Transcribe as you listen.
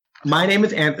My name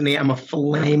is Anthony. I'm a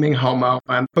flaming homo.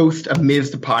 I'm host of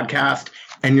MIZ podcast,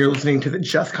 and you're listening to the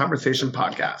Just Conversation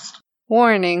podcast.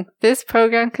 Warning, this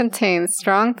program contains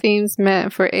strong themes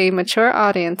meant for a mature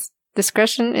audience.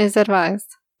 Discretion is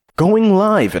advised. Going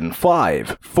live in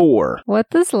 5, 4. What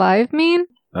does live mean?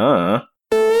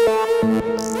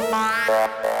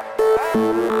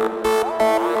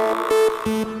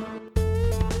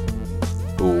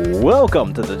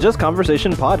 Welcome to the Just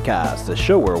Conversation podcast, a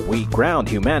show where we ground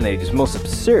humanity's most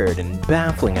absurd and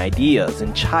baffling ideas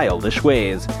in childish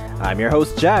ways. I'm your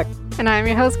host, Jack. And I'm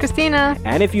your host, Christina.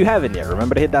 And if you haven't yet,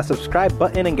 remember to hit that subscribe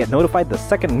button and get notified the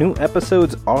second new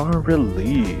episodes are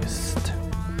released.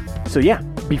 So yeah,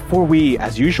 before we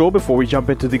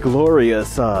jump into the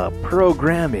glorious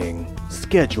programming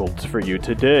scheduled for you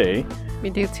today, we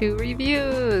do 2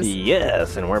 reviews.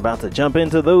 Yes, and we're about to jump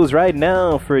into those right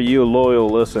now for you loyal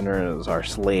listeners, our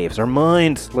slaves, our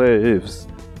mind slaves.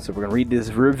 So we're going to read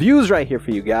these reviews right here for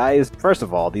you guys. First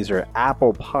of all, these are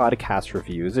Apple Podcast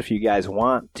reviews. If you guys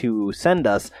want to send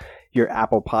us your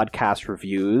Apple Podcast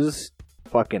reviews,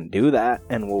 fucking do that,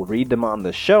 and we'll read them on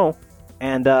the show.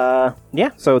 And,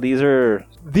 so these are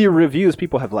the reviews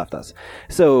people have left us.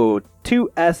 So,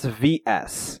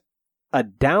 2SVS. A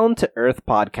down-to-earth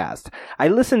podcast. I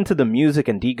listened to the Music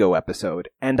and Ego episode,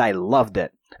 and I loved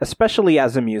it, especially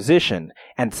as a musician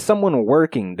and someone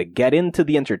working to get into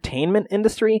the entertainment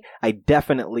industry. I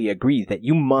definitely agree that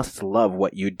you must love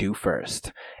what you do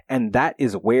first, and that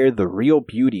is where the real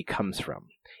beauty comes from.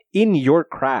 In your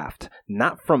craft,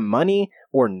 not from money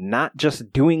or not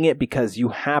just doing it because you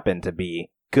happen to be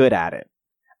good at it.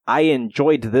 I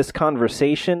enjoyed this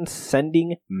conversation,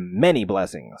 sending many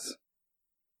blessings.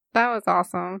 That was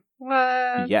awesome.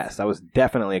 What? Yes, that was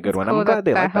definitely a good one. Cool. I'm glad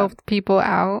they liked that. That helped people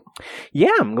out.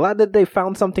 Yeah, I'm glad that they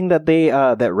found something that they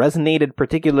that resonated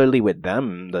particularly with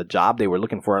them. The job they were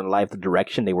looking for in life, the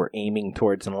direction they were aiming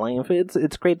towards in life.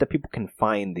 It's great that people can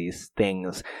find these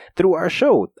things through our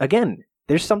show. Again,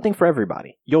 there's something for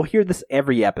everybody. You'll hear this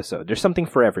every episode. There's something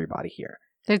for everybody here.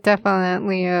 There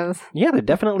definitely is. Yeah, there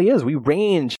definitely is. We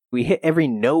range. We hit every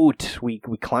note. We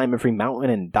climb every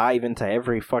mountain and dive into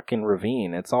every fucking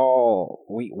ravine. It's all...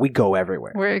 We go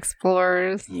everywhere. We're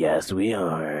explorers. Yes, we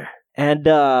are. And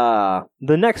the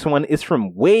next one is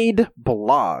from Wade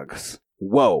Blogs.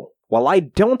 Whoa. While I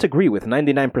don't agree with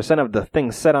 99% of the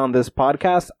things said on this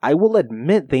podcast, I will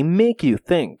admit they make you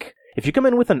think. If you come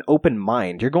in with an open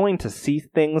mind, you're going to see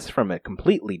things from a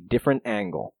completely different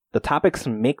angle. The topics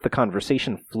make the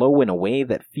conversation flow in a way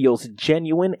that feels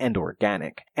genuine and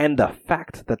organic. And the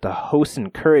fact that the hosts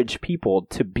encourage people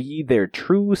to be their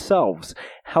true selves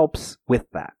helps with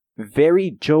that.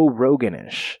 Very Joe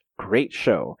Rogan-ish. Great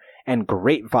show. And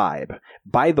great vibe.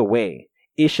 By the way,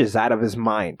 Ish is out of his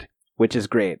mind, which is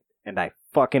great. And I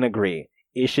fucking agree.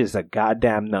 Ish is a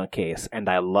goddamn nutcase, and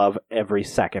I love every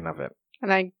second of it.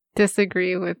 And I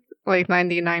disagree with like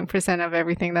 99% of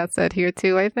everything that's said here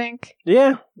too, I think.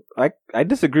 Yeah, I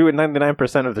disagree with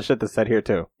 99% of the shit that's said here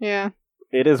too. Yeah.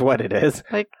 It is what it is.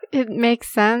 Like, it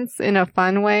makes sense in a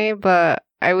fun way, but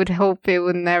I would hope it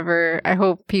would never, I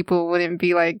hope people wouldn't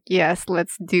be like, yes,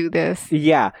 let's do this.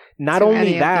 Yeah, not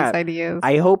only that, ideas.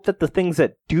 I hope that the things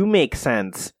that do make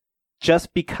sense,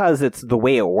 just because it's the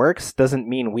way it works doesn't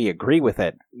mean we agree with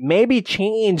it. Maybe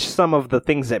change some of the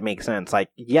things that make sense. Like,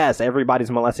 yes, everybody's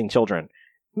molesting children.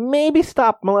 Maybe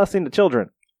stop molesting the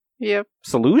children. Yep.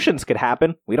 Solutions could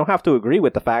happen. We don't have to agree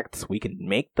with the facts. We can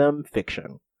make them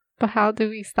fiction. But how do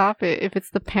we stop it if it's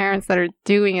the parents that are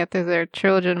doing it to their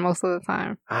children most of the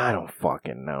time? I don't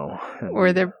fucking know.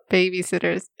 Or their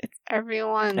babysitters. It's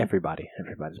everyone. Everybody's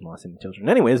molesting the children.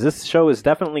 Anyways, this show is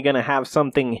definitely going to have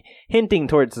something hinting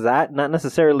towards that. Not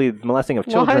necessarily molesting of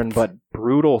children, but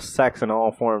brutal sex in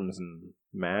all forms and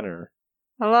manner.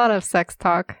 A lot of sex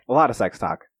talk.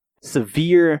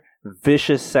 Severe,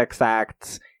 vicious sex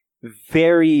acts.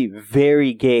 Very,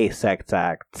 very gay sex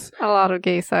acts. A lot of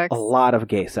gay sex.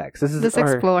 This is just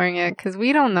exploring it, because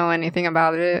we don't know anything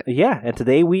about it. Yeah, and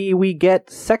today we get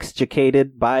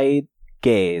sex-educated by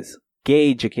gays.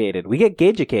 Gay-educated. We get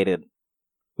gay-educated.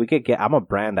 I'm a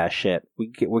brand that shit.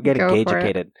 We're getting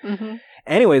gay-educated. Mm-hmm.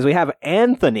 Anyways, we have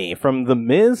Anthony from the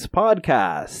MIZ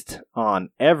podcast on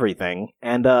everything.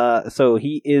 And so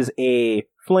he is a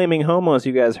flaming homo, as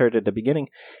you guys heard at the beginning.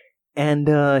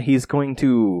 And he's going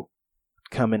to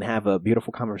come and have a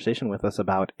beautiful conversation with us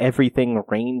about everything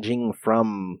ranging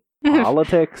from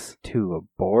politics to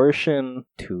abortion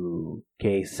to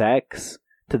gay sex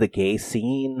to the gay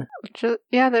scene.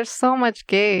 Yeah, there's so much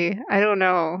gay. I don't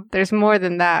know. There's more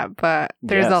than that, but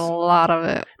there's a lot of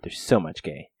it. There's so much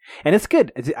gay. And it's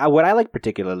good. What I like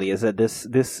particularly is that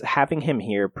this having him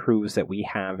here proves that we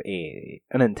have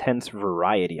an intense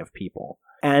variety of people.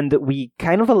 And we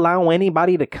kind of allow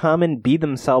anybody to come and be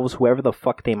themselves, whoever the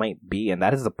fuck they might be. And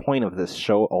that is the point of this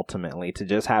show, ultimately, to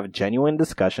just have genuine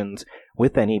discussions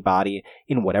with anybody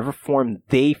in whatever form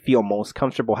they feel most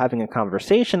comfortable having a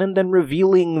conversation, and then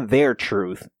revealing their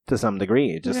truth to some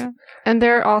degree. And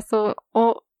they're also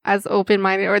as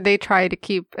open-minded, or they try to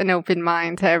keep an open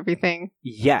mind to everything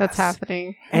that's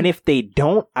happening. And if they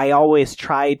don't, I always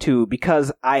try to,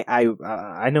 because I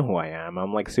know who I am.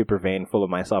 I'm like super vain, full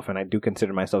of myself, and I do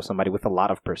consider myself somebody with a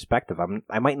lot of perspective.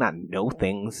 I might not know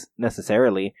things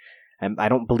necessarily, and I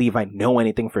don't believe I know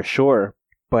anything for sure,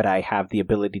 but I have the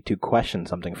ability to question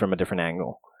something from a different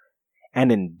angle.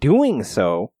 And in doing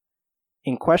so,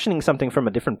 in questioning something from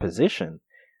a different position,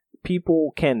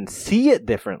 people can see it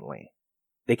differently.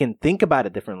 They can think about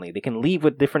it differently. They can leave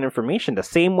with different information. The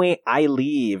same way I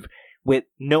leave with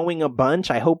knowing a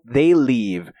bunch, I hope they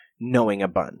leave knowing a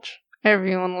bunch.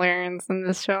 Everyone learns in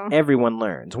this show. Everyone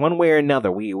learns. One way or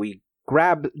another. We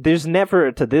grab... There's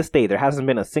never, to this day, there hasn't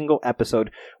been a single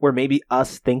episode where maybe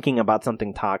us thinking about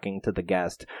something talking to the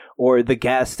guest, or the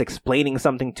guest explaining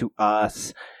something to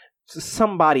us.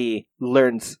 Somebody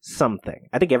learns something.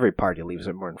 I think every party leaves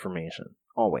with more information.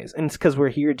 Always. And it's because we're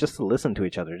here just to listen to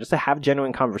each other, just to have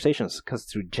genuine conversations, because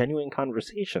through genuine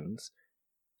conversations,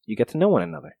 you get to know one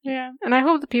another. Yeah, and I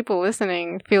hope the people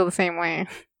listening feel the same way.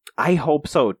 I hope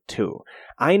so, too.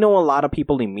 I know a lot of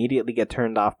people immediately get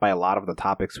turned off by a lot of the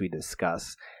topics we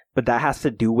discuss, but that has to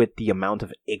do with the amount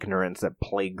of ignorance that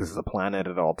plagues the planet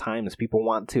at all times. People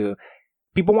want to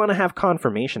have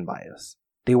confirmation bias.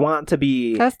 They want to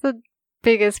be... That's the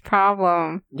biggest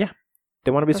problem. Yeah. They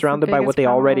want to be surrounded by what they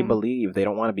already believe. They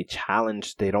don't want to be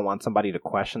challenged. They don't want somebody to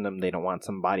question them. They don't want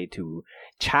somebody to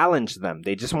challenge them.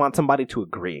 They just want somebody to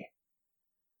agree.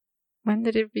 When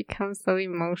did it become so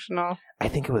emotional? I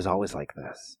think it was always like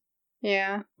this.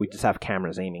 Yeah. We just have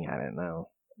cameras aiming at it now.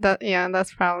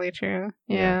 That's probably true.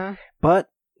 Yeah.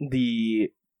 But the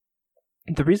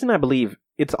reason I believe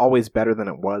it's always better than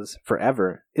it was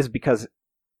forever is because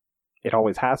it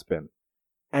always has been.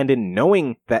 And in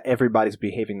knowing that everybody's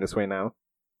behaving this way now,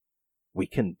 we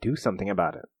can do something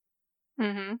about it.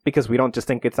 Mm-hmm. Because we don't just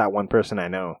think it's that one person I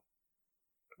know.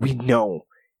 We know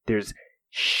there's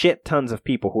shit tons of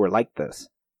people who are like this,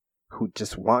 who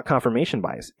just want confirmation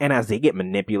bias. And as they get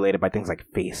manipulated by things like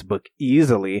Facebook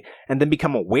easily, and then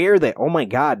become aware that, oh my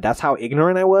god, that's how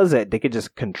ignorant I was, that they could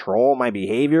just control my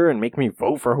behavior and make me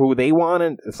vote for who they want.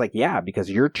 And it's like, yeah, because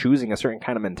you're choosing a certain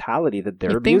kind of mentality that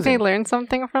they're abusing. You think they learned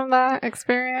something from that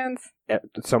experience?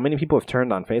 So many people have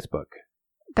turned on Facebook.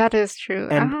 That is true.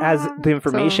 And as the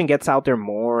information gets out there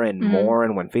more and more,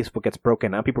 and when Facebook gets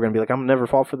broken up, people are going to be like, I'm going to never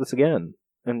fall for this again.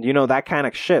 And, that kind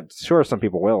of shit. Sure, some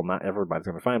people will. Not everybody's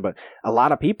going to find, but a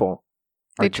lot of people...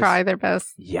 They try their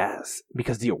best. Yes,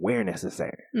 because the awareness is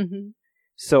there. Mm-hmm.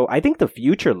 So I think the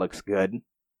future looks good.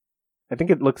 I think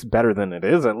it looks better than it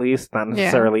is, at least. Not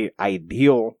necessarily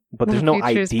ideal, but there's no ideal.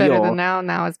 The future's better than now.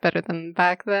 Now it's better than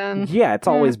back then. Yeah, it's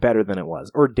always better than it was.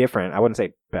 Or different. I wouldn't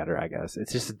say better, I guess.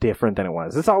 It's just different than it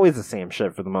was. It's always the same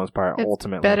shit for the most part,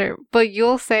 ultimately. Better. But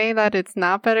you'll say that it's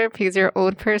not better because you're an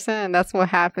old person, and that's what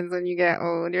happens when you get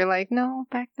old. You're like, no,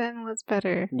 back then was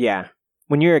better. Yeah.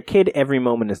 When you're a kid, every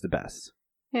moment is the best.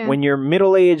 Yeah. When you're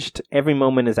middle-aged, every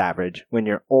moment is average. When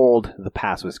you're old, the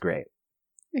past was great.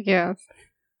 Yes.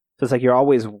 So it's like you're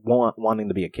always wanting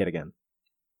to be a kid again.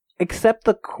 Except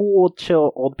the cool,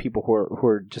 chill old people who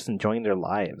are just enjoying their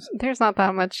lives. There's not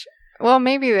that much. Well,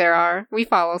 maybe there are. We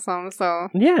follow some, so...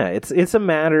 Yeah, it's a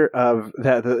matter of...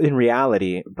 that. In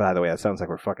reality, by the way, that sounds like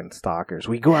we're fucking stalkers.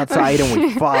 We go outside and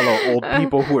we follow old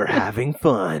people who are having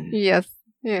fun. Yes.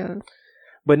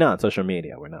 But not on social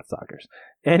media. We're not stalkers.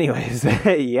 Anyways,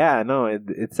 yeah, no,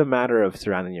 it's a matter of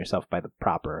surrounding yourself by the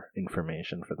proper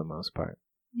information for the most part.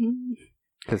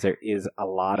 Because there is a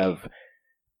lot of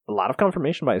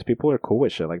confirmation bias. People are cool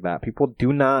with shit like that. People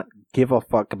do not give a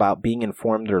fuck about being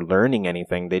informed or learning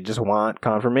anything. They just want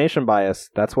confirmation bias.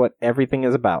 That's what everything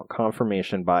is about.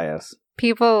 Confirmation bias.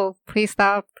 People, please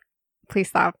stop. Please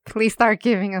stop. Please start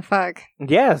giving a fuck.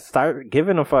 Yeah, start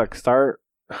giving a fuck.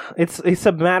 It's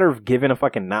a matter of giving a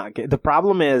fuck and not. The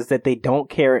problem is that they don't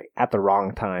care at the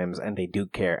wrong times, and they do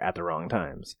care at the wrong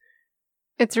times.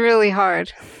 It's really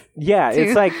hard. Yeah,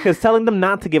 it's like, because telling them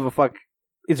not to give a fuck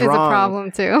is wrong. It's a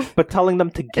problem, too. But telling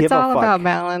them to give a fuck... It's all about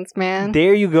balance, man.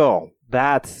 There you go.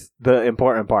 That's the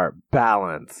important part.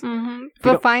 Balance. Mm-hmm.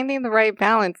 But finding the right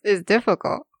balance is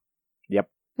difficult. Yep.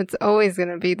 It's always going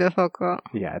to be difficult.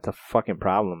 Yeah, it's a fucking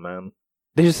problem, man.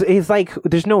 It's like,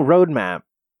 there's no roadmap.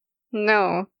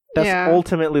 No. That's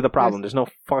ultimately the problem. There's no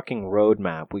fucking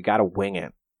roadmap. We gotta wing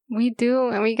it. We do,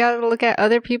 and we gotta look at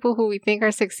other people who we think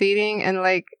are succeeding and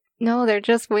like, no, they're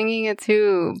just winging it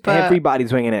too. But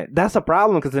everybody's winging it. That's a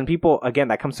problem, because then people, again,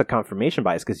 that comes to confirmation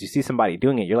bias, because you see somebody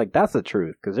doing it, you're like, that's the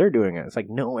truth, because they're doing it. It's like,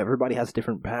 no, everybody has a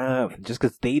different path. Just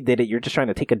because they did it, you're just trying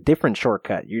to take a different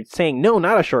shortcut. You're saying, no,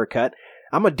 not a shortcut.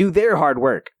 I'm gonna do their hard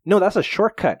work. No, that's a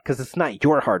shortcut, because it's not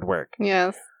your hard work.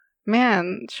 Yes.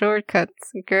 Man,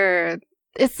 shortcuts, girl.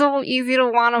 It's so easy to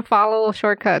want to follow a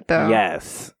shortcut, though.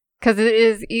 Yes. Because it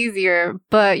is easier,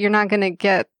 but you're not gonna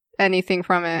get anything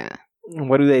from it.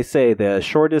 What do they say? The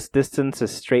shortest distance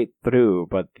is straight through,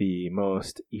 but the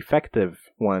most effective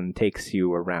one takes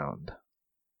you around.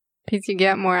 Because you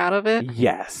get more out of it?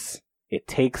 Yes. It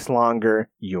takes longer.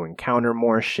 You encounter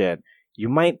more shit. You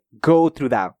might go through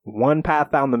that one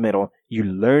path down the middle. You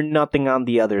learn nothing on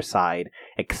the other side,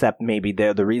 except maybe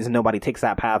the reason nobody takes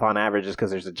that path on average is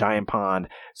because there's a giant pond,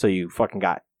 so you fucking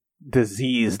got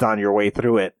diseased on your way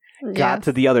through it. Got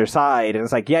to the other side, and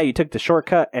it's like, yeah, you took the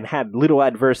shortcut and had little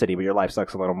adversity, but your life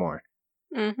sucks a little more.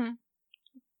 Mm-hmm.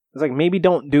 It's like, maybe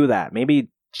don't do that. Maybe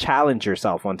challenge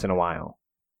yourself once in a while.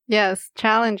 Yes,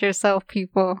 challenge yourself,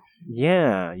 people.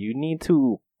 Yeah, you need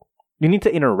to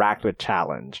interact with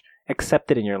challenge.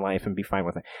 Accept it in your life and be fine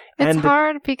with it. It's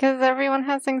hard because everyone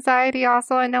has anxiety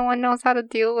also, and no one knows how to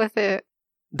deal with it.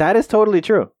 That is totally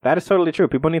true.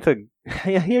 People need to...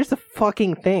 Here's the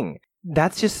fucking thing.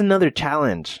 That's just another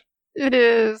challenge. It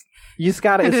is. You just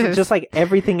gotta... It's just like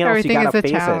everything else. Everything you gotta is a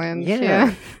face challenge. it.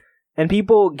 Yeah. And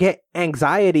people get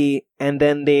anxiety and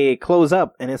then they close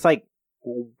up, and it's like,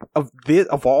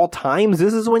 of all times,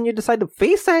 this is when you decide to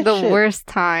face that shit. The shit. worst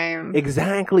time.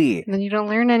 Exactly. Then you don't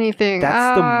learn anything.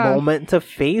 That's the moment to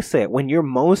face it. When you're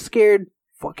most scared,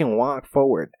 fucking walk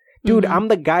forward. Dude, I'm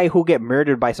the guy who'll get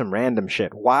murdered by some random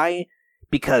shit. Why?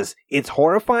 Because it's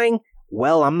horrifying?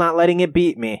 Well, I'm not letting it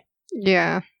beat me.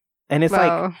 Yeah. And it's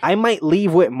like, I might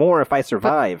leave with more if I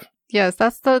survive. But, yes,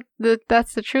 that's the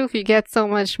truth. You get so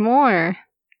much more.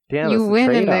 Yeah, you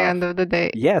win in the end of the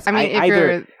day. Yes, I mean, if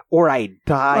either or I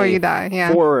die, or you die.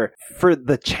 Yeah, for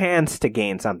the chance to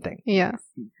gain something. Yes,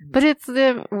 but it's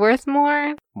worth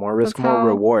more. More risk, more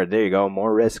reward. There you go.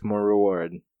 More risk, more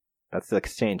reward. That's the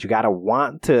exchange. You gotta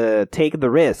want to take the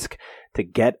risk to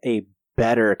get a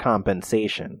better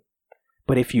compensation.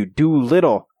 But if you do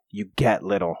little, you get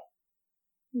little.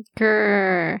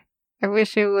 Grr. I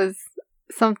wish it was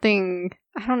something.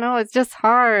 I don't know. It's just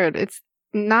hard. It's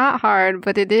not hard,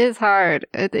 but it is hard.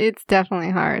 It's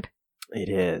definitely hard. It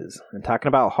is. And talking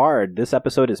about hard, this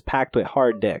episode is packed with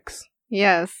hard dicks.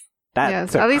 Yes.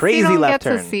 That's At a least crazy you don't left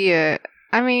get turn. to see it.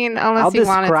 I mean, unless you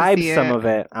wanted to see it. I'll describe some of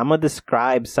it. I'm going to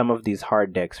describe some of these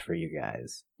hard dicks for you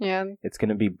guys. Yeah. It's going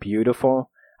to be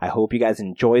beautiful. I hope you guys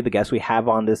enjoy. The guest we have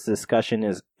on this discussion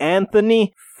is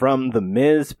Anthony from the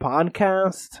MIZ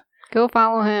podcast. Go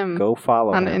follow him.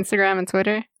 On Instagram and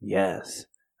Twitter. Yes.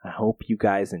 I hope you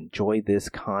guys enjoy this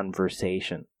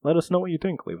conversation. Let us know what you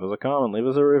think. Leave us a comment. Leave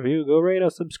us a review. Go rate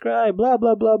us. Subscribe. Blah,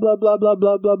 blah, blah, blah, blah, blah,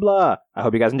 blah, blah, blah. I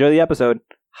hope you guys enjoy the episode.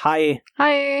 Hi.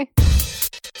 Hi.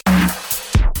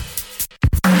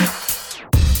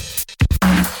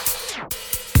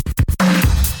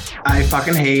 I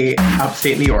fucking hate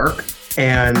upstate New York,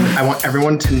 and I want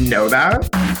everyone to know that,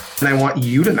 and I want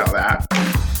you to know that,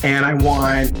 and I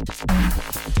want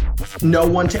no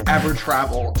one to ever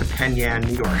travel to Penn Yan,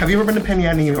 New York. Have you ever been to Penn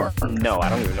Yan, New York? No, I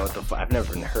don't even know what I've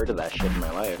never even heard of that shit in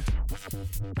my life.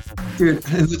 Dude,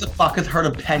 who the fuck has heard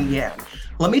of Penn Yan?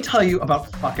 Let me tell you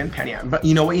about fucking Penn Yan. But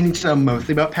you know what you need to know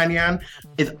mostly about Penn Yan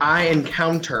is I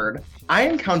encountered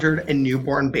a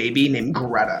newborn baby named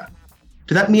Greta.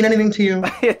 Did that mean anything to you?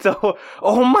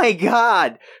 Oh my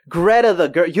god! Greta the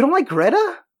girl. You don't like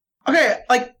Greta? Okay,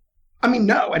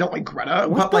 no, I don't like Greta.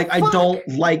 But I don't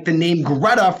like the name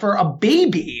Greta for a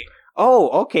baby. Oh,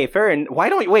 okay, fair enough. Why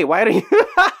don't you...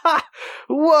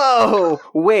 Whoa!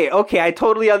 Wait, okay, I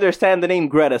totally understand the name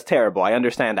Greta's terrible. I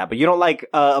understand that. But you don't like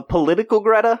political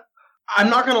Greta? I'm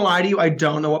not gonna lie to you, I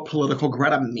don't know what political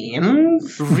Greta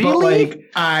means. Really?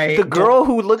 But the girl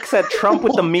who looks at Trump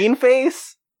with the mean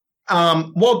face?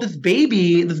 Well, this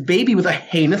baby was a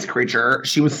heinous creature.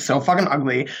 She was so fucking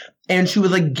ugly. And she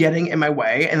was getting in my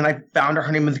way. And then I found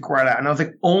her name is Greta. And I was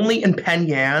like, only in Penn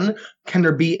Yan can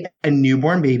there be a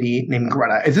newborn baby named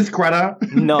Greta. Is this Greta?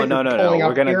 No.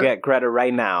 We're going to get Greta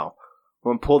right now.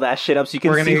 We're going to pull that shit up so you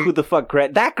can see who the fuck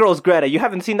Greta. That girl's Greta. You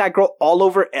haven't seen that girl all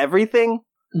over everything?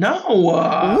 No.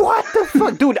 What the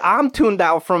fuck? Dude, I'm tuned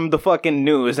out from the fucking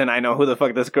news and I know who the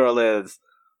fuck this girl is.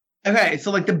 Okay, so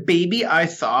like the baby I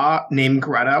saw named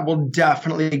Greta will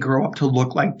definitely grow up to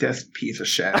look like this piece of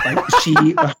shit. Like she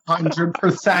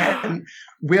 100%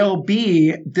 will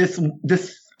be this.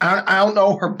 I don't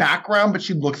know her background, but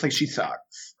she looks like she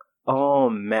sucks. Oh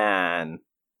man,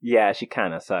 yeah, she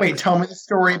kind of sucks. Wait, tell me the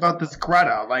story about this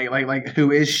Greta. Like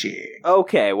who is she?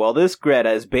 Okay, well, this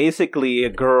Greta is basically a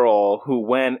girl who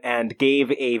went and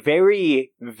gave a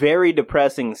very, very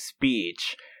depressing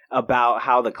speech about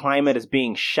how the climate is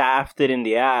being shafted in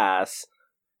the ass.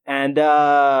 And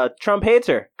Trump hates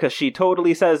her because she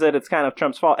totally says that it's kind of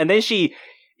Trump's fault. And then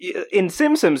in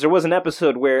Simpsons, there was an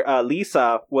episode where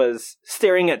Lisa was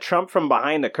staring at Trump from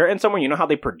behind the curtain somewhere. You know how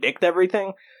they predict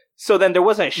everything? So then there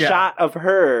was a shot of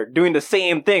her doing the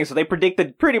same thing. So they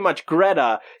predicted pretty much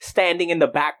Greta standing in the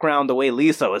background the way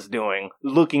Lisa was doing,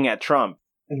 looking at Trump.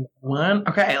 What?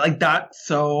 Okay, like that's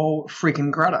so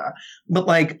freaking Greta. But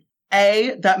like,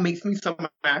 that makes me so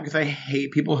mad because I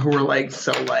hate people who are like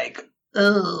so like,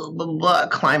 ugh, blah, blah,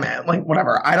 climate, like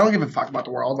whatever. I don't give a fuck about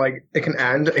the world. Like it can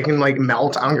end, it can like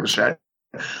melt. I don't give a shit.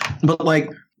 But like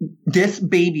this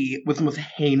baby was the most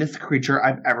heinous creature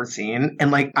I've ever seen, and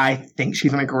like I think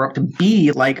she's gonna grow up to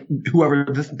be like whoever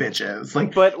this bitch is.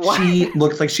 Like, but she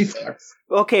looks like she sucks.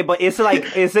 Okay, but is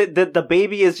it that the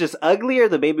baby is just ugly or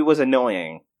the baby was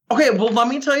annoying? Okay, well, let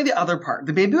me tell you the other part.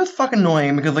 The baby was fucking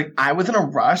annoying because, like, I was in a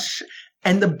rush,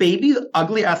 and the baby's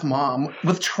ugly-ass mom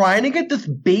was trying to get this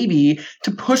baby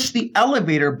to push the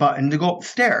elevator button to go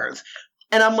upstairs.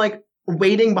 And I'm, like,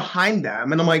 waiting behind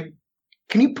them, and I'm like,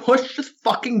 can you push this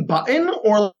fucking button?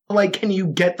 Or, like, can you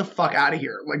get the fuck out of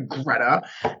here? Like, Greta.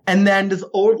 And then this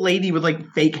old lady with, like,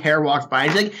 fake hair walks by,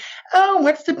 and she's like, oh,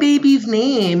 what's the baby's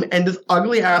name? And this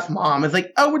ugly-ass mom is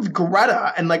like, oh, it's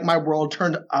Greta. And, like, my world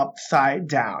turned upside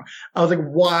down. I was like,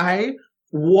 why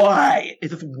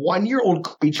is this 1-year-old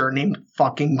creature named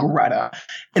fucking Greta?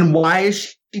 And why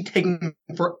is she taking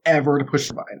forever to push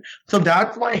the button? So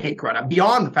that's why I hate Greta,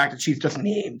 beyond the fact that she's just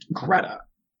named Greta.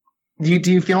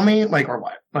 Do you feel me? Like, or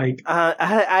what? Like, I'm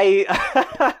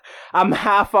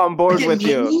half on board with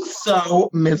you. It made me so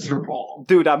miserable.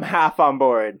 Dude, I'm half on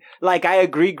board. Like, I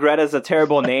agree Greta's a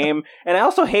terrible name, and I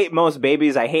also hate most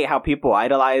babies. I hate how people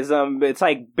idolize them. It's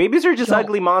like, babies are just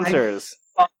ugly monsters.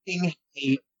 I fucking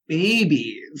hate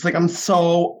babies. Like, I'm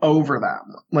so over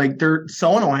them. Like, they're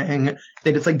so annoying.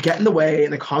 They just, like, get in the way,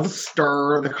 and they cause a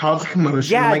stir, they cause a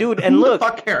commotion. Yeah, like, dude, and look,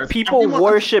 people Everyone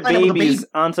worship babies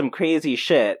on some crazy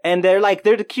shit, and they're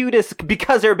the cutest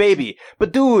because they're a baby.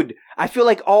 But dude, I feel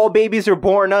like all babies are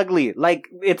born ugly. Like,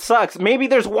 it sucks. Maybe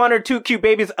there's 1 or 2 cute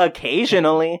babies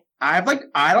occasionally. I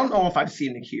don't know if I've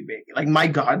seen a cute baby. Like, my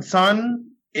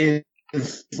godson is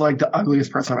like the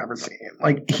ugliest person I've ever seen.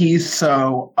 Like, he's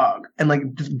so ugly. And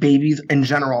like, just babies in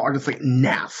general are just like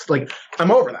nasty. Like,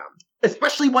 I'm over them.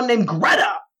 Especially one named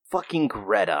Greta. Fucking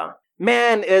Greta.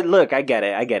 Man, look, I get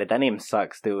it. That name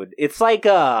sucks, dude. It's like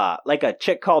a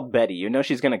chick called Betty. You know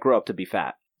she's gonna grow up to be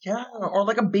fat. Yeah, or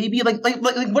like a baby, like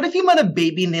what if you met a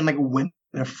baby named like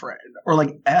Winifred? Or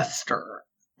like Esther?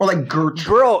 Or like Gertrude.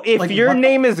 Bro, if like, your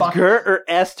name is Gert or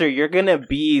Esther, you're gonna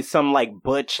be some like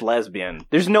butch lesbian.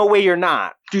 There's no way you're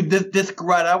not. Dude, this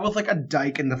Greta was like a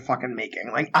dyke in the fucking making.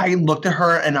 Like, I looked at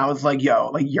her and I was like, yo,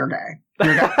 like, you're gay.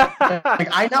 You're gay. Like,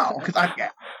 I know, because I'm gay.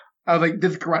 I was like,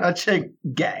 this Greta chick,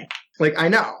 gay. Like, I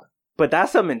know. But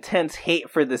that's some intense hate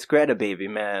for this Greta baby,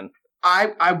 man.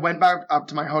 I went back up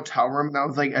to my hotel room and I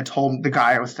was like, I told the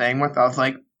guy I was staying with, I was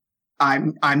like,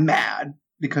 I'm mad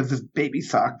because this baby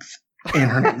sucks.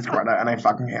 And her name is Greta, and I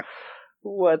fucking hate her.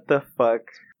 What the fuck?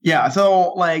 Yeah,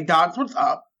 so, like, that's what's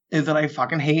up, is that I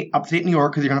fucking hate upstate New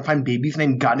York because you're gonna find babies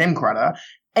named goddamn Greta.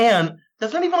 And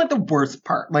that's not even, like, the worst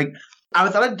part. Like, I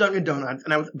was at a Dunkin' Donuts,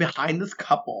 and I was behind this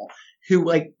couple who,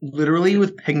 like, literally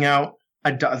was picking out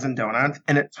a dozen donuts,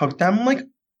 and it took them, like,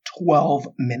 12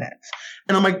 minutes.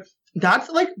 And I'm like, that's,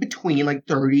 like, between, like,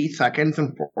 30 seconds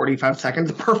and 45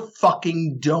 seconds per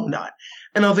fucking donut.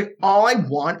 And I was like, all I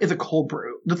want is a cold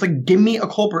brew. Just, like, give me a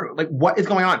cold brew. Like, what is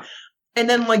going on? And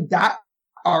then, like, that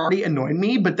already annoyed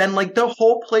me. But then, like, the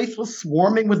whole place was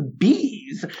swarming with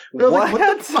bees. And I was like,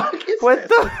 what the fuck is this? What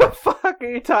the fuck are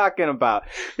you talking about?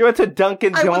 You went to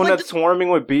Dunkin' Donuts swarming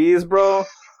with bees, bro?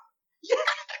 Yeah.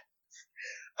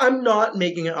 I'm not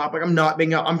making it up. Like, I'm not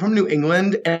making it up. I'm from New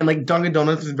England, and, like, Dunkin'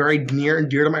 Donuts is very near and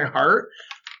dear to my heart.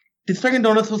 This Dunkin'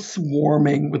 Donuts was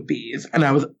swarming with bees, and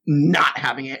I was not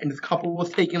having it. And this couple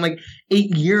was taking, like,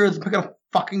 8 years to pick up a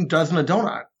fucking dozen of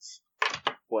donuts.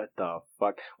 What the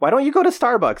fuck? Why don't you go to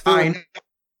Starbucks, dude?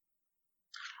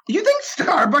 You think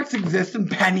Starbucks exists in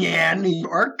Penn Yan, New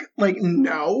York? Like,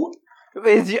 no.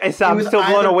 I'm still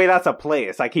blown away that's a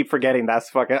place. I keep forgetting that's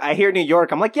fucking... I hear New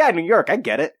York. I'm like, yeah, New York, I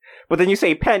get it. But then you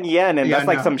say Penn Yen, and that's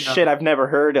like some shit I've never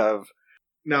heard of.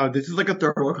 No, this is like a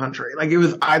third world country. Like, it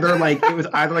was either like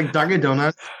Dunkin'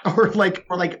 Donuts or like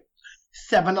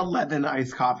 7-Eleven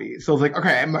iced coffee. So I was like,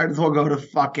 okay, I might as well go to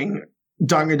fucking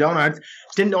Dunkin' Donuts.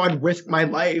 Didn't know I'd risk my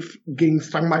life getting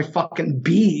stung by fucking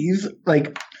bees.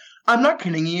 Like, I'm not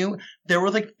kidding you. There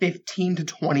were like 15 to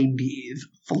 20 bees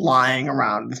flying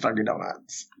around the Dunkin'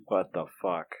 Donuts. What the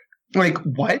fuck? Like,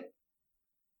 what?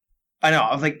 I know.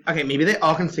 I was like, okay, maybe they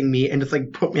all can sting me and just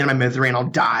like put me on my misery and I'll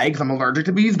die because I'm allergic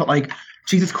to bees. But like,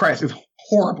 Jesus Christ, it was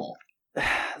horrible.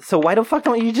 So why the fuck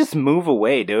don't you just move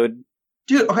away, dude?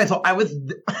 Dude, okay, so I was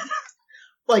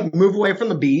like, move away from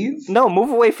the bees? No,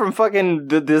 move away from fucking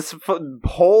this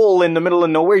hole in the middle of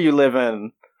nowhere you live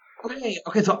in.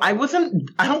 Okay, so I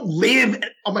don't live,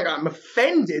 oh my god, I'm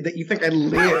offended that you think I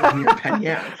live near Penn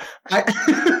Yan.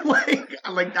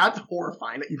 I'm like, that's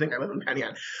horrifying that you think I live in Penn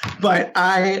Yan. But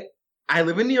I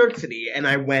live in New York City, and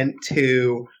I went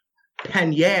to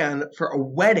Penn Yan for a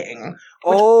wedding.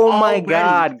 Oh my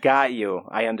god, got you.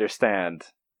 I understand.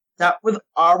 That was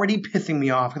already pissing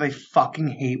me off because I fucking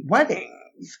hate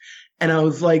weddings. And I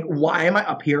was like, why am I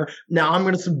up here? Now I'm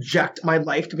going to subject my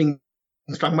life to being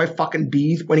stung by fucking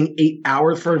bees, waiting 8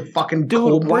 hours for a fucking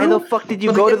cold why brew? the fuck did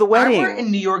you go to the wedding? If I were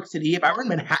in New York City, if I were in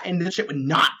Manhattan, this shit would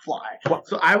not fly. What?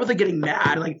 So I was like getting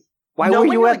mad. Like, why were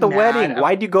you at the wedding?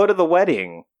 Why'd you go to the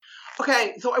wedding?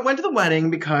 Okay, so I went to the wedding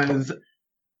because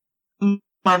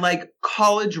my like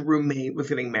college roommate was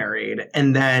getting married,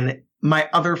 and then my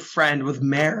other friend was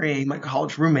marrying my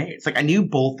college roommate. It's like I knew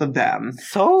both of them.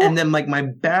 So? And then like my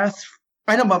best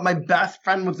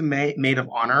friend was the maid of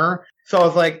honor. So I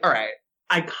was like, all right,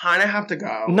 I kind of have to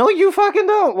go. No, you fucking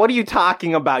don't. What are you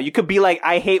talking about? You could be like,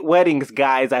 I hate weddings,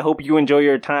 guys. I hope you enjoy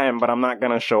your time, but I'm not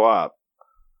gonna show up.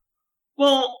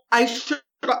 Well, I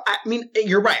mean,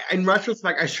 you're right. In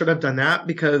retrospect, I should have done that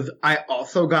because I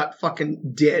also got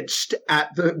fucking ditched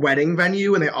at the wedding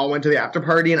venue and they all went to the after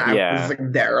party and I was like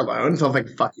there alone. So I was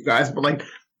like, fuck you guys. But like,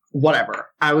 whatever.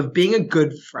 I was being a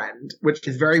good friend, which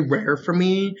is very rare for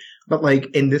me. But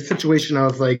like in this situation, I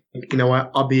was like, you know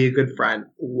what? I'll be a good friend.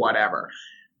 Whatever.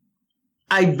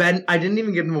 I didn't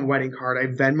even give them a wedding card. I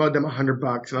Venmoed them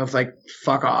 $100 and I was like,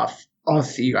 fuck off. I'll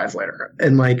see you guys later.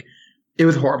 And like, it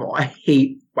was horrible. I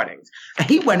hate weddings. I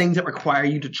hate weddings that require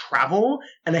you to travel,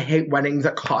 and I hate weddings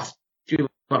that cost you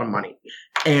a lot of money.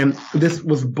 And this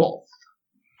was both.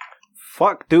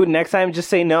 Fuck, dude. Next time, just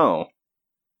say no.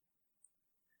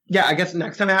 Yeah, I guess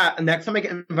next time I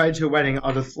get invited to a wedding,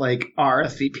 I'll just like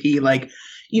RSVP. Like,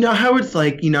 you know how it's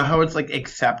like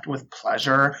accept with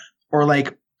pleasure, or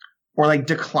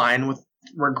decline with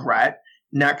regret.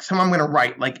 Next time, I'm gonna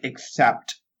write like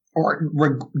accept or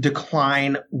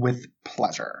decline with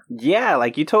pleasure. Yeah,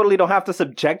 like you totally don't have to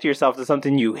subject yourself to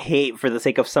something you hate for the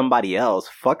sake of somebody else.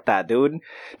 Fuck that, dude.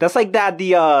 That's like that.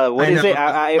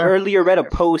 I earlier read a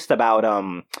post about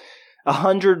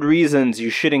 100 reasons you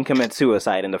shouldn't commit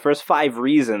suicide, and the first 5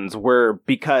 reasons were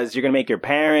because you're gonna make your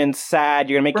parents sad,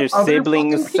 you're gonna make your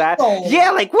siblings sad.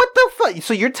 Yeah, like what the fuck?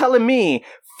 So you're telling me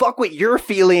fuck what you're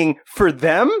feeling for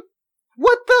them?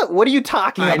 What are you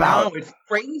talking about? I know, it's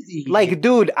crazy. Like,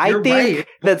 dude, I think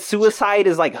that suicide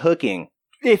is like hooking.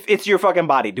 If it's your fucking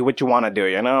body, do what you want to do,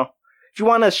 you know? If you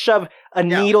want to shove a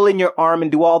needle in your arm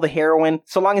and do all the heroin,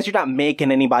 so long as you're not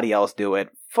making anybody else do it,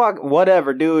 fuck,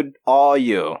 whatever, dude, all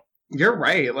you. You're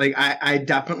right. Like, I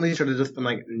definitely should have just been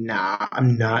like, nah,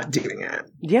 I'm not doing it.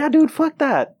 Yeah, dude, fuck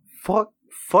that.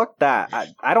 Fuck that.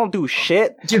 I don't do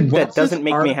shit that doesn't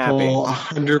make me happy.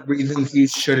 100 reasons you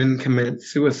shouldn't commit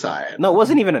suicide. No, it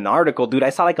wasn't even an article, dude.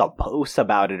 I saw like a post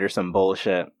about it or some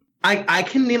bullshit. I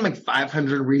can name like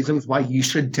 500 reasons why you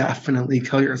should definitely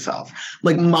kill yourself.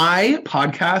 Like my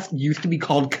podcast used to be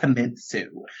called Commit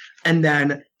Sue. And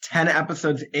then 10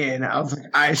 episodes in, I was like,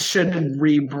 I should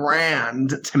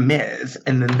rebrand to MIZ.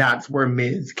 And then that's where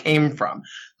MIZ came from.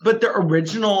 But the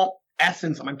original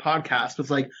essence of my podcast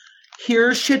was like,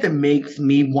 here's shit that makes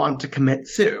me want to commit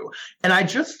sue. And I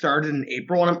just started in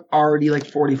April and I'm already like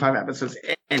 45 episodes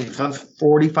in. So that's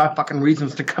 45 fucking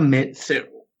reasons to commit sue.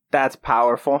 That's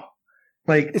powerful.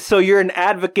 Like, so you're an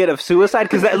advocate of suicide?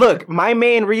 Because look, my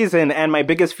main reason and my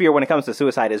biggest fear when it comes to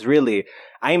suicide is really,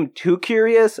 I'm too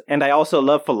curious and I also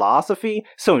love philosophy.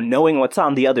 So knowing what's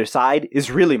on the other side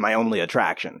is really my only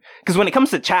attraction. Because when it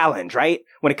comes to challenge, right?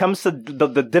 When it comes to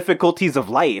the difficulties of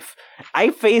life,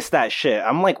 I face that shit.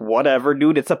 I'm like, whatever,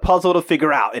 dude. It's a puzzle to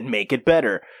figure out and make it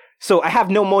better. So I have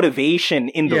no motivation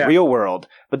in the real world.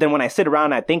 But then when I sit around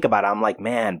and I think about it, I'm like,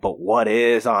 man, but what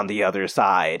is on the other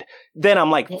side? Then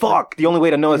I'm like, fuck, the only way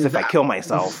to know is if I kill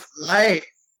myself. Right.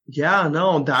 Yeah,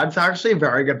 no, that's actually a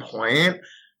very good point.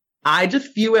 I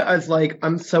just view it as like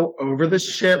I'm so over this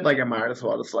shit. Like I might as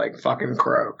well just like fucking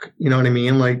croak. You know what I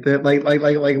mean? Like that. Like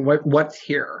what's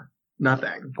here?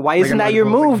 Nothing. Why Like, isn't I that might your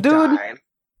as well, move, like,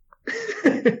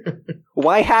 dude? die.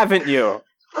 Why haven't you?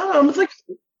 It's like,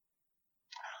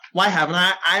 why haven't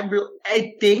I?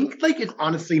 I think like it's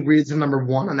honestly reason number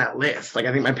one on that list. Like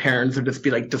I think my parents would just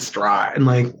be like distraught and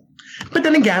like, but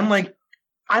then again, like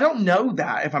I don't know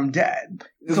that if I'm dead.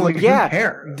 So like, yeah, who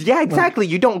cares? yeah, exactly.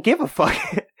 You don't give a fuck.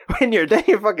 When you're dead,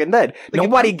 you're fucking dead. Like,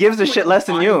 Nobody gives a shit less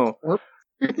than you.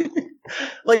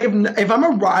 Like if I'm a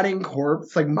rotting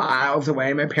corpse like miles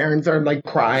away, my parents are like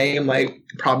crying and like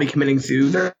probably committing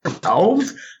suicide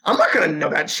themselves. I'm not gonna know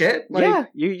that shit. Like, yeah,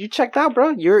 you checked out,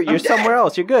 bro. You're I'm somewhere dead.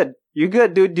 else. You're good. You're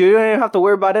good, dude. You don't even have to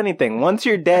worry about anything. Once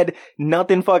you're dead,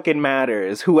 nothing fucking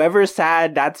matters. Whoever's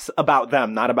sad, that's about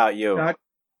them, not about you.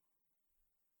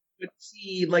 But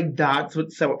see, like that's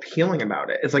what's so appealing about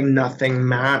it. It's like nothing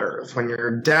matters when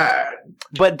you're dead.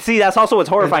 But see, that's also what's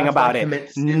horrifying that's why about I it.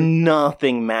 commit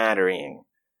Nothing mattering.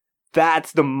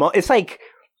 That's the it's like,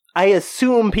 I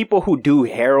assume people who do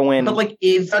heroin. But like,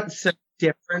 is that so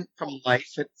different from life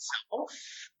itself?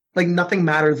 Like nothing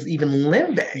matters even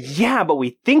living. Yeah, but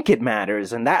we think it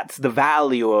matters, and that's the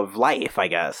value of life, I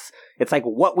guess. It's like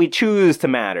what we choose to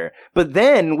matter. But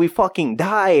then we fucking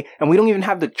die, and we don't even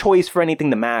have the choice for anything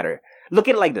to matter. Look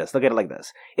at it like this.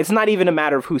 It's not even a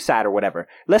matter of who's sad or whatever.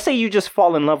 Let's say you just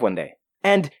fall in love one day,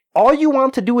 and all you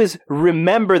want to do is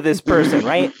remember this person,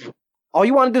 right? All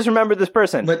you want to do is remember this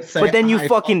person. But then you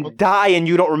fucking die and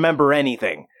you don't remember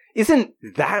anything. Isn't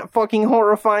that fucking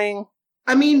horrifying?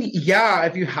 I mean, yeah,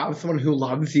 if you have someone who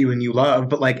loves you and you love,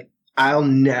 but like, I'll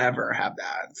never have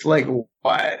that. It's like,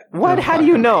 what? What? How do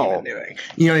you know?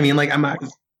 You know what I mean? Like,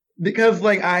 because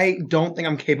like, I don't think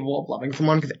I'm capable of loving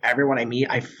someone because everyone I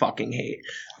meet, I fucking hate.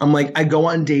 I'm like, I go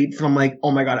on dates and I'm like, oh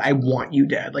my God, I want you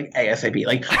dead. Like, ASAP.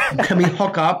 Like, can we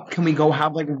hook up? Can we go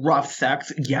have like rough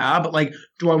sex? Yeah, but like,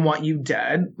 do I want you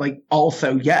dead? Like,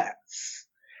 also, yes.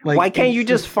 Like, why can't you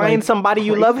just find like, somebody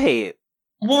you love hate?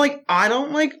 Well, like, I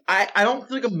don't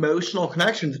feel like emotional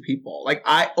connections with people. Like,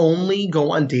 I only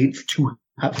go on dates to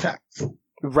have sex.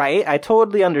 Right? I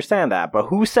totally understand that. But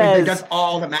who says that's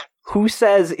all that matters? Who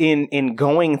says in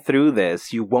going through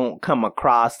this, you won't come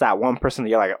across that one person that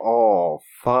you're like, oh,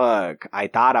 fuck, I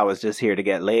thought I was just here to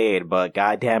get laid, but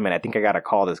god damn it, I think I gotta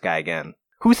call this guy again.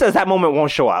 Who says that moment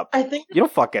won't show up? I think you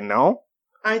don't fucking know.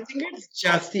 I think it's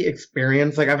just the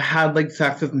experience. Like, I've had, like,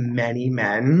 sex with many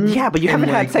men. Yeah, but you haven't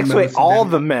had sex with all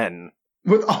the men.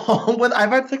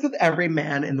 I've had sex with every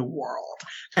man in the world.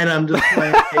 And I'm just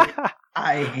like,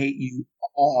 I hate you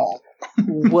all.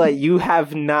 What? You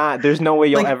have not? There's no way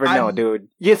you'll ever know, dude.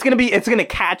 It's gonna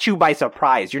catch you by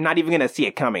surprise. You're not even gonna see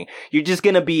it coming. You're just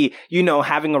gonna be, you're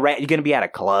gonna be at a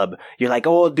club. You're like,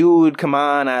 oh, dude, come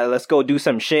on, let's go do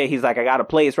some shit. He's like, I got a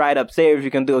place right upstairs.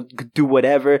 You can do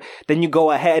whatever. Then you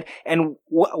go ahead, and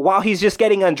while he's just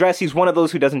getting undressed, he's one of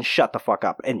those who doesn't shut the fuck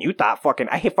up. And you thought,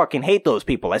 I fucking hate those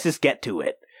people. Let's just get to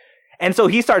it. And so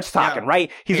he starts talking, right?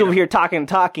 He's over here talking,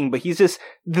 but he's just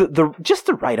just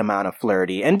the right amount of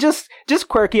flirty and just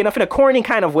quirky enough in a corny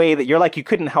kind of way that you're like, you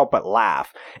couldn't help but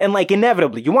laugh. And like,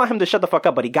 inevitably, you want him to shut the fuck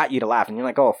up, but he got you to laugh. And you're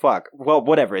like, oh, fuck. Well,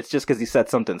 whatever. It's just because he said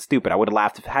something stupid. I would have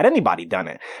laughed if had anybody done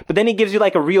it. But then he gives you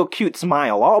like a real cute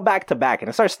smile all back to back, and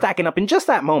it starts stacking up in just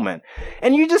that moment.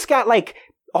 And you just got like,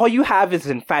 all you have is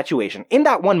infatuation. In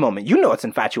that one moment, you know it's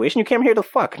infatuation. You came here to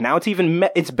fuck. Now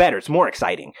it's better. It's more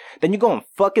exciting. Then you go and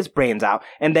fuck his brains out,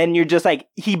 and then you're just like,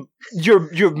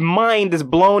 your mind is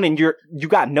blown, and you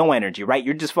got no energy, right?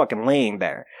 You're just fucking laying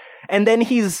there. And then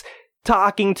he's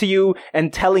talking to you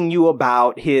and telling you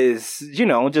about his,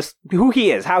 just who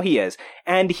he is, how he is.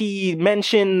 And he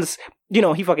mentions,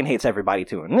 he fucking hates everybody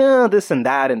too. And this and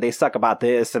that, and they suck about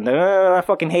this, and I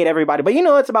fucking hate everybody. But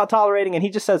it's about tolerating, and he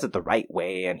just says it the right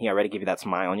way, and he already gave you that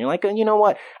smile, and you're like, you know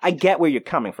what? I get where you're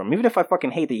coming from. Even if I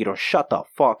fucking hate that you don't shut the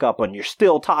fuck up and you're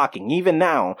still talking, even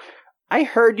now, I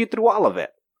heard you through all of it.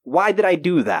 Why did I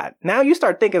do that? Now you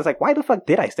start thinking, it's like, why the fuck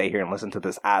did I stay here and listen to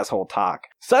this asshole talk?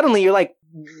 Suddenly you're like,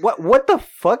 what the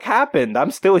fuck happened? I'm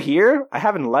still here? I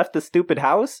haven't left the stupid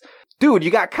house? Dude,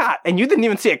 you got caught, and you didn't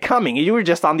even see it coming. You were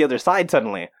just on the other side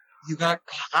suddenly. You got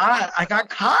caught. I got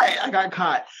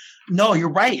caught. No,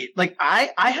 you're right. Like,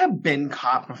 I have been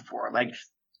caught before. Like,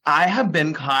 I have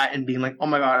been caught and being like, oh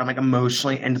my God, I'm like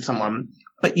emotionally into someone.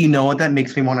 But you know what that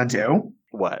makes me want to do?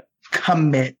 What?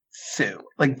 Commit sue.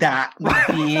 Like that, like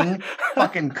being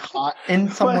fucking caught in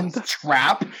someone's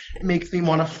trap makes me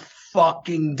want to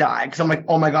fucking die, because I'm like,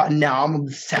 oh my God, now I'm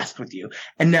obsessed with you,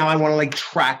 and now I want to like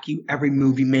track you every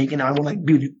move you make, and now I want to like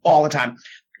be with you all the time.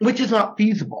 which is not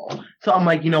feasible. So I'm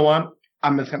like, you know what?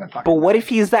 I'm just gonna fucking. But what if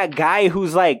he's that guy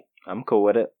who's like, I'm cool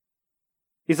with it.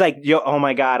 He's like, yo, oh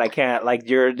my god, I can't. Like,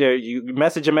 you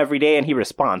message him every day and he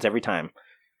responds every time.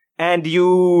 And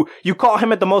you call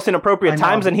him at the most inappropriate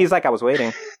times and he's like, I was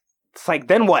waiting. It's like,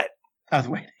 then what? I was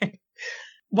waiting.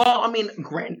 Well, I mean,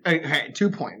 okay, 2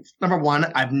 points. Number one,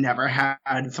 I've never had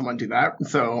someone do that,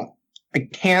 so I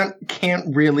can't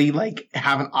really like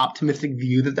have an optimistic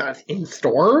view that that's in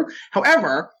store.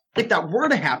 However, if that were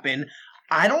to happen,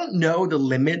 I don't know the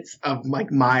limits of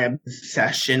like my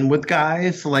obsession with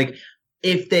guys. So, like,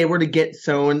 if they were to get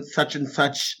such and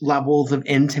such levels of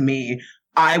into me,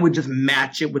 I would just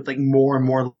match it with like more and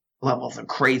more levels of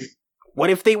crazy. What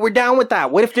if they were down with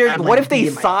that? What if they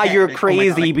saw you're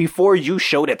crazy before you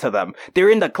showed it to them? They're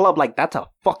in the club like, that's a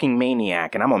fucking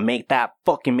maniac, and I'm gonna make that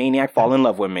fucking maniac fall in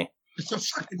love with me. It's a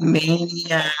fucking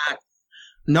maniac.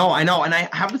 No, I know, and I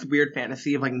have this weird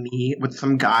fantasy of like me with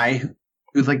some guy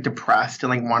who's like depressed and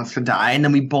like wants to die, and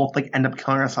then we both like end up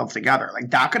killing ourselves together.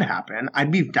 Like, that could happen.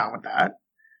 I'd be down with that.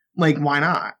 Like, why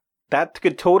not? That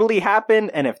could totally happen,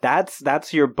 and if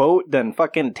that's your boat, then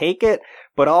fucking take it.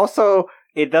 But also,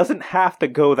 it doesn't have to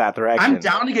go that direction. I'm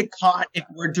down to get caught if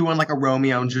we're doing like a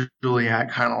Romeo and Juliet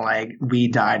kind of like we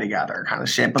die together kind of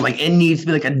shit. But like it needs to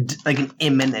be like an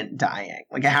imminent dying.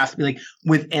 Like it has to be like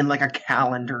within like a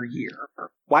calendar year.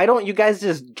 Why don't you guys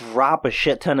just drop a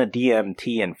shit ton of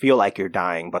DMT and feel like you're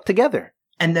dying, but together?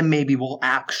 And then maybe we'll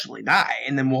actually die,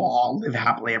 and then we'll all live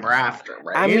happily ever after,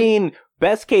 right? I mean,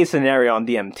 best case scenario on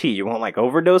DMT, you won't like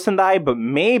overdose and die, but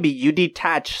maybe you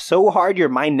detach so hard your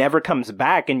mind never comes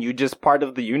back and you just part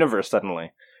of the universe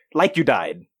suddenly. Like you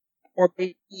died.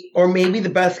 Or maybe the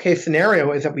best case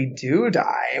scenario is that we do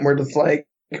die and we're just like,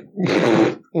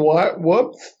 what?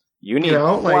 Whoops. You need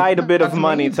quite a bit of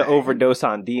money to overdose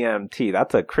on DMT.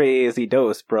 That's a crazy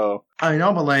dose, bro. I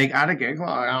know, but like at a gay club,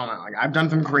 I don't know. Like I've done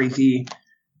some crazy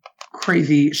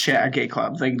shit at gay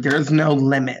clubs. Like there's no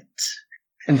limit.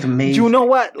 It's amazing. Do you know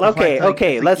what?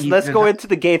 Okay. Let's go into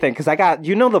the gay thing because I got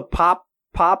the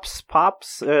pops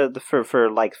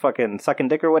for like fucking sucking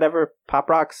dick or whatever, pop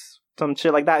rocks, some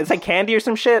shit like that. It's like candy or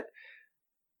some shit.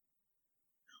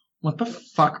 What the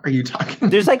fuck are you talking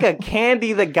about? There's like a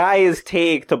candy the guys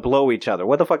take to blow each other.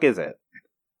 What the fuck is it?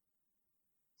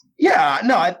 Yeah,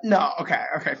 no.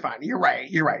 Okay, fine. You're right.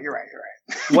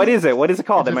 What is it? What is it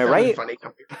called? Am I right? Funny.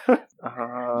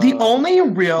 The only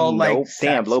real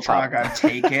sex blow drug pop. I've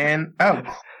taken. Oh,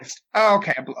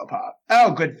 okay, blow pop.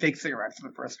 Oh, good, fake cigarettes for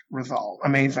the first result.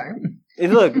 Amazing.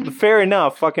 Look, fair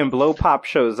enough. Fucking blow pop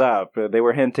shows up. They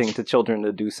were hinting to children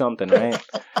to do something, right?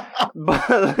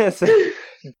 But listen,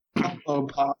 blow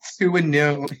pops. Who would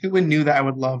knew that I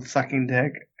would love sucking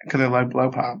dick because I love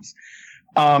blow pops.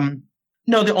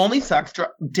 No, the only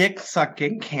dick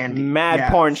sucking candy.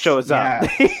 Mad porn shows up.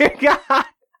 God.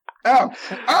 Oh,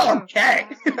 okay.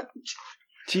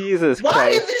 Jesus Christ. Why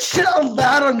is this shit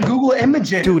allowed on Google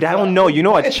Images? Dude, I don't know. You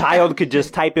know, a child could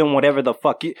just type in whatever the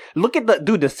fuck. Look at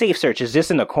the safe search is just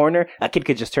in the corner. A kid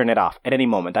could just turn it off at any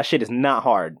moment. That shit is not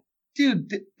hard.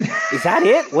 Dude. Is that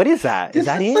it? What is that? Is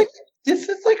that it? This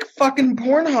is like fucking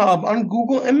Pornhub on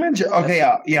Google Images. Okay,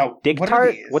 yeah. Dick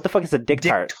tart? What the fuck is a dick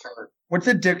tart? What's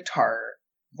a dick tart?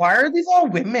 Why are these all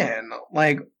women?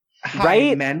 Like,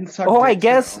 right? Men suck I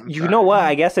guess, you know what?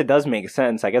 I guess it does make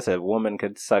sense. I guess a woman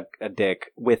could suck a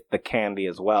dick with the candy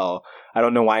as well. I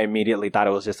don't know why I immediately thought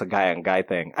it was just a guy on guy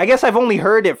thing. I guess I've only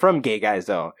heard it from gay guys,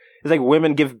 though. It's like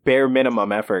women give bare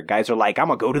minimum effort. Guys are like, I'm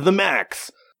gonna go to the max.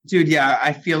 Dude, yeah,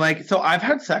 I feel like... So I've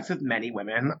had sex with many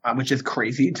women, which is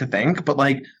crazy to think, but,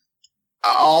 like,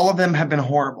 all of them have been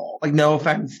horrible. Like, no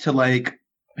offense to, like,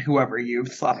 whoever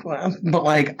you've slept with, but,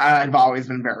 like, I've always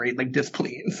been very, like,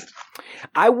 displeased.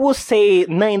 I will say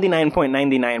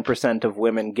 99.99% of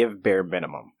women give bare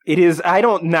minimum. It is... I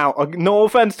don't... Now, no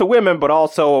offense to women, but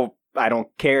also, I don't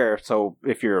care, so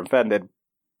if you're offended...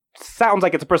 Sounds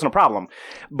like it's a personal problem.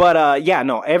 But, yeah,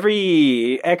 no,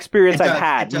 every experience I've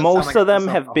had, most of them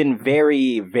have been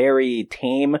very, very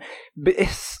tame.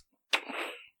 It's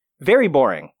very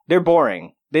boring. They're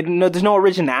boring. There's no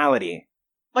originality.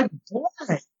 Like,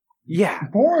 boring. Yeah.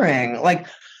 Boring. Like,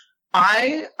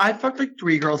 I fucked, like,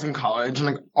 3 girls in college, and,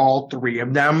 like, all 3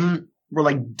 of them were,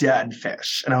 like, dead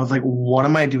fish. And I was like, what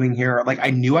am I doing here? Like,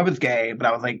 I knew I was gay, but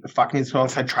I was like, fucking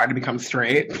supposed I tried to become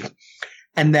straight.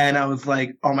 And then I was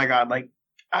like, oh my God, like,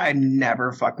 I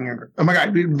never fucking agree. Oh my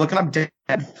God, dude, looking up dead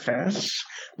fish.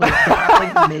 Like,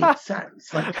 that, like, makes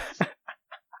sense. Like,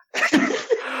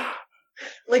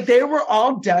 Like, they were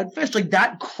all dead fish. Like,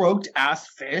 that croaked ass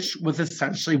fish was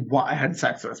essentially what I had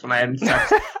sex with when I had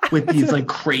sex with these, like,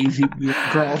 crazy weird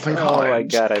girls in college. Oh my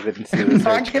god, I didn't see this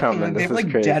coming. They This were, is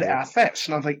like, crazy. dead ass fish.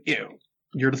 And I was like, ew,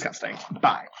 you're disgusting.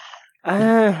 Bye.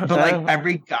 But, like,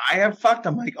 every guy I've fucked,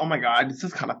 I'm like, oh my god, this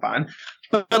is kind of fun.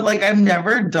 But, like, I've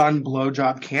never done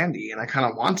blowjob candy, and I kind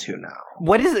of want to now.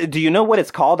 What is it? Do you know what it's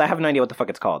called? I have no idea what the fuck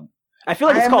it's called. I feel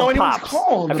like it's called Pops.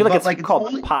 I feel like it's called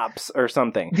only, Pops or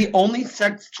something. The only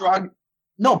sex drug...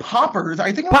 No, Poppers. Are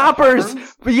you thinking Poppers?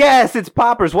 Yes, it's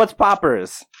Poppers. What's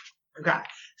Poppers? Okay.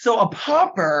 So a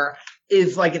popper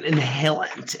is like an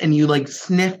inhalant, and you, like,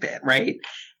 sniff it, right?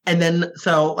 And then,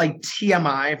 so, like,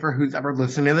 TMI for who's ever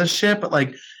listening to this shit, but,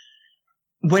 like,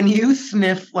 when you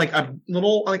sniff, like, a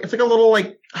little, like, it's like a little,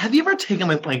 like, have you ever taken,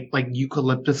 like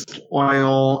eucalyptus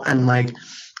oil and, like,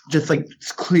 just, like,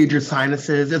 cleared your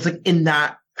sinuses? It's, like, in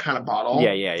that kind of bottle.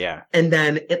 Yeah. And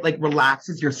then it, like,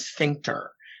 relaxes your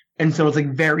sphincter. And so it's,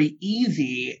 like, very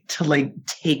easy to, like,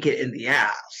 take it in the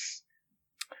ass.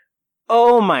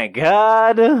 Oh my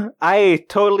god. I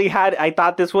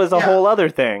thought this was a whole other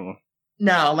thing.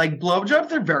 No, like,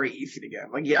 blowjobs are very easy to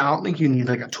get. Like, yeah, I don't think you need,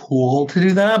 like, a tool to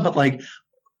do that, but, like,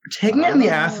 taking it in the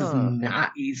ass is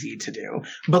not easy to do.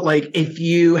 But, like, if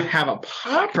you have a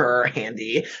popper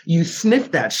handy, you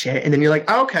sniff that shit, and then you're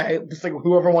like, okay, just, like,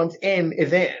 whoever wants in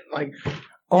is in. Like,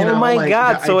 oh my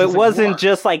god, so it wasn't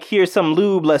just, like, here's some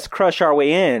lube, let's crush our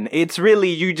way in. It's really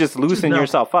you just loosen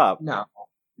yourself up. No.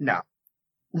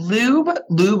 Lube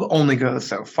only goes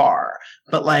so far,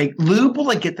 but, like, lube will,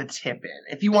 like, get the tip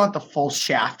in. If you want the full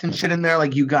shaft and shit in there,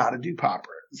 like, you gotta do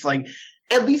poppers. Like,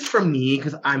 at least for me,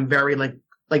 because I'm very, like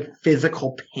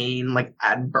physical pain, like,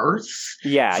 adverse.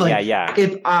 Yeah, so, like, yeah.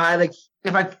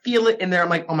 If I feel it in there, I'm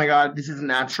like, oh my god, this isn't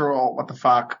natural. What the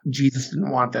fuck? Jesus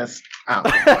didn't want this. I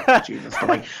don't know about Jesus, but,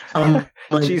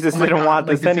 like Jesus didn't want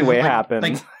this anyway. It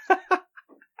happened.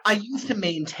 I used to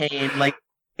maintain, like,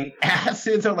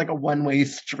 acids are like a one-way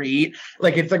street.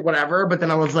 Like, it's like whatever, but then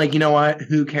I was like, you know what?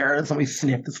 Who cares? Let me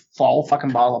sniff this full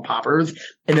fucking bottle of poppers.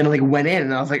 And then, like, went in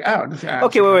and I was like, oh.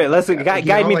 Okay, wait. Let's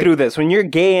guide me through this. When you're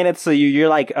gay and it's, so you're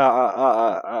like,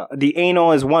 the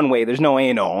anal is one way. There's no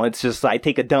anal. It's just, I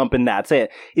take a dump and that's it.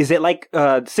 Is it like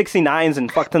 69s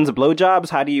and fuck tons of blowjobs?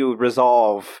 How do you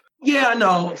resolve? Yeah,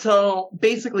 no. So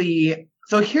basically,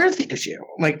 here's the issue.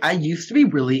 Like, I used to be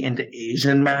really into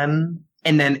Asian men.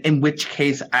 And then, in which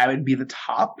case, I would be the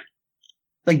top.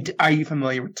 Like, are you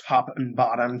familiar with top and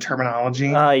bottom terminology?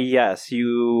 Yes.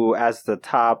 You, as the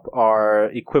top,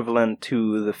 are equivalent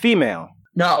to the female.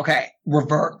 No, okay.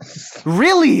 Reverse.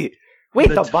 Really? Wait,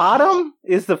 the bottom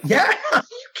is the... Yeah? Are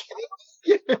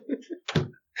you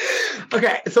kidding?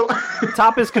 Okay, so...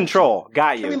 Top is control.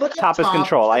 Got you. Top is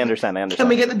control. I understand. Can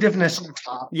we get the definition of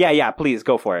top? Yeah, please,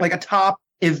 go for it. Like, a top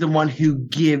is the one who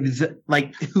gives,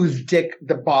 like, whose dick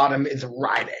the bottom is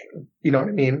riding. You know what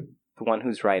I mean? The one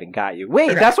who's riding. Got you.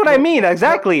 Wait, that's what I mean.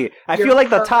 Exactly. I feel like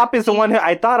the top is the one who...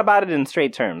 I thought about it in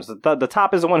straight terms. The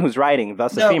top is the one who's riding,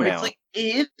 thus the female. It's, like,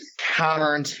 it's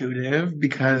counterintuitive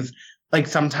because, like,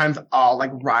 sometimes I'll,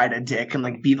 like, ride a dick and,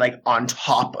 like, be, like, on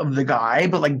top of the guy,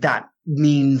 but, like, that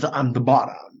means I'm the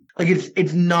bottom. Like,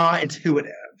 it's not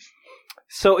intuitive.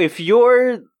 So if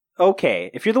you're... Okay,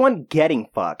 if you're the one getting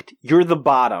fucked, you're the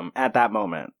bottom at that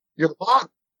moment. You're the bottom.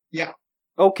 Yeah.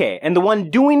 Okay, and the one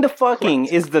doing the fucking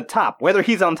is the top. Whether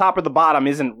he's on top or the bottom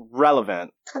isn't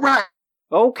relevant. Correct.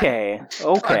 Okay.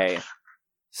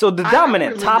 So the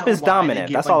dominant, really top is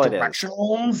dominant. That's all it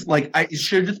is. Like, it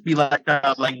should just be like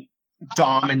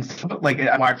dom and sub, like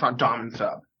a wide front dom and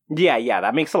sub. Yeah,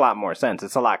 that makes a lot more sense.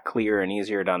 It's a lot clearer and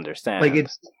easier to understand. Like,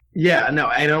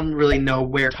 I don't really know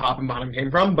where top and bottom came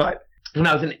from, but when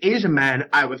I was an Asian man,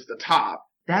 I was the top.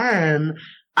 Then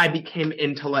I became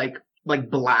into like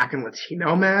black and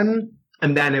Latino men,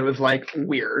 and then it was like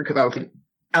weird because I was like,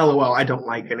 LOL, I don't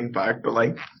like getting fucked, but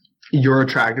like you're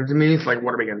attractive to me, so like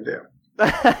what are we gonna do?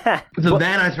 So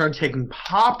then I started taking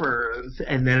poppers,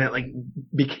 and then it like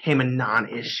became a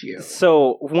non-issue.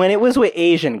 So when it was with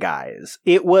Asian guys,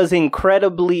 it was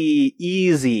incredibly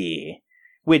easy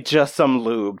with just some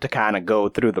lube to kind of go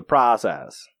through the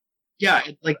process. Yeah,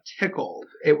 it like tickled.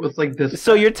 It was like this.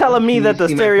 So you're telling me that the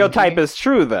stereotype is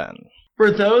true then? For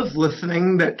those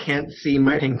listening that can't see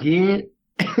my pinky,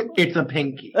 it's a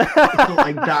pinky. So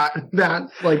like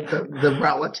that's like the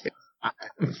relative.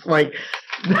 It's like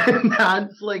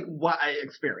that's like what I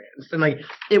experienced, and like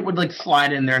it would like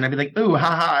slide in there, and I'd be like, "Ooh,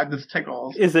 haha, this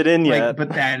tickles." Is it in yet? But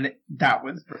then that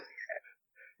was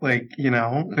like, you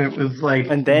know, it was like,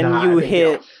 and then you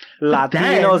hit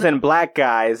Latinos and black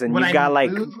guys, and you got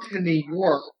like moved to New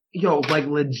York, like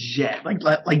legit,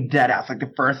 like dead ass. Like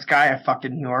the first guy I fucked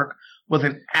in New York was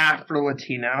an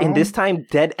Afro-Latino. And this time,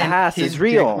 dead ass is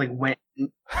real. Dick, went.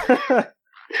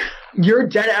 Your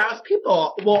dead ass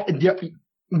people. Well,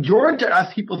 your dead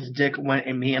ass people's dick went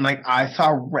in me, and I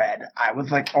saw red. I was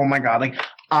like, oh my god,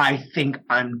 I think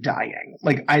I'm dying.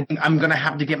 I think I'm gonna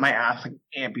have to get my ass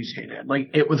amputated.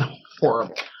 It was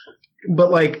horrible.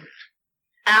 But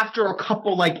after a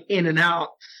couple in and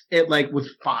outs, it was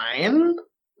fine.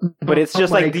 But it's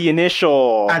just the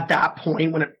initial. At that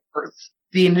point, when it first,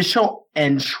 the initial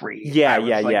entry. Yeah.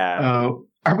 Oh,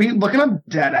 are we looking at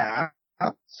dead ass?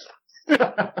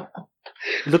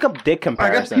 Look up dick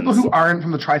comparisons. I guess people who aren't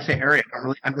from the tri-state area don't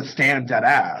really understand dead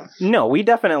ass. No, we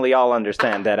definitely all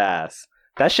understand dead ass.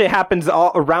 That shit happens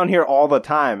all around here all the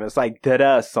time. It's dead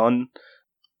ass, son.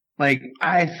 I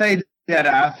say dead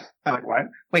ass. I'm like, what?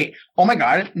 Wait, oh my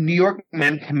god, New York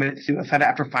man committed suicide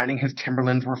after finding his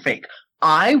Timberlands were fake.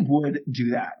 I would do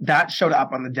that. That showed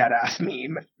up on the dead ass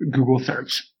meme Google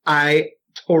search. I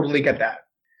totally get that.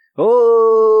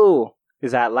 Oh,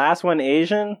 is that last one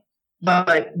Asian?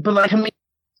 But can we,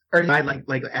 or my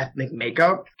ethnic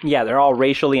makeup? Yeah, they're all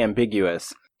racially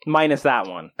ambiguous, minus that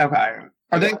one.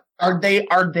 Okay, are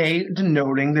they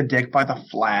denoting the dick by the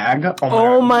flag?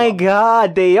 Oh my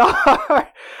god, they are.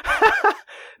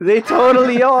 They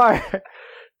totally are.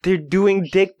 They're doing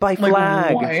dick by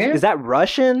flag. What? Is that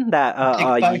Russian? That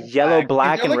yellow, flag.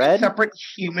 black, and red? A separate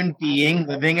human being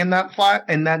living in that flag,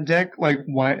 in that dick.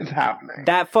 What is happening?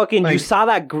 That fucking. You saw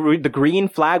that the green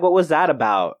flag? What was that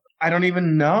about? I don't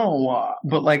even know,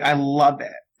 but I love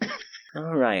it.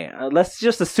 All right, let's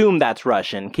just assume that's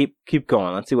Russian. Keep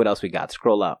going. Let's see what else we got.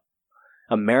 Scroll up.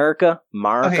 America.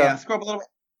 Okay, yeah, scroll up a little bit.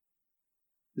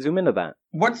 Zoom into that.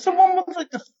 What's the one with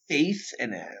the face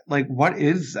in it? What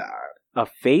is that? A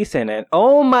face in it?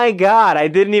 Oh my god, I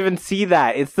didn't even see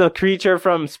that. It's the creature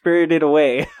from Spirited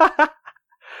Away.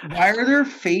 Why are there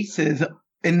faces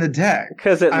in the deck?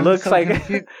 Because it looks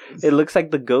it looks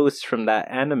like the ghost from that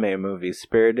anime movie,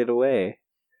 Spirited Away.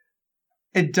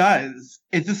 It does.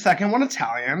 Is the second one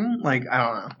Italian? I don't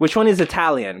know. Which one is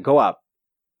Italian? Go up.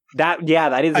 That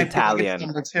is Italian.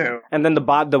 Think it's number 2. And then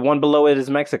the one below it is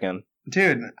Mexican.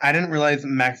 Dude, I didn't realize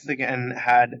Mexican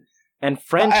had. And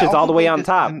French is all the way on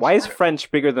top. Why is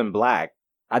French bigger than black?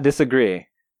 I disagree.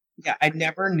 Yeah, I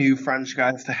never knew French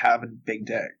guys to have a big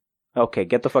dick. Okay,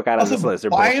 get the fuck out of this list.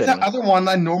 Why is that other one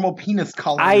a normal penis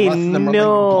color? I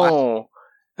know.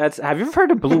 Have you ever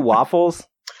heard of blue waffles?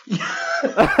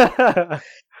 Yeah.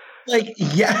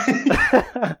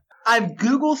 I've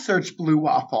Google searched blue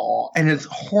waffle and it's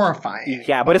horrifying.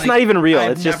 Yeah, but it's not even real.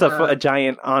 It's just a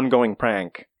giant ongoing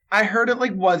prank. I heard it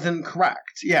wasn't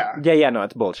correct. Yeah. Yeah, no,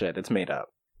 it's bullshit. It's made up.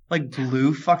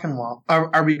 Blue fucking waffle.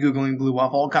 Are we Googling blue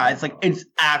waffle? Guys, it's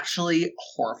actually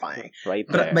horrifying. Right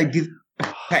there. But these.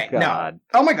 Okay, no.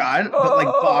 Oh my god. But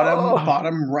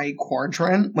bottom right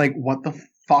quadrant, what the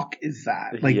fuck is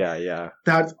that? Yeah.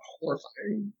 That's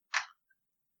horrifying.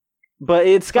 But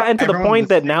it's gotten to the point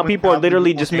that now people are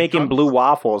literally just making blue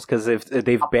waffles because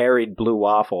they've buried blue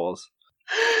waffles.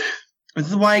 This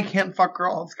is why I can't fuck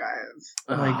girls,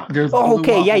 guys. There's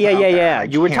okay, yeah.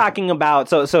 You were talking about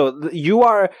so you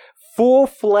are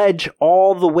full-fledged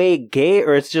all the way gay,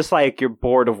 or it's just you're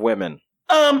bored of women?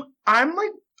 I'm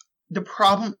the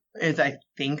problem is I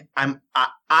think I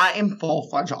am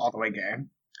full-fledged all the way gay.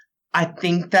 I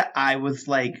think that I was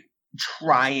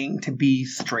trying to be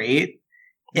straight,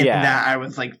 and that I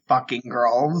was fucking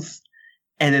girls.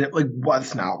 And then it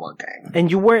was not working.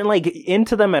 And you weren't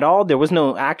into them at all? There was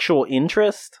no actual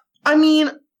interest? I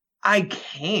mean, I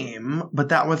came, but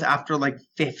that was after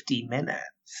 50 minutes.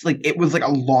 It was a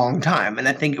long time. And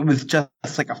I think it was just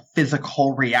a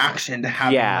physical reaction to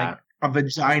having a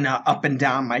vagina up and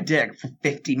down my dick for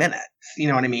 50 minutes. You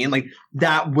know what I mean?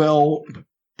 That will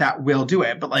do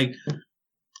it. But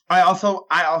I also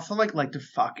like to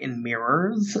fuck in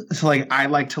mirrors. So I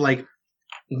like to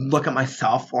look at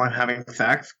myself while I'm having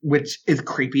sex, which is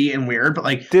creepy and weird,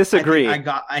 but disagree.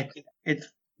 I think it's,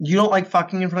 you don't like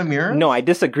fucking in front of mirrors? No, I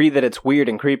disagree that it's weird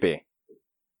and creepy.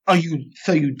 Oh, you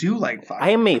do like fucking?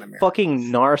 I am a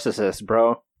fucking narcissist,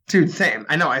 bro. Dude, same.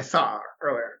 I know, I saw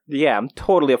earlier. Yeah, I'm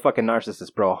totally a fucking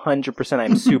narcissist, bro. 100%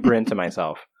 I'm super into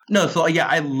myself. No, so yeah,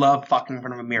 I love fucking in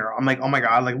front of a mirror. I'm oh my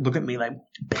god, look at me,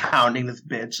 pounding this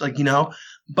bitch,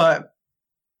 but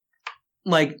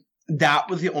that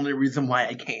was the only reason why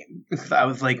I came. Because I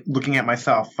was looking at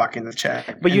myself fucking this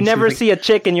chick. But you never see a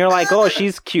chick and you're oh,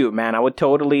 she's cute, man. I would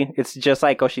totally. It's just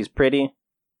oh, she's pretty.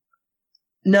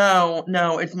 No,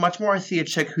 it's much more I see a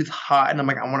chick who's hot and I'm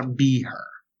I want to be her.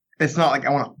 It's not I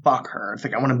want to fuck her. It's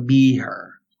I want to be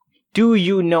her. Do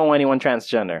you know anyone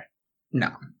transgender? No.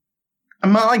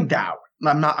 I'm not that.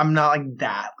 I'm not like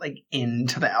that, like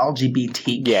into the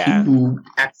LGBTQ Yeah.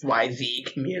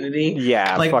 XYZ community.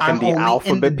 Yeah, like fucking the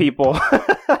alphabet people.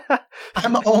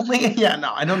 I'm only,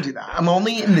 no, I don't do that. I'm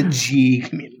only in the G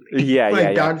community. Yeah,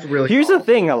 like, yeah. That's really Here's the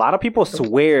thing. A lot of people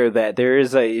swear that there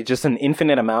is just an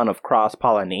infinite amount of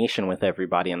cross-pollination with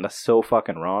everybody, and that's so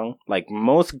fucking wrong. Like,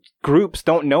 most groups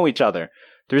don't know each other.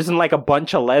 There isn't like a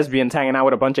bunch of lesbians hanging out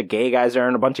with a bunch of gay guys or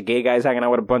a bunch of gay guys hanging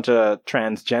out with a bunch of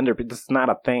transgender people. It's not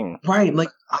a thing. Right. Like,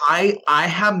 I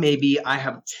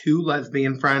have 2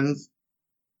 lesbian friends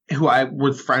who I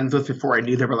was friends with before I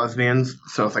knew they were lesbians,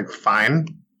 so it's like fine.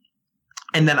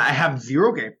 And then I have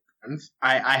 0 gay friends.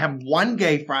 I have 1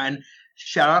 gay friend.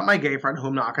 Shout out my gay friend who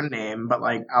I'm not going to name, but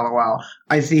like, LOL.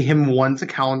 I see him once a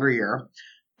calendar year.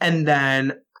 And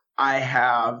then I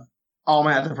have all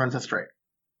my other friends are straight.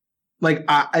 Like,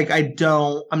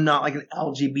 I'm not like an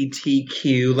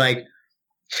LGBTQ, like,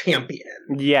 champion.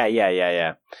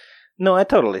 Yeah. No, I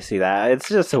totally see that. It's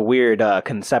just a weird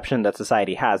conception that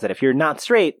society has that if you're not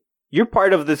straight, you're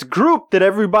part of this group that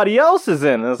everybody else is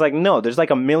in. And it's like, no, there's like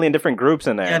a million different groups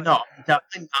in there. Yeah, no, I'm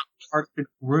definitely not part of the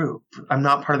group. I'm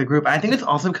not part of the group. And I think it's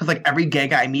also because, like, every gay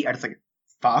guy I meet, I just, like,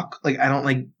 fuck. Like, I don't,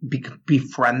 like,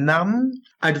 befriend them.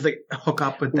 I just, like, hook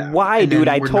up with them. Why, dude?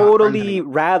 I totally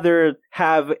rather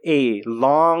have a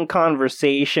long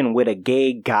conversation with a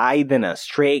gay guy than a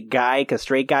straight guy, because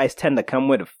straight guys tend to come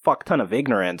with a fuck ton of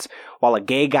ignorance, while a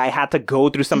gay guy had to go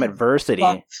through some adversity.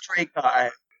 Fuck straight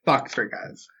guys. Fuck straight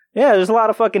guys. Yeah, there's a lot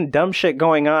of fucking dumb shit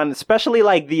going on, especially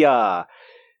like the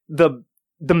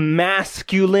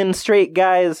masculine straight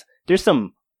guys. There's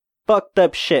some fucked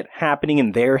up shit happening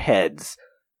in their heads.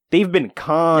 They've been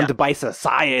conned by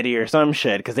society or some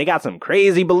shit because they got some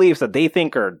crazy beliefs that they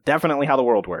think are definitely how the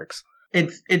world works.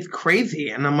 It's crazy,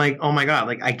 and I'm like, oh my god,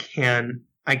 like I can't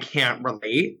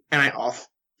relate, and I also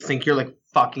think you're like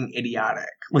fucking idiotic.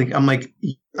 Like I'm like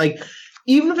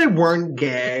even if I weren't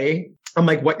gay, I'm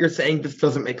like, what you're saying just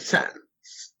doesn't make sense.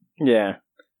 Yeah.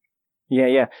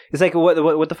 It's like, what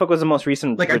the fuck was the most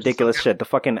recent like, ridiculous shit? The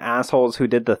fucking assholes who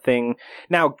did the thing.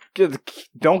 Now,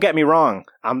 don't get me wrong.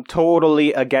 I'm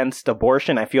totally against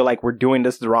abortion. I feel like we're doing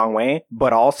this the wrong way.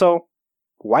 But also,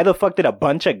 why the fuck did a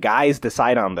bunch of guys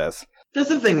decide on this? That's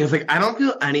the thing. Is like, I don't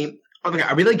feel any... Okay,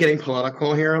 are we like getting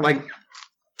political here? Like,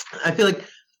 I feel like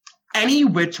any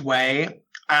which way...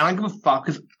 I don't give a fuck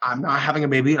because I'm not having a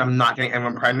baby and I'm not getting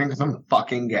anyone pregnant because I'm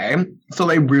fucking gay. So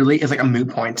like really is like a moot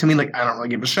point to me. Like I don't really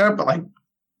give a shit, but like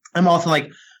I'm also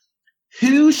like,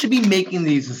 who should be making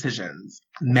these decisions?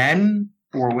 Men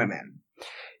or women?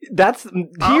 I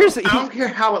don't care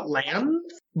how it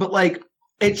lands, but like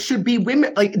it should be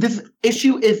women. Like this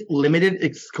issue is limited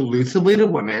exclusively to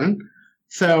women.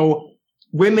 So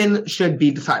women should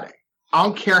be deciding. I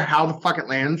don't care how the fuck it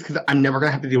lands because I'm never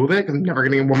gonna have to deal with it because I'm never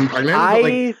getting a woman pregnant.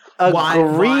 I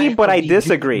agree, but I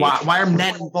disagree. Why are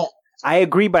men involved? I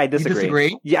agree, but I disagree. You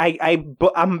disagree? Yeah,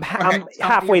 I'm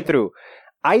halfway through.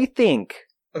 I think.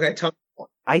 Okay, tell me.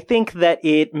 I think that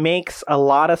it makes a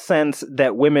lot of sense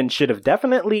that women should have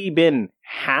definitely been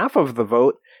half of the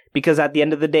vote because at the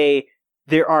end of the day,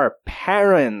 there are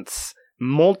parents,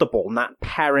 multiple, not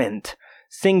parent.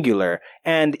 Singular.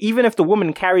 And even if the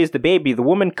woman carries the baby, the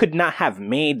woman could not have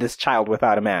made this child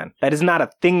without a man. That is not a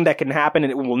thing that can happen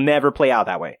and it will never play out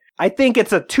that way. I think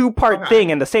it's a 2-part thing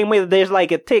in the same way that there's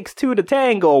like it takes 2 to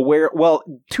tango where, well,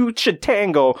 2 should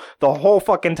tango the whole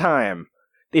fucking time.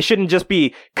 They shouldn't just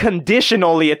be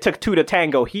conditionally it took 2 to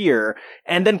tango here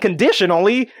and then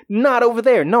conditionally not over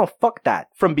there. No, fuck that.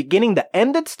 From beginning to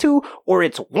end it's 2 or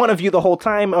it's one of you the whole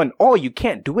time and you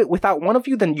can't do it without one of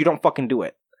you, then you don't fucking do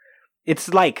it.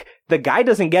 It's like the guy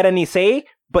doesn't get any say,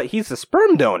 but he's a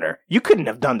sperm donor. You couldn't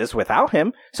have done this without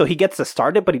him. So he gets to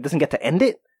start it, but he doesn't get to end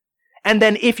it. And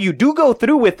then if you do go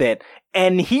through with it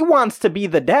and he wants to be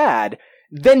the dad,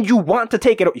 then you want to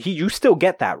take it. You still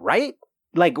get that, right?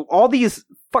 Like all these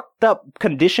fucked up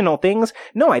conditional things.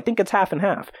 No, I think it's half and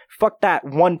half. Fuck that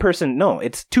one person. No,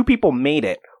 it's 2 people made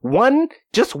it.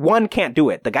 Just one can't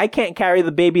do it. The guy can't carry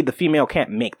the baby. The female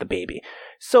can't make the baby.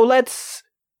 So let's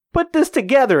put this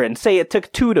together and say it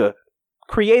took 2 to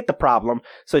create the problem,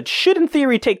 so it should in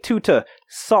theory take 2 to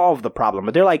solve the problem.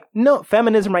 But they're like, no,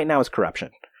 feminism right now is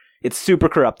corruption. It's super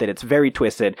corrupted, it's very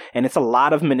twisted, and it's a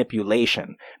lot of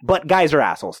manipulation. But guys are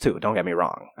assholes too, don't get me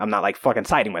wrong. I'm not like fucking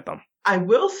siding with them. I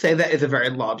will say that is a very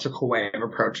logical way of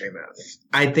approaching this.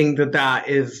 I think that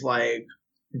is like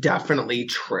definitely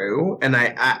true, and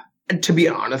I to be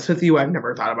honest with you, I've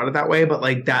never thought about it that way, but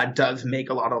like that does make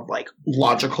a lot of like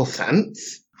logical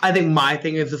sense. I think my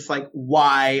thing is just like,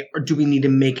 why or do we need to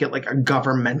make it like a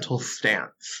governmental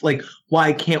stance? Like,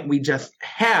 why can't we just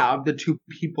have the 2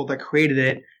 people that created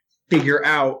it figure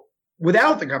out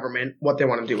without the government what they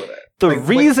want to do with it. The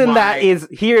reason that is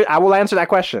here, I will answer that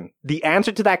question. The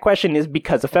answer to that question is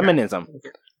because of feminism. Okay.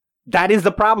 That is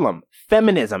the problem.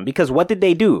 Feminism. Because what did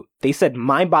they do? They said,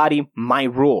 my body, my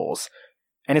rules.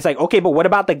 And it's like, okay, but what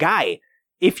about the guy?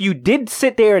 If you did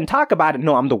sit there and talk about it,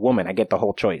 no, I'm the woman. I get the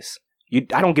whole choice.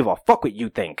 I don't give a fuck what you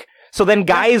think. So then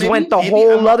guys went the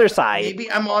whole other side.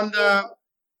 Maybe I'm on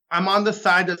the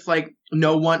side that's like,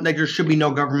 no one, like there should be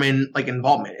no government like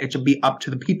involvement. It should be up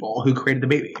to the people who created the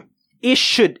baby. It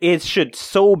should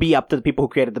so be up to the people who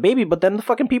created the baby, but then the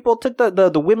fucking people took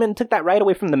the women took that right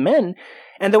away from the men.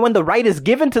 And then when the right is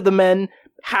given to the men,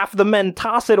 half the men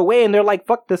toss it away and they're like,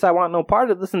 fuck this, I want no part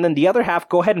of this. And then the other half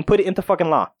go ahead and put it into fucking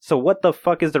law. So what the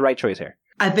fuck is the right choice here?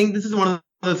 I think this is one of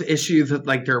those issues that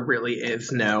like there really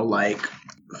is no like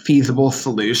feasible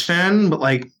solution, but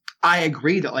like I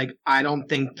agree that like I don't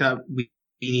think that we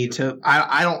need to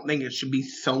I don't think it should be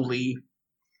solely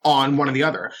on one or the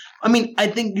other. I mean, I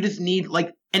think you just need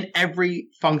like in every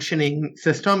functioning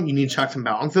system you need checks and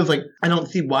balances. Like I don't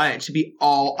see why it should be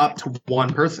all up to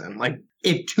one person. Like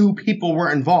if two people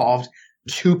were involved,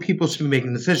 two people should be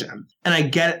making the decision. And I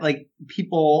get it, like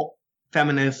people,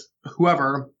 feminists,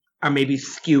 whoever are maybe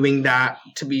skewing that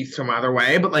to be some other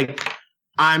way, but like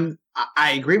I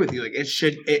agree with you. Like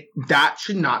that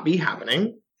should not be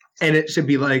happening. And it should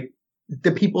be like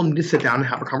the people need to sit down and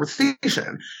have a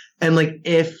conversation. And like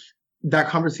if that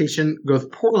conversation goes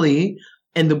poorly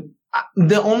and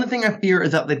the only thing I fear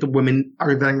is that like the women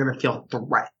are then going to feel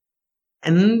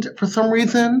threatened for some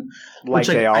reason. Like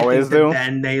they always do.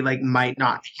 Then they like might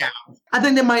not have. I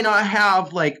think they might not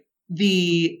have like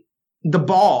the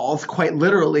balls quite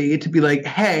literally to be like,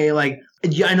 hey, like,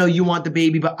 yeah, I know you want the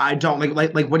baby, but I don't.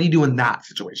 Like, what do you do in that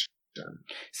situation?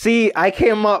 See, I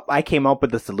came up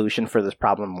with the solution for this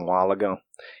problem a while ago.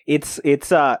 It's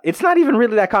not even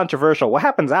really that controversial. What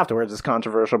happens afterwards is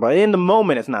controversial, but in the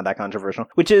moment it's not that controversial.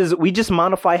 Which is we just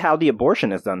modify how the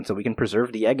abortion is done so we can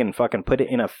preserve the egg and fucking put it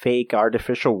in a fake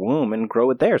artificial womb and grow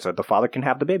it there so the father can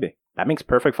have the baby. That makes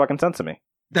perfect fucking sense to me.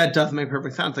 That does make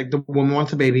perfect sense. Like the woman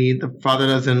wants a baby, the father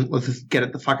doesn't. Let's just get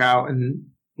it the fuck out and.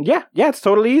 Yeah, it's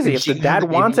totally easy. If the dad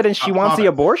wants it and she wants the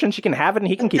abortion, she can have it and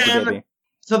he can keep the baby.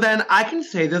 So then I can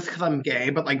say this because I'm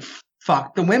gay, but like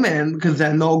fuck the women because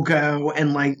then they'll go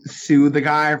and like sue the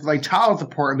guy for like child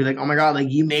support and be like, oh my god,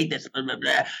 like you made this, blah, blah,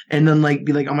 blah. And then like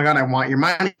be like, oh my god, I want your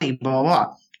money, blah blah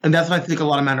blah. And that's what I think a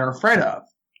lot of men are afraid of.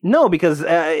 No, because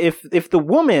if the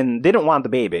woman didn't want the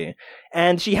baby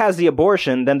and she has the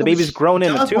abortion, then the baby's grown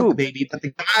in a tube. Want the baby, but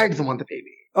the guy doesn't want the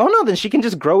baby. Oh no, then she can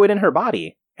just grow it in her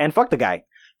body and fuck the guy.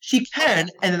 She can,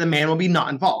 and then the man will be not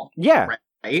involved. Yeah.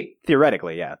 Right?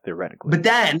 Theoretically, yeah. Theoretically. But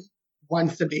then,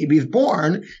 once the baby's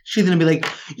born, she's going to be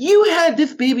like, you had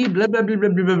this baby, blah, blah, blah, blah,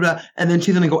 blah, blah. And then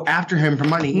she's going to go after him for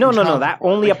money. No. That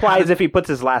only applies if he puts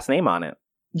his last name on it.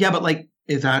 Yeah, but like,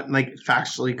 is that like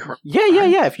factually correct?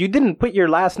 Yeah. If you didn't put your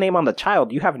last name on the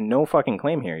child, you have no fucking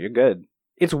claim here. You're good.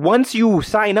 It's once you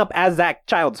sign up as that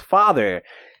child's father,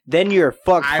 then you're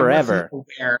fucked forever. I wasn't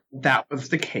aware that was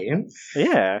the case.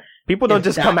 Yeah. People don't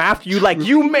just come after you like,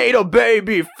 you made a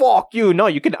baby, fuck you. No,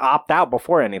 you can opt out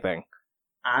before anything.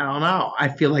 I don't know. I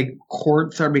feel like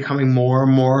courts are becoming more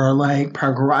and more like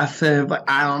progressive. Like,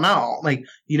 I don't know. Like,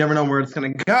 you never know where it's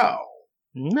going to go.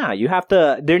 Nah, you have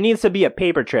to, there needs to be a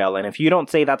paper trail. And if you don't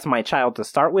say that's my child to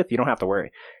start with, you don't have to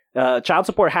worry. Child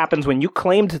support happens when you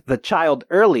claimed the child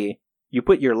early, you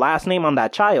put your last name on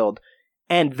that child,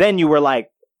 and then you were like,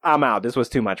 I'm out. This was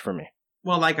too much for me.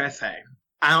 Well, like I say,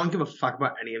 I don't give a fuck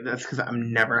about any of this because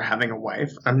I'm never having a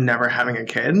wife. I'm never having a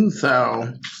kid.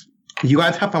 So you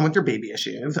guys have fun with your baby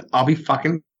issues. I'll be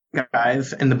fucking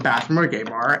guys in the bathroom or gay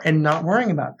bar and not worrying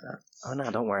about this. Oh,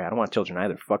 no, don't worry. I don't want children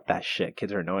either. Fuck that shit.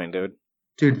 Kids are annoying, dude.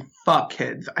 Dude, fuck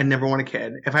kids. I never want a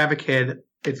kid. If I have a kid,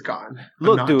 it's gone.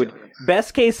 Look, dude,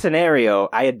 best case scenario,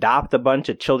 I adopt a bunch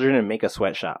of children and make a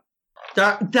sweatshop.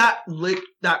 That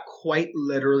quite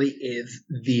literally is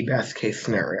the best case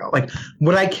scenario. Like,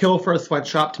 would I kill for a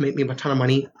sweatshop to make me a ton of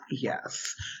money?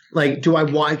 Yes. Like, do I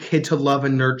want a kid to love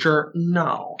and nurture?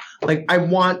 No. Like, I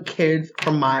want kids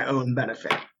for my own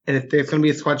benefit. And if there's going to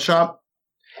be a sweatshop,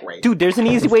 great. Dude, there's an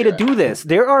easy way to do this.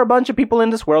 There are a bunch of people in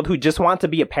this world who just want to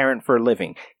be a parent for a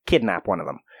living. Kidnap one of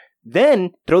them.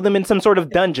 Then throw them in some sort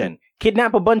of dungeon.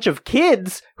 Kidnap a bunch of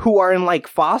kids who are in like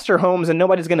foster homes and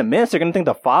nobody's going to miss. They're going to think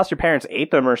the foster parents ate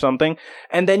them or something.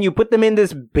 And then you put them in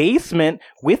this basement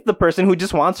with the person who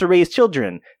just wants to raise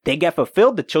children. They get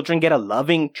fulfilled. The children get a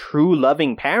loving, true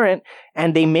loving parent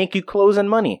and they make you clothes and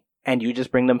money. And you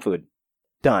just bring them food.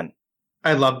 Done.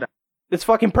 I love that. It's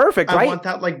fucking perfect, right? I want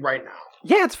that like right now.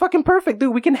 Yeah, it's fucking perfect,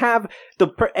 dude. We can have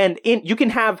you can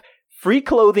have free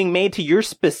clothing made to your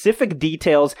specific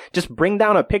details. Just bring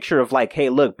down a picture of like, hey,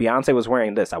 look, Beyonce was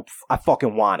wearing this. I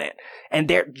fucking want it.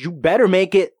 And you better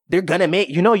make it. They're gonna make,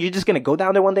 you're just gonna go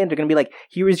down there one day and they're gonna be like,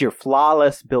 here is your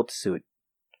flawless built suit.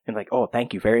 And like, oh,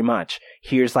 thank you very much.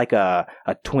 Here's like a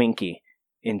Twinkie.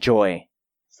 Enjoy.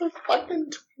 It's a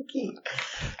fucking Twinkie.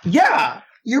 Yeah,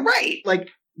 you're right. Like,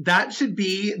 that should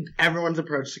be everyone's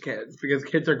approach to kids, because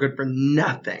kids are good for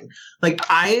nothing. Like,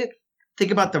 I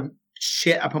think about the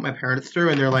shit I put my parents through,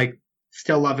 and they're like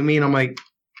still loving me, and I'm like,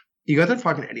 you guys are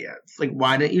fucking idiots. Like,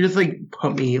 why didn't you just like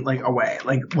put me like away?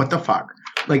 Like, what the fuck?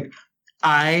 Like,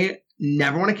 I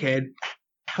never want a kid.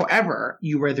 However,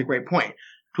 you raise a great point.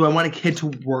 Do I want a kid to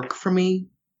work for me?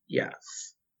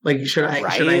 Yes. Like, should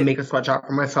I make a sweatshop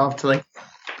for myself to like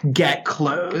get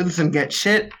clothes and get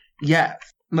shit? Yes.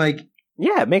 Like,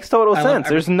 yeah, it makes total sense.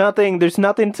 There's nothing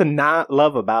to not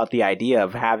love about the idea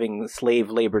of having slave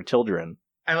labor children.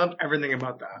 I love everything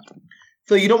about that.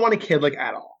 So you don't want a kid like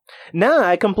at all? No,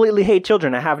 I completely hate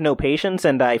children. I have no patience,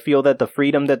 and I feel that the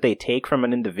freedom that they take from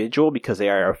an individual, because they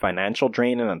are a financial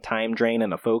drain and a time drain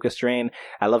and a focus drain.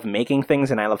 I love making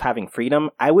things and I love having freedom.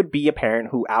 I would be a parent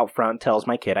who out front tells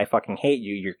my kid, I fucking hate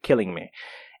you, you're killing me.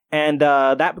 And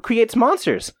that creates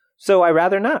monsters. So I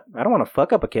rather not. I don't want to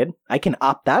fuck up a kid. I can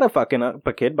opt out of fucking up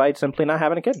a kid by simply not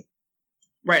having a kid.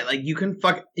 Right, like you can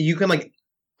like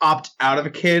opt out of a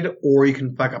kid, or you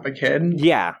can fuck up a kid.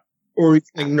 Yeah. Or you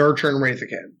can like nurture and raise a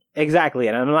kid. Exactly,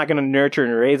 and I'm not going to nurture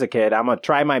and raise a kid. I'm going to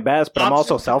try my best, but I'm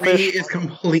also selfish. Option 3 is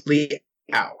completely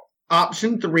out.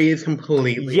 Option 3 is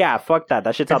completely Yeah, fuck that.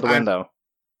 That shit's out the window.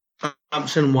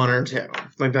 Option 1 or 2.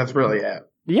 Like, that's really it.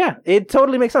 Yeah, it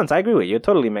totally makes sense. I agree with you. It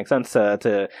totally makes sense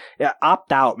to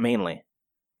opt out mainly.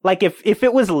 Like, if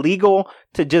it was legal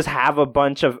to just have a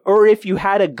bunch of... Or if you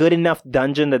had a good enough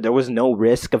dungeon that there was no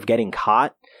risk of getting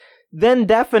caught, then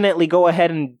definitely go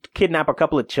ahead and kidnap a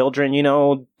couple of children,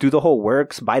 do the whole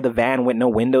works, buy the van with no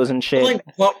windows and shit. Like,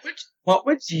 what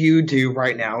would you do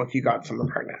right now if you got someone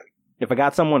pregnant? If I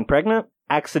got someone pregnant,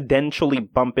 accidentally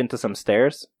bump into some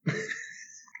stairs.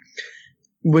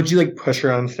 Would you, like, push her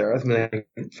down the stairs and then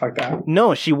fuck that?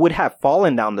 No, she would have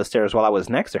fallen down the stairs while I was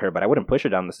next to her, but I wouldn't push her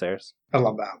down the stairs. I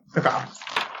love that.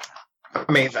 Okay.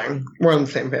 Amazing. We're on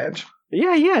the same page.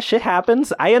 Yeah, shit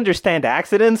happens. I understand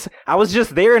accidents. I was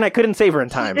just there and I couldn't save her in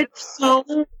time.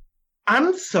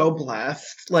 I'm so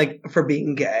blessed, like, for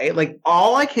being gay. Like,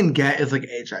 all I can get is, like,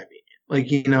 HIV.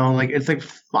 Like, like, it's, like,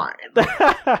 fine.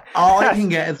 All I can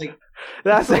get is, like...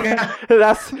 That's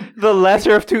the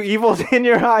lesser of two evils in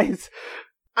your eyes.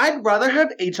 I'd rather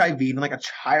have HIV than, like, a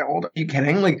child. Are you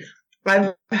kidding? Like,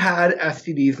 I've had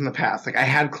STDs in the past. Like, I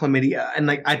had chlamydia, and,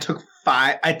 like, I took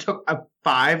a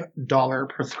 $5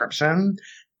 prescription,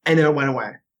 and it went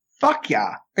away. Fuck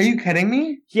yeah. Are you kidding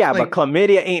me? Yeah, like, but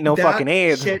chlamydia ain't no fucking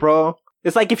AIDS, bro.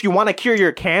 It's like if you want to cure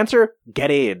your cancer,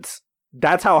 get AIDS.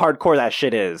 That's how hardcore that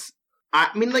shit is.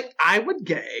 I mean, like, I would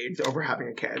get AIDS over having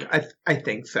a kid. I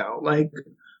think so. Like,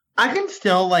 I can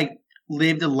still, like,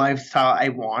 live the lifestyle I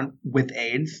want with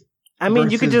AIDS. I mean,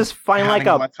 you could just find, like,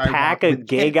 a pack of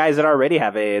gay guys that already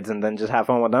have AIDS and then just have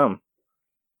fun with them.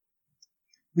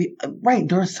 Right,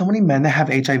 there are so many men that have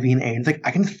HIV and AIDS. Like,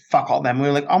 I can fuck all them.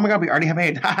 We're like, oh my god, we already have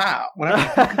AIDS. Haha.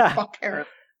 Whatever. Fuck Karen.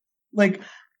 Like,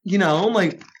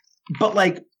 like, but,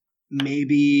 like,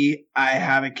 maybe I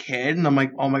have a kid and I'm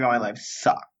like, oh my god, my life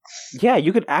sucks. Yeah,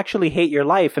 you could actually hate your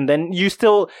life, and then you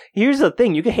still... Here's the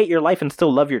thing, you could hate your life and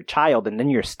still love your child, and then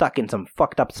you're stuck in some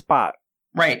fucked up spot.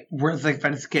 Right, whereas, like, if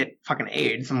I just get fucking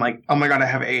AIDS, I'm like, oh my god, I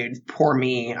have AIDS, poor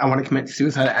me, I want to commit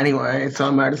suicide anyway, so I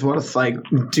might as well just, like,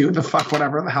 do the fuck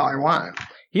whatever the hell I want.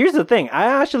 Here's the thing,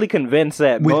 I'm actually convinced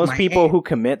that most people who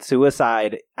commit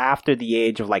suicide after the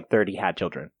age of, like, 30 had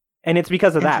children. And it's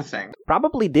because of that.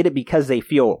 Probably did it because they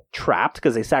feel trapped,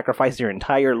 because they sacrificed their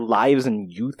entire lives and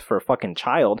youth for a fucking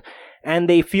child. And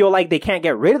they feel like they can't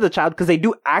get rid of the child because they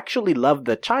do actually love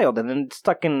the child. And then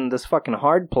stuck in this fucking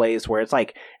hard place where it's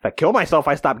like, if I kill myself,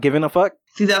 I stop giving a fuck.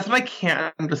 See, that's what I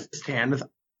can't understand.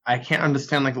 I can't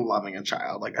understand, like, loving a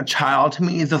child. Like, a child to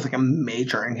me is just, like, a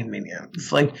major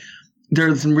inconvenience. Like,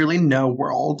 there's really no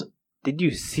world. Did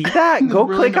you see that? Go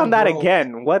really click on that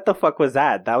again. What the fuck was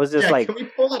that? That was just like can we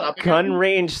pull it up gun again?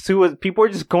 Range suicide. People are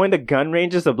just going to gun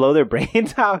ranges to blow their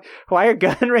brains out. Why are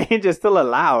gun ranges still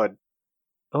allowed?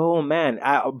 Oh man!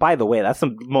 By the way, that's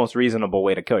the most reasonable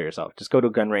way to kill yourself. Just go to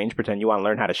a gun range, pretend you want to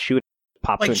learn how to shoot.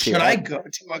 Pop like, should I go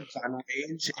to a gun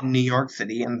range in New York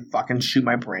City and fucking shoot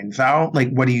my brains out?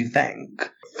 Like, what do you think?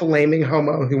 Flaming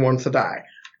homo who wants to die.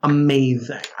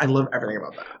 Amazing. I love everything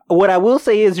about that. What I will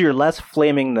say is you're less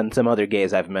flaming than some other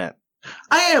gays I've met.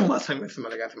 I am less famous than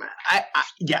other guys.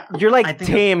 Yeah. You're like I think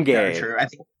tame that's very gay. true. I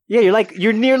think. Yeah,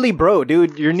 you're nearly bro,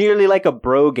 dude. You're nearly like a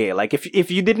bro gay. Like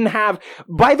if you didn't have.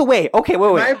 By the way, okay,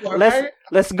 wait.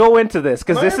 Let's go into this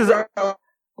because this is.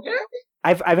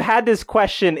 I've had this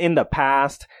question in the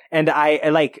past, and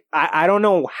I don't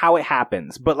know how it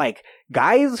happens, but like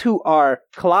guys who are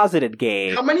closeted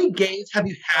gay. How many gays have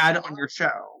you had on your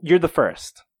show? You're the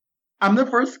first. I'm the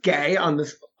first gay on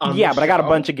this. Yeah, but I got a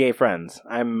bunch of gay friends.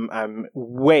 I'm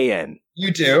way in.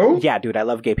 You do? Yeah, dude, I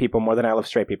love gay people more than I love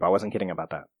straight people. I wasn't kidding about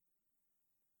that.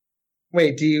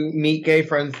 Wait, do you meet gay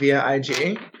friends via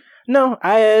IG? No,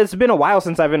 it's been a while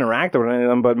since I've interacted with any of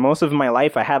them, but most of my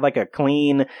life I had like a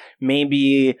clean,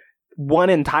 maybe one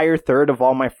entire third of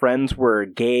all my friends were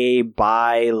gay,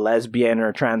 bi, lesbian,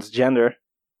 or transgender.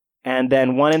 And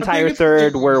then one entire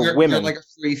third were women. You're like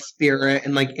a free spirit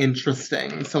and like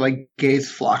interesting, so like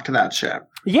gays flock to that shit.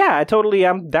 Yeah,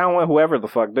 I'm down with whoever the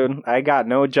fuck, dude. I got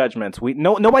no judgments.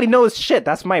 Nobody knows shit.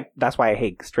 That's why I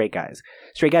hate straight guys.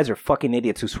 Straight guys are fucking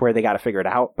idiots who swear they gotta figure it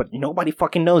out, but nobody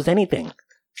fucking knows anything.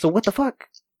 So what the fuck?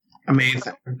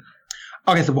 Amazing.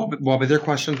 Okay, so what was your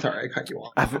question? Sorry, I cut you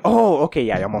off. Okay,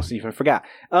 yeah, I almost even forgot.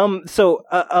 So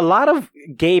a lot of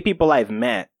gay people I've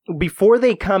met, before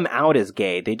they come out as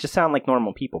gay, they just sound like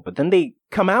normal people. But then they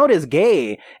come out as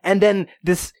gay, and then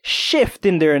this shift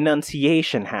in their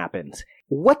enunciation happens.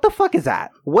 What the fuck is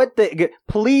that?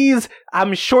 Please,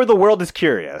 I'm sure the world is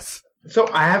curious. So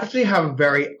I actually have a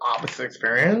very opposite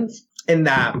experience in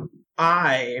that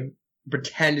I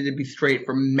pretended to be straight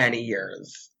for many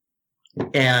years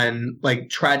and like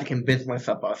tried to convince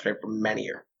myself I was straight for many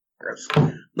years.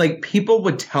 Like people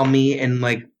would tell me in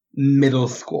like middle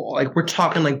school, like we're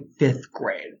talking like 5th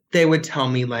grade, they would tell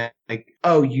me like,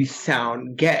 oh, you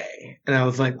sound gay. And I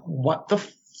was like, what the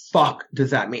fuck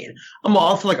does that mean? I'm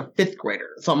also like a 5th grader,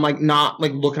 so I'm like not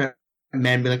like looking at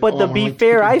men and be like, but to be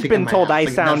fair, I've been told I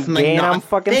sound gay and I'm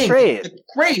fucking straight. Like,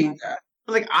 great.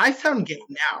 Like I sound gay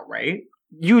now, right?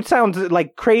 You sound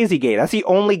like crazy gay. That's the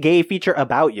only gay feature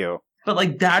about you. But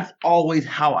like that's always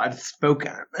how I've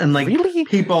spoken, and like really?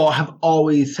 People have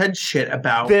always said shit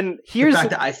about the fact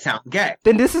that I sound gay.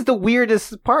 Then this is the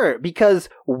weirdest part, because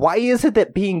why is it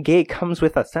that being gay comes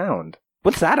with a sound?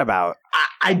 What's that about?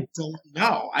 I don't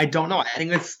know. I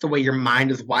think it's the way your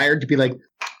mind is wired to be like,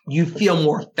 you feel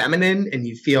more feminine and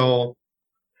you feel.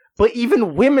 But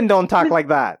even women don't talk like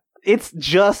that. It's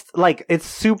just like it's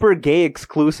super gay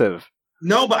exclusive.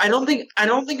 No, but I don't think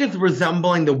it's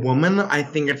resembling the woman. I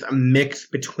think it's a mix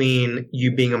between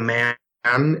you being a man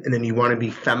and then you want to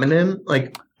be feminine.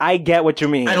 Like I get what you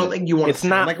mean. I don't think you want. It's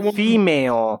not like a woman.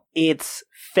 Female. It's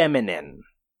feminine.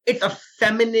 It's a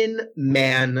feminine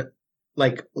man,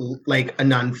 like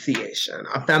enunciation,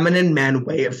 a feminine man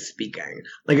way of speaking.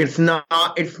 Like it's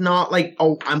not like,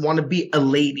 oh, I want to be a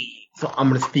lady, so I'm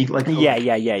gonna speak like a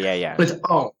yeah. But it's,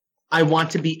 I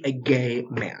want to be a gay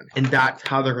man, and that's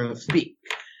how they're going to speak.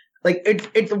 Like,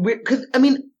 it's weird, because, I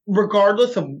mean,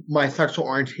 regardless of my sexual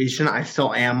orientation, I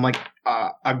still am, like,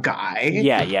 a guy.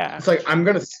 Yeah. It's like, I'm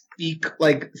going to speak,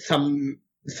 like, some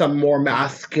more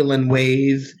masculine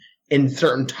ways in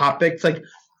certain topics. Like,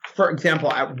 for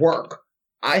example, at work,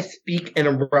 I speak in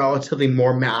a relatively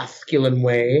more masculine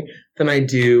way than I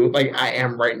do, like, I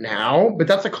am right now. But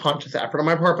that's a conscious effort on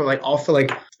my part, but, like, also,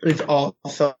 like, it's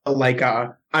also, like,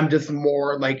 I'm just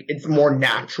more, like, it's more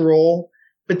natural.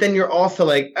 But then you're also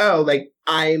like, oh, like,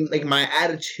 I'm, like, my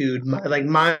attitude,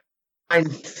 my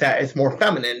mindset is more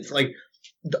feminine. So, like,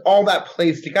 all that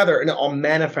plays together and it all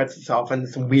manifests itself in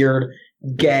this weird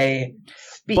gay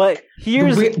speak. But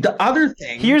here's the other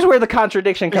thing. Here's where the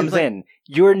contradiction comes in.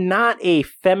 You're not a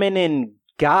feminine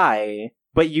guy,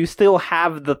 but you still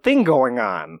have the thing going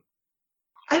on.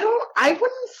 I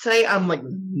wouldn't say I'm, like,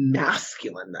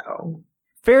 masculine, though.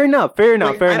 Fair enough.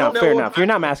 You're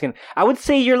not masculine. I would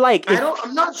say you're like...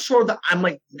 I'm not sure that I'm,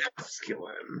 like,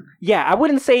 masculine. Yeah, I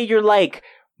wouldn't say you're, like,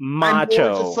 macho.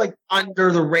 I'm more just, like,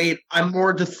 under the rate. I'm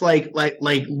more just, like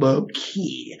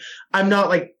low-key. I'm not,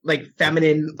 like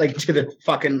feminine, like, to the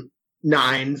fucking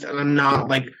nines, and I'm not,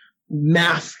 like,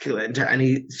 masculine to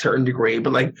any certain degree,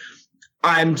 but, like,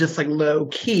 I'm just, like,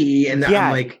 low-key, and yeah,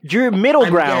 I'm, like... you're middle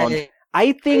ground.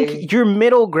 I think you're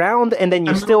middle ground, and then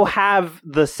you still have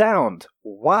the sound.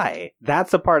 Why?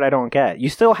 That's the part I don't get. You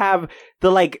still have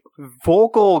the, like,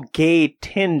 vocal gay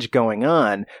tinge going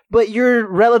on, but you're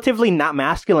relatively not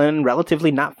masculine,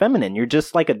 relatively not feminine. You're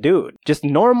just like a dude. Just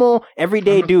normal,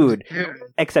 everyday dude,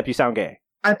 except you sound gay.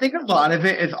 I think a lot of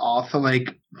it is also,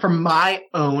 like, from my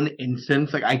own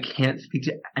instance, like, I can't speak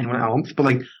to anyone else, but,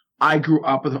 like, I grew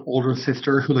up with an older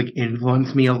sister who, like,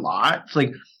 influenced me a lot. So,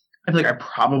 like, I feel like I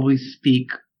probably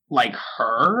speak like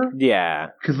her. Yeah.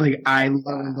 Because, like, I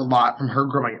learned a lot from her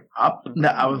growing up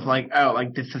that I was like, oh,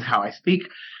 like, this is how I speak.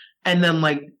 And then,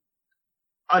 like,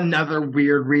 another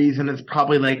weird reason is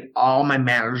probably, like, all my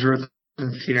managers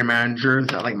and senior managers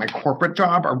at, like, my corporate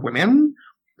job are women.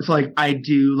 So, like, I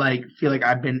do, like, feel like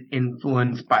I've been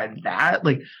influenced by that.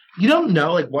 Like, you don't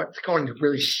know, like, what's going to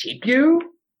really shape you.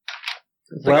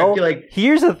 It's like, Well, I feel like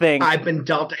here's the thing. I've been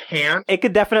dealt a hand. It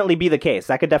could definitely be the case.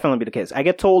 That could definitely be the case. I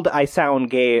get told I sound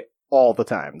gay all the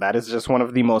time. That is just one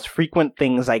of the most frequent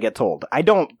things I get told. I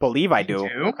don't believe I do.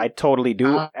 I totally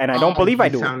do, and I don't believe I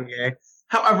do. Sound gay.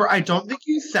 However, I don't think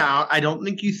you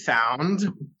sound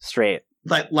Straight.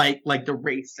 like the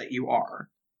race that you are.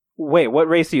 Wait, what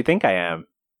race do you think I am?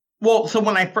 Well, so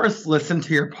when I first listened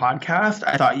to your podcast,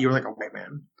 I thought you were like a white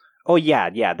man. Oh yeah,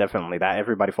 definitely. That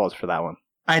everybody falls for that one.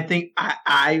 I think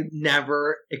I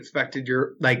never expected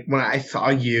your, like, when I saw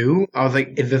you, I was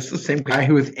like, is this the same guy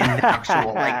who was in the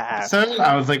actual, like, episode?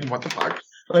 I was like, what the fuck?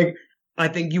 Like, I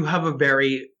think you have a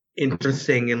very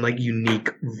interesting and, like, unique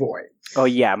voice. Oh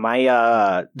yeah,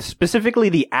 my, specifically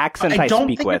the accent I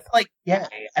speak with. It's, like, yeah,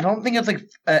 I don't think it's, like,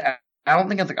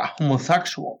 a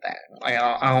homosexual thing. Like,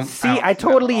 I don't See, I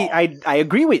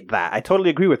agree with that. I totally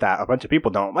agree with that. A bunch of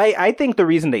people don't. I think the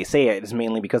reason they say it is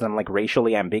mainly because I'm, like,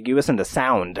 racially ambiguous and the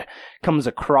sound comes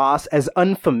across as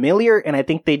unfamiliar, and I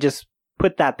think they just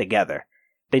put that together.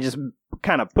 They just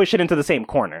kind of push it into the same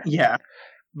corner. Yeah.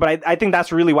 But I think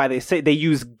that's really why they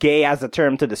use gay as a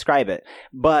term to describe it.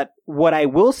 But what I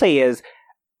will say is,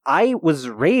 I was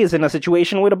raised in a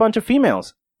situation with a bunch of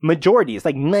females. Majority is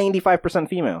like 95%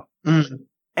 female.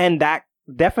 And that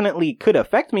definitely could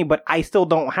affect me, but I still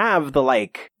don't have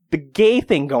the gay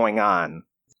thing going on.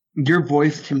 Your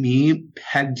voice to me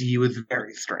pegged you as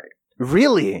very straight.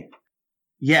 Really?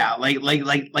 Yeah,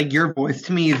 like your voice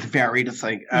to me is very just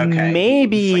like, okay,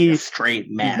 maybe like a straight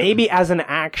man. Maybe as an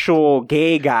actual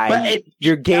gay guy,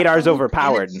 your gaydar's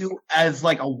overpowered. You as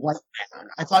like a white man.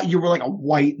 I thought you were like a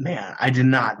white man. I did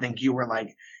not think you were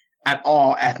like at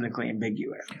all ethnically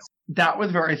ambiguous. That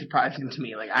was very surprising to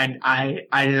me. Like I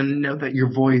didn't know that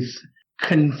your voice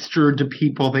construed to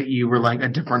people that you were like a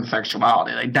different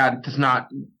sexuality. Like that does not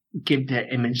give the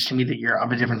image to me that you're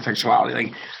of a different sexuality.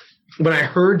 Like when I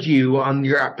heard you on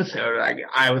your episode,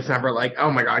 I was never like, oh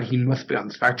my god, he must be on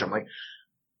the spectrum. Like,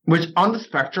 which on the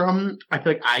spectrum, I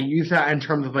feel like I use that in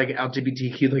terms of like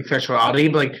LGBTQ like sexuality,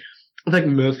 but like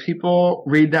most people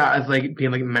read that as like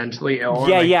being like mentally ill.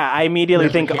 Yeah, or, like, yeah. I immediately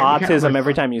think autism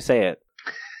every time you say it.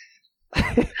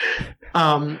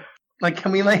 Like,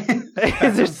 can we like?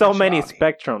 There's so many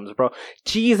spectrums, bro.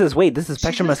 Jesus, wait, this is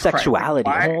spectrum of sexuality.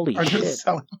 Holy shit!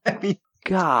 So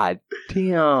god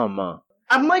damn.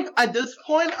 I'm like, at this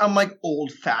point, I'm like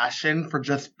old fashioned for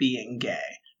just being gay.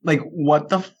 Like, what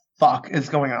the fuck is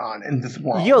going on in this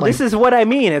world? Yo, like, this is what I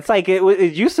mean. It's like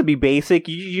it used to be basic.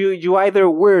 You either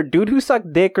were a dude who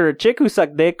sucked dick or a chick who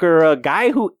sucked dick or a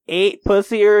guy who ate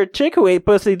pussy or a chick who ate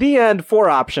pussy. The end. 4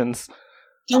 options.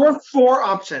 There were 4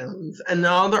 options, and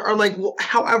now there are like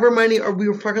however many are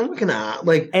we fucking looking at.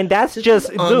 Like, and that's just,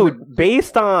 dude,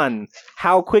 based on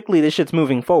how quickly this shit's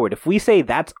moving forward. If we say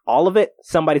that's all of it,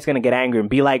 somebody's gonna get angry and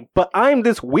be like, "But I'm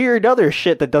this weird other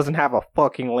shit that doesn't have a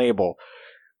fucking label."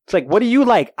 It's like, what do you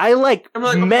like? I like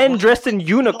men dressed in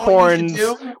unicorns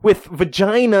with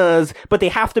vaginas, but they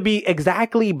have to be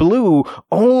exactly blue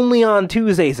only on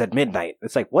Tuesdays at midnight.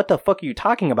 It's like, what the fuck are you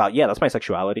talking about? Yeah, that's my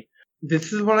sexuality.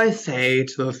 This is what I say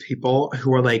to those people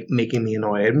who are like making me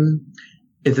annoyed.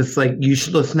 Is it's like, you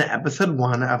should listen to episode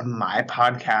 1 of my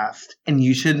podcast and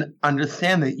you should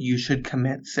understand that you should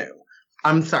commit sue.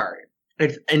 I'm sorry.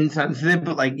 It's insensitive,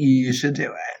 but like you should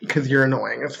do it because you're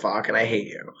annoying as fuck and I hate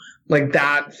you. Like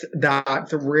that's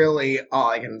really all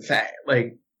I can say.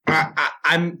 Like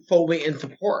I'm fully in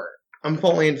support.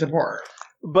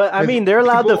 But I mean, they're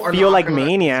allowed to feel like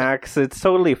maniacs. It's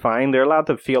totally fine. They're allowed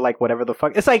to feel like whatever the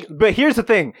fuck. It's like, but here's the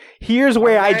thing. Here's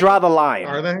where I draw the line.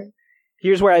 Are they?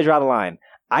 Here's where I draw the line.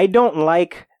 I don't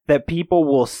like that people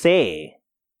will say,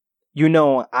 you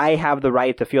know, I have the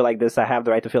right to feel like this. I have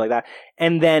the right to feel like that.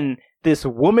 And then this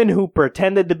woman who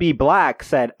pretended to be black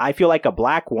said, I feel like a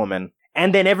black woman.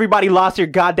 And then everybody lost their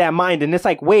goddamn mind. And it's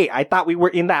like, wait, I thought we were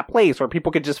in that place where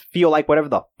people could just feel like whatever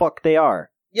the fuck they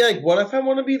are. Yeah, like, what if I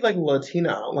want to be, like,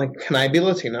 Latino? Like, can I be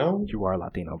Latino? You are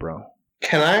Latino, bro.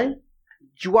 Can I?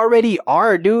 You already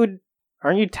are, dude.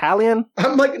 Aren't you Italian?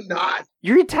 I'm, like, not.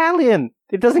 You're Italian.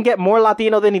 It doesn't get more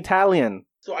Latino than Italian.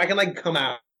 So I can, like, come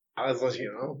out as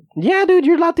Latino? Yeah, dude,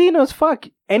 you're Latino as fuck.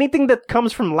 Anything that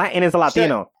comes from Latin is a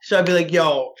Latino. Should I be like,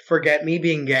 yo, forget me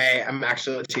being gay, I'm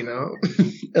actually Latino?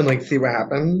 And, like, see what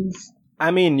happens?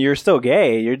 I mean, you're still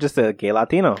gay. You're just a gay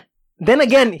Latino. Then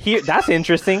again, here that's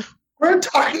interesting. We're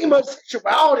talking about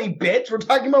sexuality, bitch. We're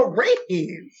talking about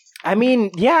race. I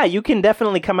mean, yeah, you can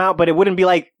definitely come out, but it wouldn't be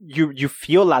like you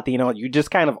feel Latino. You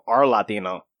just kind of are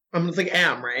Latino. I'm just like,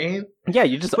 right? Yeah,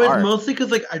 you just but are. It's mostly because,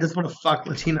 like, I just want to fuck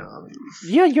Latinos.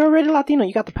 Yeah, you're already Latino.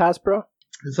 You got the pass, bro.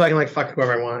 So I can, like, fuck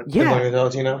whoever I want. Yeah. As long as they're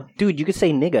Latino. Dude, you could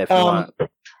say nigga if you want.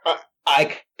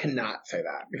 I cannot say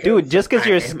that. Dude, just because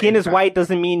your skin is white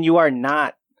doesn't mean you are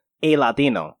not a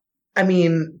Latino. I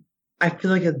mean, I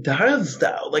feel like it does,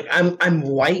 though. Like, I'm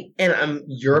white and I'm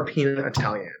European and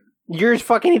Italian. You're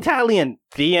fucking Italian.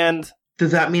 The end.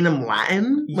 Does that mean I'm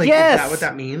Latin? Like, yes! Is that what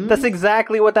that means? That's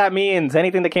exactly what that means.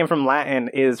 Anything that came from Latin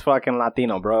is fucking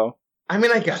Latino, bro. I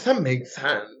mean, I guess that makes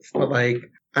sense. But, like,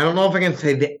 I don't know if I can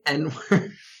say the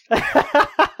N-word.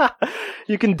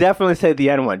 You can definitely say the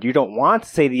N-word. You don't want to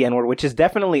say the N-word, which is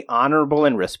definitely honorable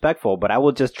and respectful, but I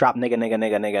will just drop nigga,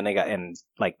 and,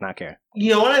 like, not care.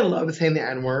 You know what I love saying the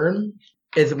N-word?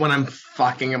 Is when I'm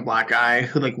fucking a black guy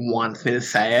who, like, wants me to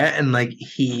say it, and, like,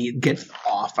 he gets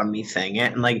off on me saying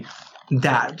it, and, like,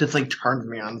 that just, like, turns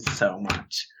me on so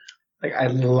much. Like, I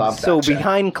love that So shit.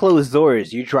 behind closed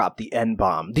doors, you drop the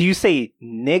N-bomb. Do you say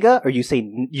nigga, or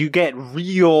you get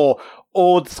real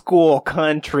old school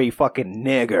country fucking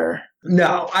nigger?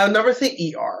 No, I'll never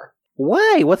say ER.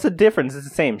 Why? What's the difference? It's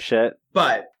the same shit.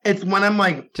 But it's when I'm,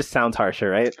 like... Just sounds harsher,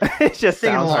 right? It just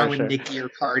singing sounds along harsher. with Nicki or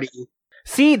Cardi.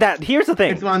 See, here's the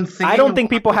thing. It's when I'm singing I don't think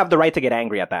people have the right to get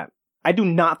angry at that. I do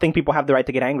not think people have the right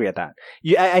to get angry at that.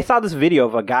 I saw this video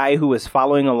of a guy who was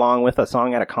following along with a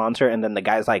song at a concert, and then the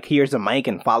guy's like, here's a mic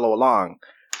and follow along.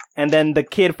 And then the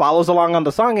kid follows along on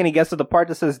the song, and he gets to the part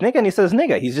that says nigga, and he says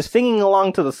nigga. He's just singing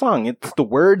along to the song. It's the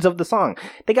words of the song.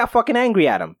 They got fucking angry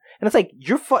at him. And it's like,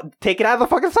 take it out of the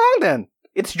fucking song then.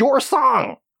 It's your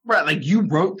song. Right, like, you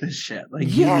wrote this shit. Like,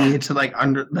 Yeah. you need to, like,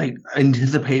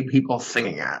 anticipate people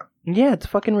singing it. Yeah, it's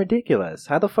fucking ridiculous.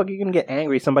 How the fuck are you gonna get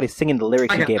angry if somebody's singing the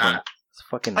lyrics I you get gave him? that. It's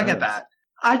fucking I get nuts. that.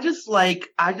 I just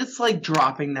like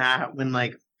dropping that when,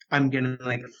 like, I'm getting,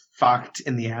 like, fucked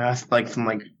in the ass, like, some,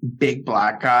 like, big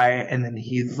black guy, and then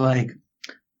he's like,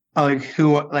 so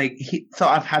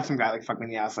I've had some guy, like, fuck me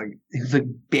in the ass, like, he's a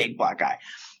big black guy.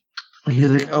 He's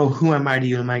like, oh, who am I to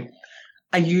you? And I'm like,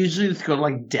 I usually just go to,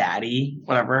 like, daddy,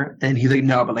 whatever. And he's like,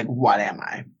 no, but, like, what am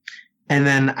I? And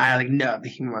then I, like, know that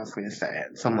he wants me to say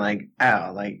it. So I'm like,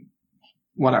 oh, like,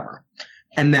 whatever.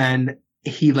 And then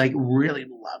he, like, really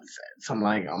loves it. So I'm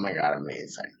like, oh my God,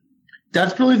 amazing.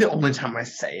 That's really the only time I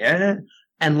say it,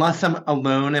 unless I'm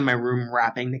alone in my room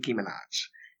rapping Nicki Minaj.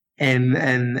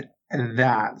 And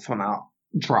that's when I'll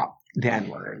drop the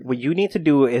N-word. What you need to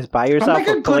do is buy yourself I'm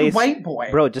like a good white boy.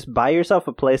 Bro, just buy yourself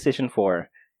a PlayStation 4,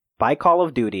 buy Call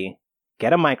of Duty,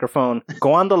 get a microphone,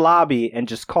 go on the lobby, and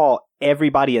just call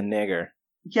everybody a nigger.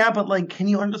 Yeah, but, like, can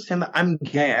you understand that I'm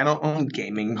gay? I don't own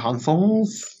gaming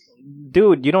consoles.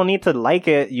 Dude, you don't need to like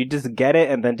it. You just get it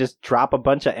and then just drop a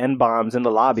bunch of N-bombs in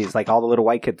the lobbies like all the little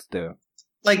white kids do.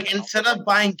 Like, instead of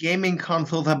buying gaming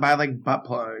consoles, I buy, like, butt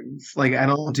plugs. Like, I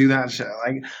don't do that shit.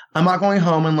 Like, I'm not going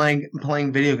home and, like,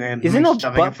 playing video games. Isn't and, like, a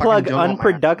shoving butt fucking plug dildo in my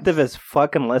unproductive ass. as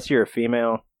fuck unless you're a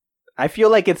female? I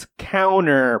feel like it's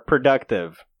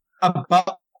counterproductive. A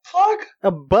butt plug?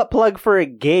 A butt plug for a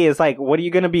gay is like, what are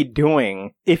you going to be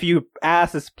doing if your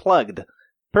ass is plugged?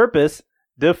 Purpose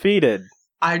defeated.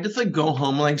 I just, like, go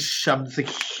home and, like, shove this, like,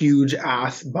 huge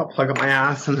ass butt plug up my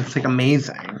ass, and it's, like,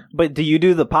 amazing. But do you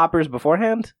do the poppers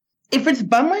beforehand? If it's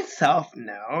by myself,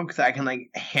 no, because I can,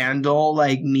 like, handle,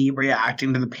 like, me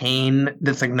reacting to the pain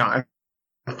that's, like, not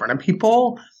in front of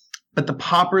people. But the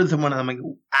poppers are when I'm, like,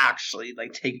 actually,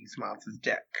 like, taking someone else's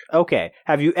dick. Okay.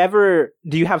 Do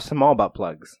you have small butt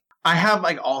plugs? I have,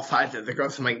 like, all sizes. It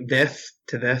goes from, like, this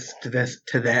to this to this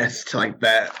to this to, like,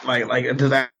 that. Like to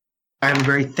that. I have a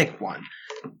very thick one.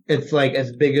 It's, like,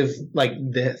 as big as, like,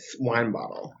 this wine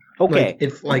bottle. Okay. Like,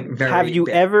 it's, like, very Have you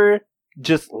big. ever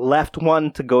just left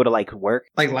one to go to, like, work?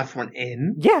 Like, left one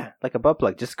in? Yeah, like a butt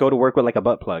plug. Just go to work with, like, a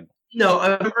butt plug. No,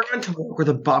 I've never gone to work with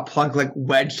a butt plug, like,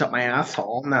 wedged up my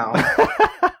asshole. No.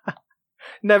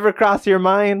 Never crossed your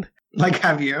mind? Like,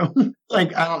 have you?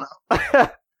 Like, I don't know.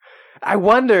 I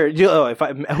wonder,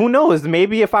 who knows?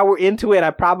 Maybe if I were into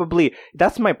it,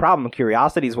 that's my problem.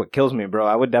 Curiosity is what kills me, bro.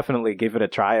 I would definitely give it a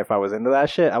try if I was into that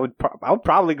shit. I would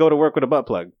probably go to work with a butt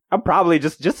plug. I'd probably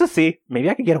just to see.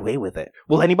 Maybe I could get away with it.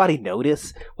 Will anybody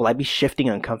notice? Will I be shifting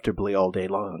uncomfortably all day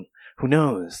long? Who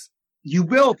knows? You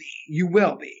will be. You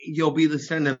will be. You'll be the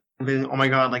standard of being, oh my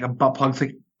God, like, a butt plug's,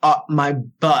 like, up my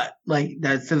butt. Like,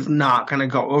 that's just not gonna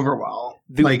go over well.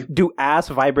 Do ass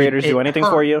vibrators do anything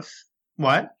for you?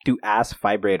 What? Do ass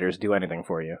vibrators do anything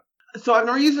for you? So I've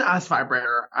never used an ass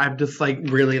vibrator. I've just, like,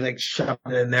 really, like, shoved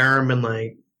it in there and been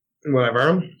like,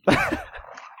 whatever.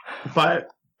 But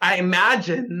I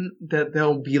imagine that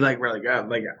they'll be like really good.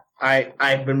 Like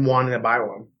I've been wanting to buy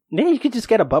one. Yeah, you could just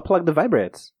get a butt plug that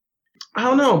vibrates. I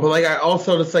don't know, but like I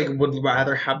also just like would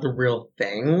rather have the real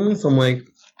thing. So I'm like,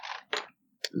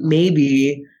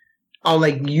 maybe I'll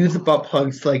like use the butt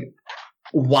plugs to like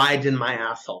widen my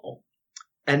asshole,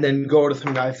 and then go to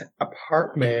some guy's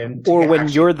apartment. Or when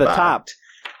you're the top.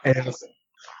 And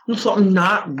so I'm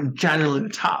not generally the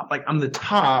top. Like I'm the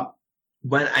top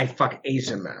when I fuck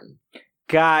Asian men.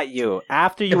 Got you.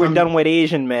 After you were done with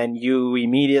Asian men, you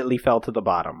immediately fell to the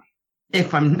bottom.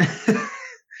 If I'm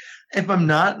if I'm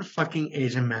not fucking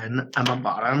Asian men, I'm a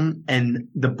bottom, and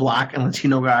the black and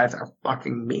Latino guys are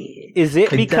fucking me. Is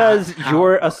it like because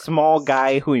you're a small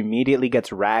guy who immediately gets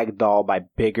ragdolled by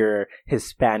bigger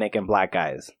Hispanic and black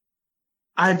guys?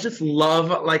 I just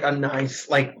love like a nice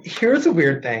like. Here's a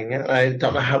weird thing, and I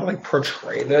don't know how to like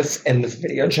portray this in this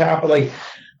video chat, but like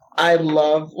I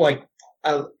love like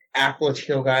a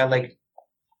Afro-Latino guy like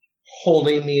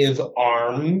holding me in his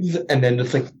arms and then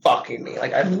just like fucking me.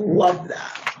 Like I love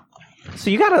that. So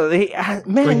you gotta,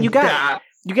 man, like you got.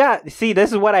 See,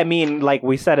 this is what I mean. Like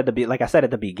I said at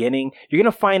the beginning, you're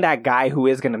gonna find that guy who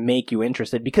is gonna make you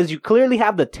interested because you clearly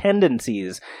have the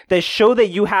tendencies that show that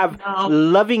you have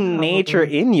loving nature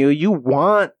in you.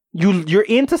 You're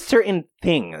into certain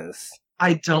things.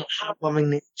 I don't have loving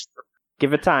nature.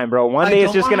 Give it time, bro. One day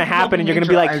it's just gonna happen, and you're gonna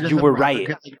be like, "You were right."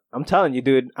 I'm telling you,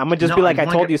 dude. I'm gonna just be like, "I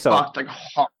told you so." Like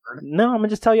hard. No, I'm gonna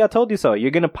just tell you, "I told you so." You're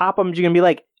gonna pop them. You're gonna be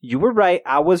like, "You were right.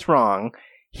 I was wrong."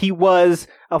 He was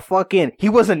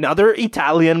another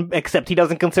Italian, except he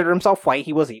doesn't consider himself white.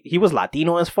 He was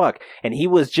Latino as fuck, and he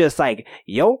was just like,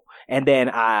 "Yo." And then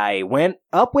I went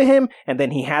up with him, and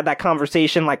then he had that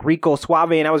conversation like Rico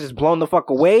Suave, and I was just blown the fuck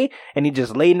away. And he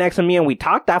just laid next to me, and we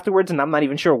talked afterwards, and I'm not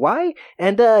even sure why.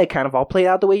 And it kind of all played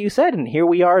out the way you said, and here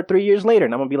we are 3 years later,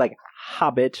 and I'm gonna be like,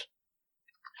 ha, bitch.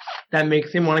 That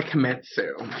makes me want to commit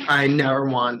sue. I never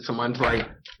want someone to like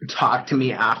talk to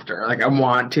me after. Like I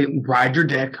want to ride your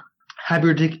dick, have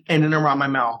your dick in and around my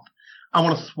mouth. I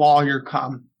want to swallow your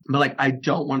cum, but like I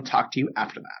don't want to talk to you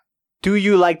after that. Do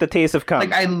you like the taste of cum?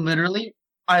 Like I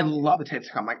love the taste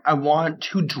of cum. Like I want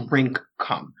to drink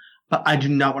cum, but I do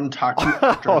not want to talk to you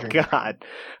after. Oh God!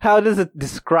 How does it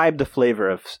describe the flavor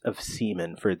of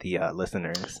semen for the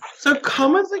listeners? So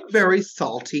cum is like very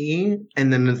salty,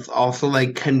 and then it's also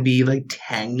like can be like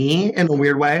tangy in a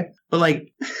weird way. But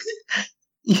like,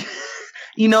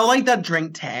 you know, like that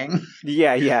drink Tang.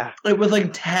 Yeah. It was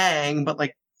like Tang, but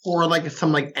like for like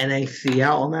some like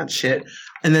NaCl and that shit,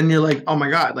 and then you're like, oh my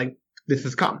God, like. This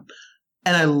is cum.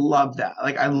 And I love that.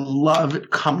 Like, I love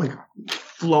cum, like,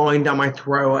 flowing down my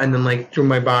throat and then, like, through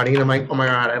my body. And I'm like, oh my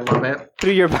God, I love it.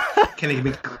 Through your body? Can it give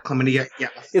me chlamydia?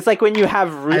 Yes. It's like when you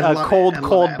have a cold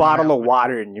bottle of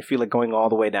water and you feel it going all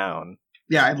the way down.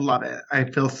 Yeah, I love it. I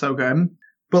feel so good.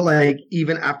 But, like,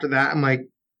 even after that, I'm like,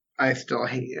 I still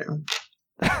hate you.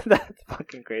 That's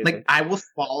fucking crazy. Like, I will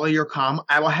swallow your cum.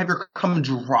 I will have your cum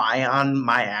dry on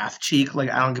my ass cheek. Like,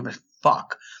 I don't give a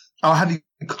fuck. I'll have you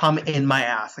come in my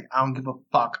ass. Like, I don't give a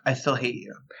fuck. I still hate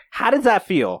you. How does that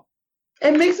feel?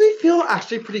 It makes me feel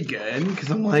actually pretty good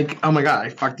because I'm like, oh my God, I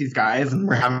fucked these guys and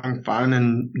we're having fun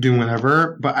and doing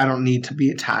whatever, but I don't need to be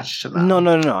attached to them.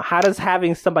 No. How does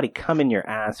having somebody come in your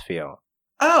ass feel?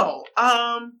 Oh,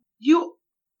 you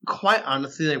quite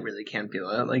honestly, I really can't feel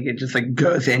it. Like, it just like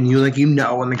goes in you. Like, you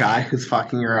know when the guy who's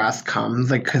fucking your ass comes,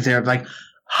 like, because they're like,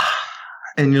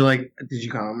 and you're like, did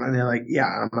you come? And they're like, yeah.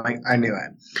 I'm like, I knew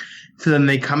it. So then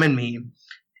they come in me,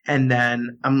 and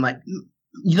then I'm like,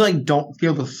 you like don't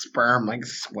feel the sperm like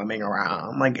swimming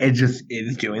around. Like it just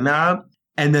is doing that.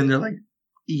 And then they're like,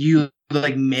 you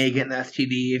like may get an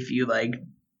STD if you like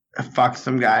fuck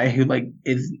some guy who like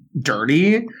is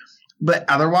dirty. But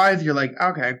otherwise, you're like,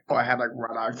 okay, well, I had like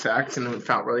raw dog sex and it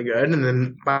felt really good, and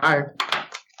then bye.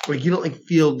 Like you don't like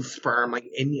feel the sperm like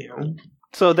in you.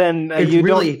 So then it's you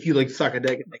really don't... if you like suck a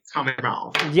dick and like come in your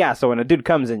mouth. Yeah, so when a dude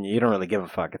comes in you don't really give a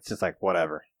fuck. It's just like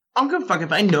whatever. I don't give a fuck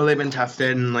if I know they've been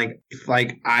tested and like if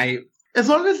like as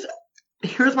long as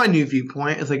here's my new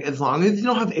viewpoint is like as long as you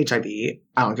don't have HIV,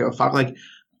 I don't give a fuck. Like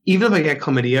even if I get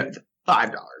chlamydia, it's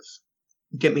 $5.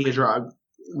 Get me a drug,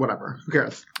 whatever. Who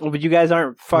cares? Well, but you guys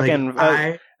aren't fucking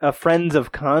friends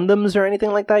of condoms or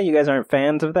anything like that. You guys aren't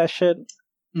fans of that shit.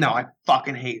 No, I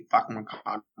fucking hate fucking with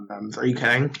condoms. Are you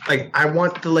kidding? Like, I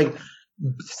want the, like,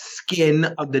 skin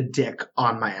of the dick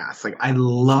on my ass. Like, I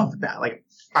love that. Like,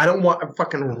 I don't want a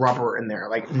fucking rubber in there.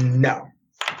 Like, no.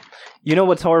 You know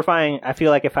what's horrifying? I feel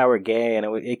like if I were gay and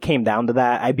it came down to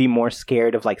that, I'd be more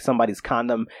scared of like somebody's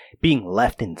condom being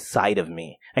left inside of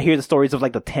me. I hear the stories of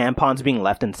like the tampons being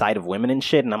left inside of women and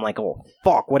shit, and I'm like, oh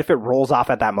fuck, what if it rolls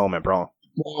off at that moment, bro?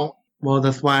 Well,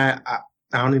 that's why I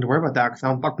don't need to worry about that because I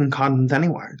don't fucking condoms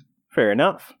anyway. Fair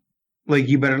enough. Like,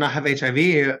 you better not have HIV.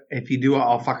 If you do,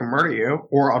 I'll fucking murder you,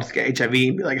 or I'll just get HIV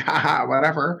and be like, haha,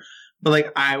 whatever. But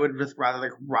like, I would just rather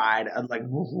like ride a like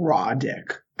raw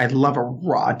dick. I'd love a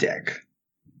raw dick.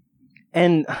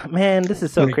 And man, this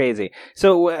is so crazy.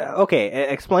 So, okay,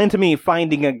 explain to me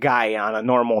finding a guy on a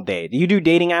normal date. Do you do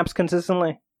dating apps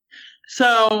consistently?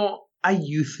 So I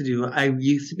used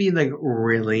to be like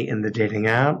really into dating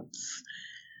apps,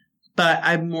 but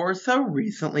I've more so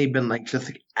recently been like just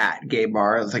like at gay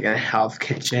bars, like at Hell's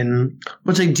Kitchen.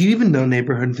 Which, like, do you even know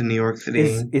neighborhoods in New York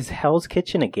City? Is Hell's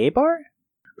Kitchen a gay bar?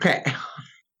 Okay.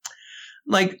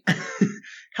 Like,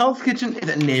 Hell's Kitchen is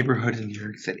a neighborhood in New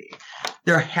York City.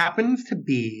 There happens to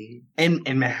be, in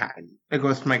Manhattan, it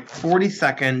goes from like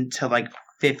 42nd to like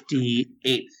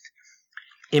 58th,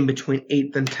 in between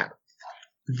 8th and 10th.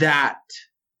 That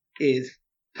is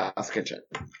Hell's Kitchen.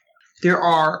 There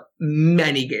are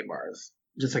many gay bars,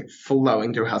 just like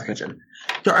flowing through Hell's Kitchen.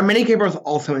 There are many gay bars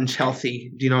also in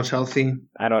Chelsea. Do you know Chelsea?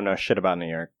 I don't know shit about New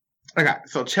York. Okay,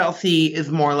 so Chelsea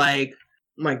is more like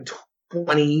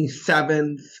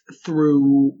 27th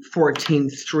through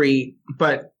 14th Street,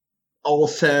 but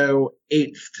also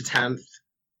 8th to 10th.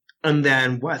 And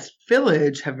then West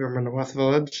Village. Have you ever been to West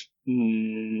Village?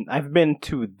 I've been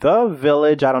to the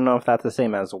Village. I don't know if that's the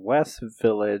same as West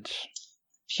Village.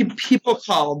 People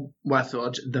call West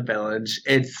Village the Village.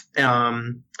 It's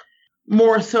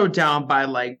more so down by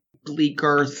like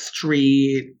Bleecker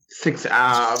Street, 6th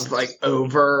Ave, like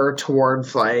over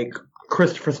towards like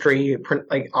Christopher Street,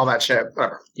 like all that shit,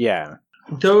 whatever. Yeah.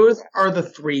 Those are the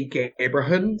three gay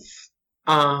neighborhoods.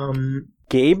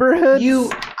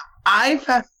 Gayborhoods? I've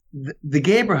had the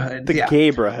gayborhoods. The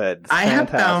gayborhoods. I have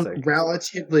found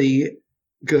relatively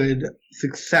good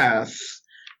success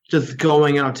just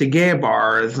going out to gay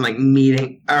bars and like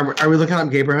meeting. Are we looking up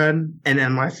gayborhood and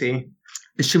NYC?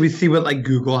 Should we see what like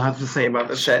Google has to say about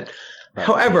this shit? Right.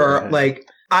 However, like,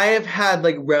 I have had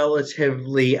like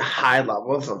relatively high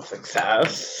levels of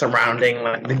success surrounding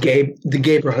like the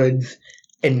gayborhoods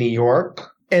in New York,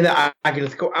 and I can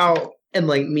just go out and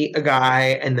like meet a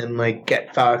guy and then like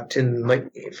get fucked and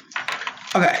like leave.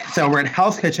 Okay, so we're in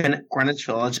Hell's Kitchen, Greenwich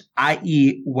Village,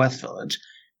 i.e. West Village,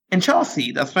 and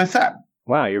Chelsea. That's what I said.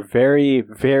 Wow, you're very,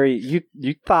 very. You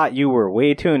thought you were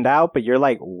way tuned out, but you're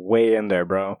like way in there,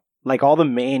 bro. Like all the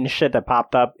main shit that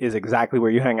popped up is exactly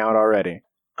where you hang out already.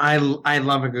 I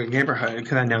love a good neighborhood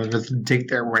because I know there's a dick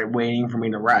there waiting for me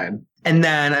to ride. And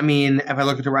then, I mean, if I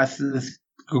look at the rest of this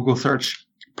Google search,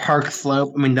 Park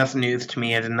Slope, I mean, that's news to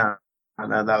me. I did not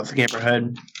know that was a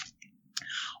neighborhood.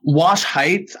 Wash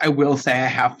Heights, I will say I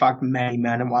have fucked many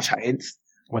men in Wash Heights.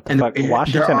 What the fuck? Washington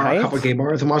Heights? There are a couple of gay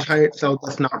bars in Wash Heights, so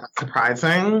that's not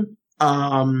surprising.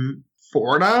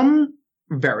 Fordham,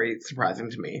 very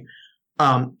surprising to me.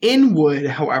 Inwood,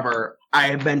 however, I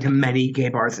have been to many gay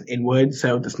bars in Inwood,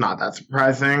 so that's not that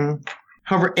surprising.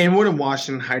 However, Inwood and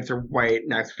Washington Heights are right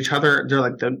next to each other. They're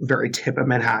like the very tip of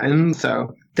Manhattan,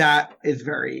 so that is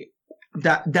very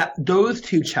those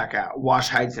two check out. Wash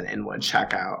Heights and Inwood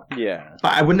check out. Yeah,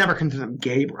 but I would never consider them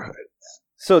gayborhoods.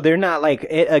 So they're not like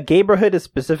a gayborhood is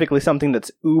specifically something that's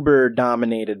uber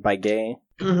dominated by gay.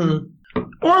 Mm-hmm.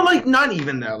 Or, like, not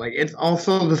even, though. Like, it's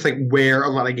also just, like, where a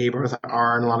lot of gay bars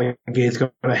are and a lot of gays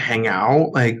go to hang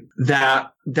out. Like,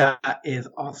 that is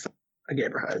also a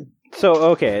gayborhood. So,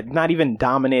 okay, not even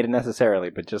dominated necessarily,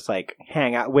 but just, like,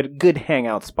 hang out with good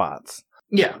hangout spots.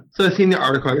 Yeah. So, I've seen the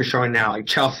article you're showing now, like,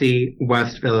 Chelsea,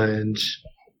 West Village,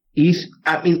 East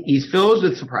Village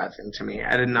is surprising to me.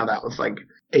 I didn't know that was, like,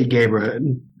 a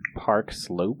gayborhood. Park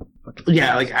Slope?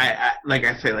 Yeah, like, I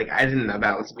didn't know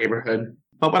that was a gayborhood.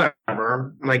 But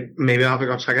whatever. Like, maybe I'll have to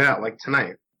go check it out, like,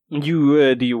 tonight.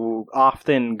 Do you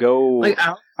often go... Like,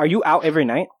 are you out every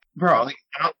night? Bro, like,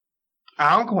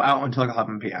 I don't go out until, like,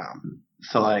 11 p.m.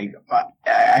 So, like,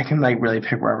 I can, like, really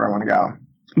pick wherever I want to go.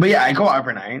 But, yeah, I go out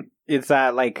every night. Is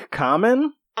that, like,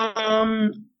 common?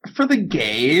 For the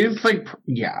gays, like,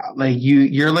 yeah. Like,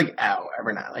 you're, like, out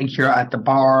every night. Like, you're at the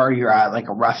bar, you're at, like,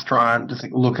 a restaurant, just,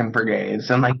 like, looking for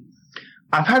gays. And, like,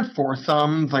 I've had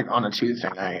foursomes, like, on a Tuesday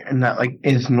night, and that, like,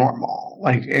 is normal.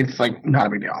 Like, it's, like, not a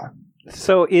big deal.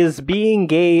 So is being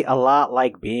gay a lot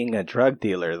like being a drug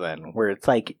dealer, then? Where it's,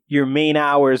 like, your main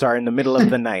hours are in the middle of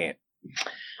the night?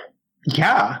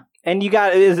 Yeah. And you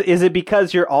got... Is it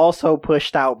because you're also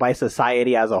pushed out by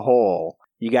society as a whole?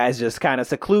 You guys just kind of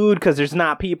seclude because there's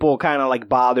not people kind of like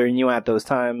bothering you at those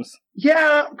times?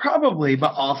 Yeah, probably.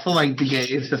 But also, like, the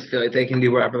gays just feel like they can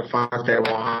do whatever the fuck they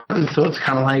want. And so it's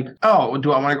kind of like, oh,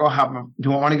 do I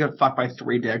want to get fucked by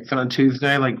 3 dicks on a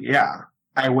Tuesday? Like, yeah,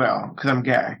 I will, because I'm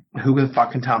gay. Who the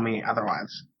fuck can tell me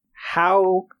otherwise?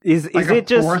 How is like it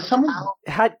just... Foursome?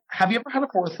 Have you ever had a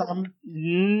foursome?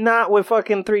 Not with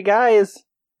fucking 3 guys.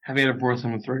 Have you had a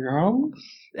foursome with 3 girls?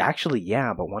 Actually,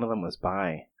 yeah, but one of them was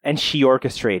bi. And she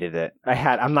orchestrated it.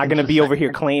 I'm not going to be over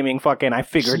here claiming fucking I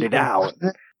figured it out.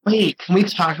 Wait, can we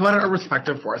talk about our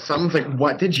respective foursomes? Like,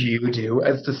 what did you do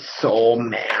as the sole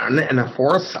man in a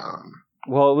foursome?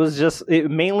 Well,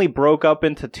 it mainly broke up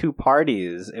into 2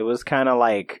 parties. It was kind of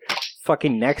like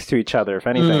fucking next to each other, if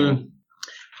anything.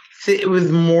 See, it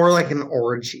was more like an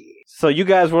orgy. So you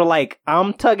guys were like,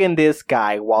 I'm tugging this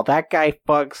guy while that guy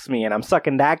fucks me and I'm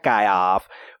sucking that guy off.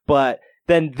 But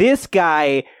then this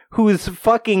guy who's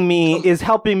fucking me is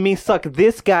helping me suck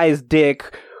this guy's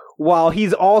dick while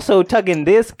he's also tugging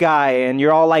this guy, and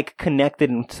you're all like connected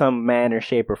in some manner,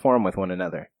 shape, or form with one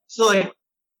another. So like,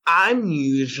 I'm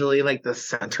usually like the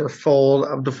centerfold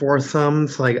of the foursome.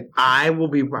 So like, I will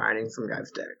be riding some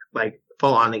guy's dick, like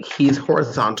full on. Like, he's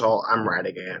horizontal, I'm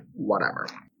riding it, whatever.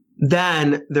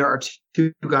 Then there are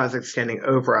 2 guys like standing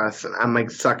over us, and I'm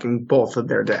like sucking both of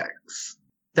their dicks.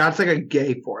 That's like a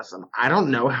gay foursome. I don't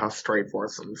know how straight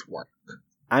foursomes work.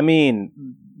 I mean,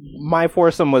 my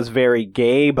foursome was very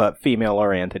gay, but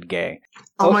female-oriented gay.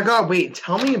 Oh my god, wait,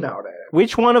 tell me about it.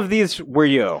 Which one of these were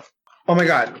you? Oh my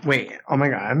god, wait, oh my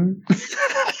god.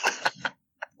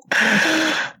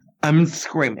 I'm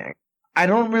screaming. I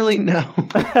don't really know.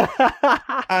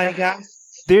 I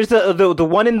guess. There's the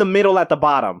one in the middle at the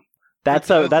bottom. That's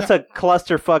a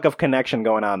clusterfuck of connection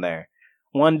going on there.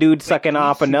 One dude sucking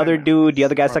off another dude, the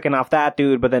other guy sucking off that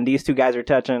dude, but then these 2 guys are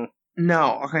touching.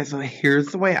 No, okay, so here's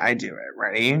the way I do it.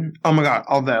 Ready? Oh my god,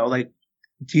 although, like,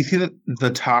 do you see the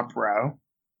top row?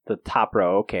 The top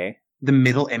row, okay. The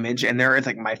middle image, and there is,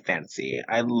 like, my fancy.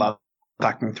 I love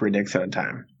sucking 3 dicks at a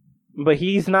time. But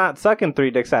he's not sucking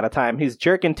 3 dicks at a time. He's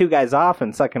jerking 2 guys off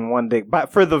and sucking 1 dick.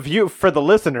 But for the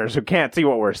listeners who can't see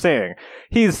what we're saying,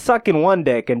 he's sucking 1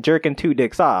 dick and jerking 2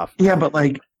 dicks off. Yeah, but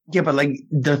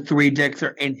the 3 dicks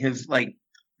are in his, like,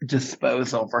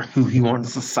 disposal for who he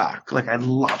wants to suck. Like, I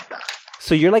love that.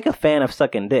 So you're like a fan of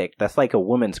sucking dick. That's like a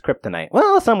woman's kryptonite.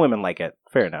 Well, some women like it.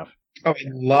 Fair enough. Oh, I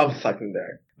love sucking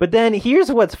dick. But then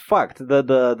here's what's fucked.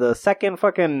 The second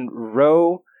fucking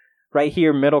row right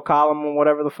here, middle column or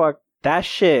whatever the fuck, that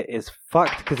shit is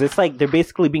fucked because it's like they're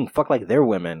basically being fucked like they're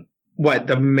women. What,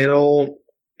 the middle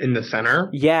in the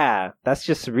center? Yeah, that's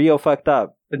just real fucked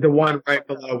up. The one right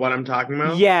below what I'm talking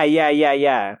about?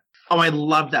 Yeah. Oh, I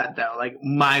love that, though. Like,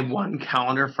 my one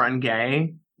calendar friend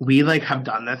gay, we, like, have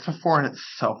done this before, and it's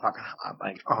so fucking hot.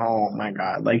 Like, oh, my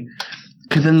God. Like,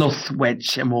 because then they'll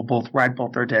switch, and we'll both ride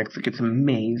both their dicks. Like, it's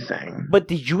amazing. But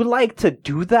do you like to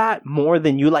do that more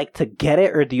than you like to get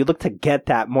it, or do you look to get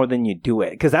that more than you do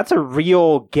it? Because that's a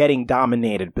real getting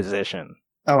dominated position.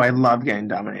 Oh, I love getting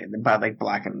dominated by, like,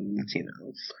 Black and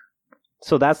Latinos.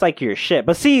 So that's like your shit.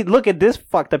 But see, look at this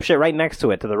fucked up shit right next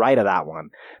to it, to the right of that one.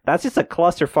 That's just a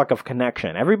clusterfuck of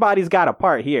connection. Everybody's got a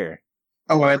part here.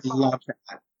 Oh, I love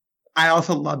that. I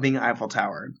also love being Eiffel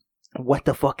Towered. What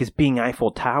the fuck is being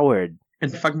Eiffel Towered?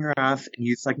 It's fucking your ass, and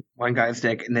you suck one guy's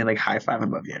dick, and they, like, high five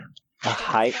above you. A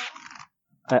high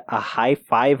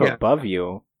five above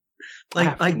you?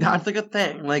 Like that's like a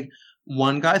thing. Like,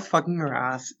 one guy's fucking your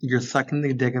ass, you're sucking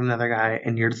the dick of another guy,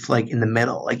 and you're just, like, in the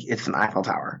middle. Like, it's an Eiffel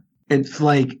Tower. It's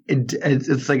like,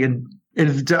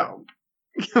 it's dope.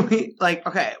 Can we, like,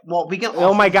 okay, well, we can.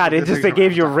 Oh my god, it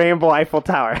gave you a rainbow Eiffel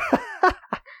Tower.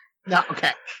 No,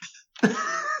 okay.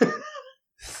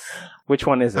 Which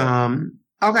one is it?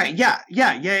 Okay,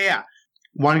 yeah.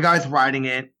 One guy's riding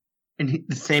it, and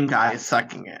the same guy is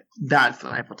sucking it. That's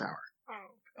an Eiffel Tower.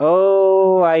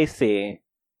 Oh, I see.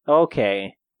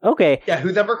 Okay. Yeah,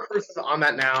 who's ever cruises on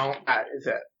that now, that is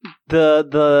it.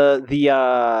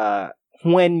 The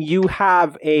when you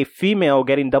have a female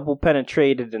getting double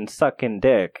penetrated and sucking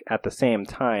dick at the same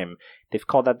time, they've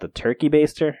called that the turkey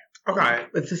baster. Okay,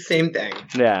 it's the same thing.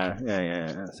 Yeah.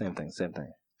 Same thing. It's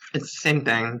the same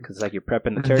thing. Because like you're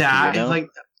prepping the turkey, that, you know? is like,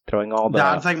 throwing all the...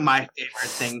 That's like my favorite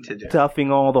thing to do.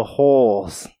 Stuffing all the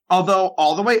holes. Although,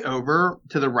 all the way over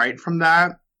to the right from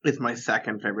that is my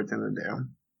second favorite thing to do.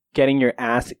 Getting your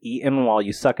ass eaten while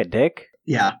you suck a dick?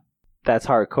 Yeah. That's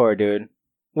hardcore, dude.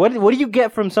 What do you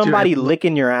get from somebody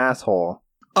licking your asshole?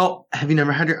 Oh, have you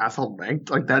never had your asshole licked?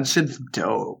 Like, that shit's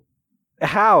dope.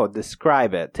 How?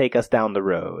 Describe it. Take us down the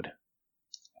road.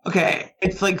 Okay,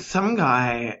 it's like some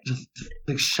guy just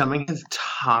like shoving his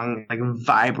tongue, like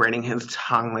vibrating his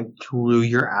tongue like through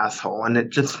your asshole, and it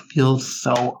just feels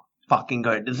so fucking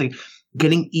good. It's like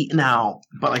getting eaten out,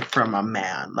 but like from a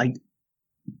man. Like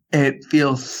it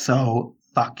feels so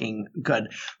fucking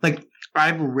good. Like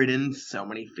I've ridden so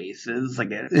many faces, like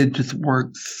it just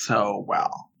works so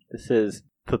well. This is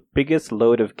the biggest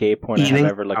load of gay porn I've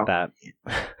ever looked at.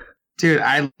 Dude,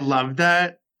 I love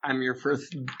that. I'm your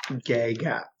first gay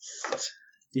guest.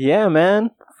 Yeah, man.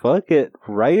 Fuck it.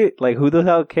 Right? Like, who the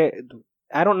hell cares?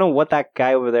 I don't know what that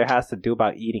guy over there has to do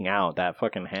about eating out. That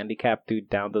fucking handicapped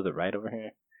dude down to the right over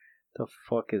here. The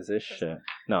fuck is this shit?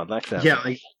 No, next time. Yeah,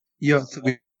 like, yo, so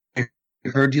we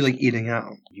heard you, like, eating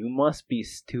out. You must be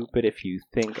stupid if you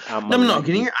think I'm... No,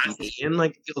 getting your ass eaten,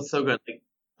 like, feels so good. Like,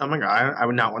 oh my god, I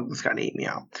would not want this guy to eat me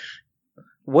out.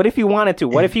 What if he wanted to?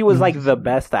 What if he was, like, the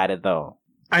best at it, though?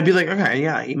 I'd be like, okay,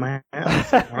 yeah, eat my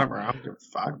ass. Whatever, I don't give a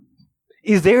fuck.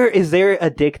 Is there a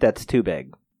dick that's too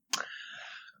big?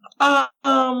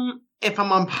 If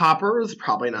I'm on poppers,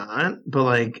 probably not. But,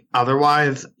 like,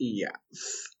 otherwise, yes.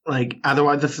 Like,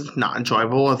 otherwise, this is not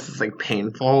enjoyable. This is, like,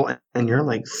 painful. And you're,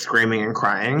 like, screaming and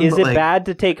crying. Is it like, bad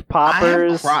to take poppers?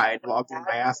 I have cried while getting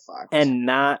my ass fucked. And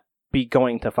not be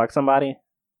going to fuck somebody?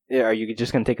 Are you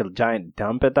just going to take a giant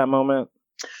dump at that moment?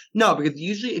 No, because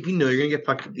usually if you know you're going to get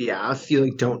fucked with the ass, you,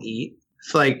 like, don't eat.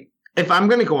 So, like, if I'm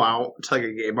going to go out to, like,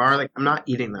 a gay bar, like, I'm not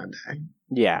eating that day.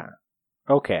 Yeah.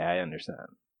 Okay, I understand.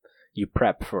 You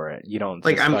prep for it. You don't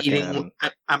like I'm eating.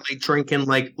 I'm like drinking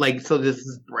like so. This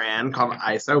is brand called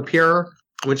Isopure,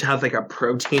 which has like a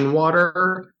protein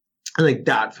water, and like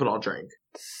that's what I'll drink.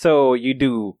 So you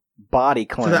do body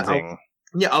cleansing.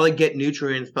 I'll like get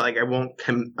nutrients, but like I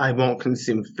won't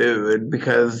consume food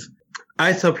because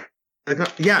Isopure.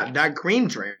 Yeah, that green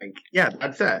drink. Yeah,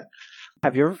 that's it.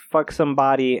 Have you ever fucked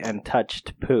somebody and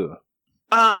touched poo?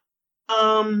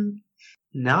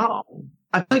 No.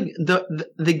 I feel like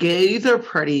the gays are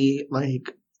pretty,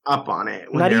 like, up on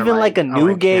it. Not even like a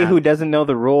new gay who doesn't know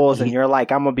the rules and you're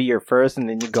like, I'm gonna be your first, and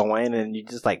then you go in and you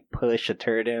just, like, push a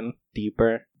turd in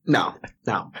deeper. No.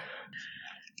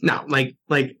 Like,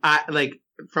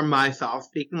 from myself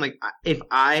speaking, like, if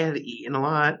I had eaten a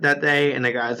lot that day and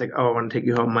the guy's like, oh, I want to take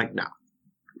you home, I'm like, no.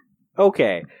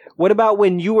 Okay. What about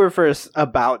when you were first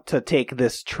about to take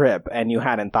this trip and you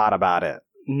hadn't thought about it?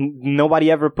 Nobody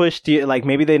ever pushed you, like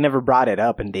maybe they never brought it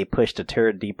up and they pushed a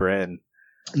turd deeper in.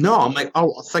 No, I'm like,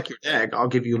 oh, I'll suck your dick. I'll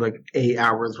give you like 8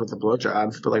 hours worth of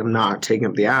blowjobs, but like I'm not taking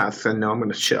up the ass, and no, I'm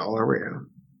gonna shit all over you.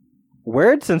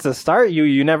 Weird, since the start,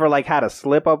 you never like had a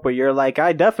slip up where you're like,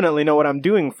 I definitely know what I'm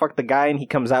doing. Fuck the guy, and he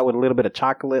comes out with a little bit of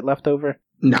chocolate left over.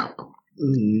 No,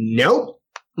 nope.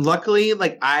 Luckily,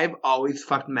 like I've always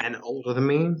fucked men older than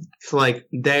me, so like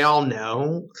they all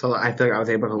know. So I feel like I was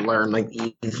able to learn like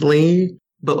easily.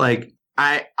 But, like,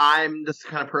 I'm just the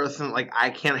kind of person, like, I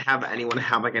can't have anyone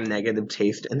have, like, a negative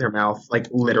taste in their mouth, like,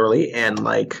 literally, and,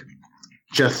 like,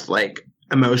 just, like,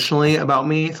 emotionally about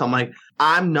me. So I'm like,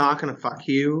 I'm not gonna fuck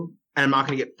you, and I'm not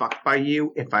gonna get fucked by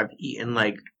you if I've eaten,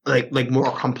 like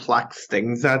more complex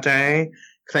things that day.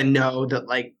 Because I know that,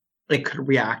 like, it could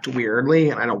react weirdly,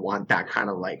 and I don't want that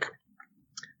kind of, like,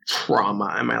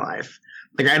 trauma in my life.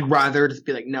 Like, I'd rather just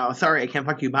be like, no, sorry, I can't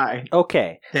fuck you, bye.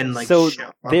 Okay. Then, like, so shit,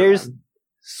 there's...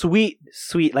 Sweet,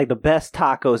 like the best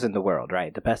tacos in the world,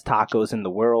 right? The best tacos in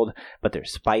the world, but they're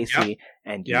spicy,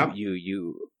 and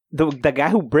the guy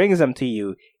who brings them to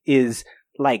you is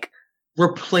like,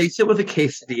 replace it with a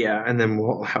quesadilla, and then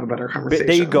we'll have a better conversation.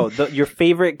 There you go. Your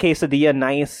favorite quesadilla,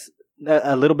 nice,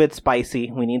 a little bit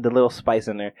spicy. We need the little spice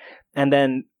in there, and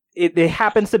then it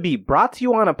happens to be brought to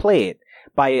you on a plate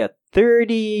by a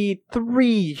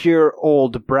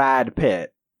 33-year-old Brad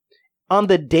Pitt on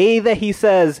the day that he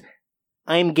says,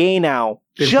 I'm gay now,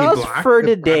 just for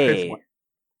today.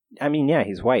 I mean, yeah,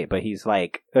 he's white, but he's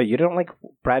like, oh, you don't like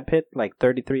Brad Pitt, like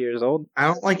 33 years old? I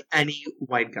don't like any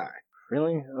white guy.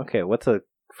 Really? Okay, what's a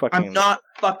fucking... I'm not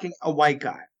fucking a white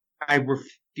guy. I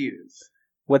refuse.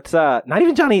 What's, not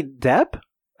even Johnny Depp?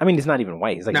 I mean, he's not even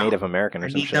white. He's like Native American or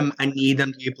some shit. I need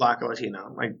them to be Black or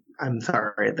Latino. Like, I'm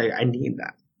sorry. I need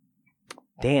that.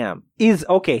 Damn.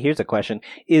 Okay, here's a question.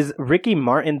 Is Ricky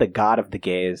Martin the god of the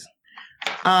gays?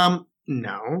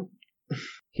 No.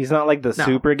 He's not like the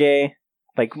super gay?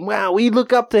 Like, wow, we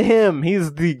look up to him.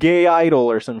 He's the gay idol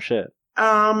or some shit.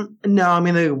 No, I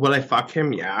mean, like, would I fuck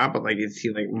him? Yeah, but, like, is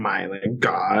he, like, my, like,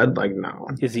 god? Like, no.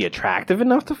 Is he attractive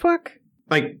enough to fuck?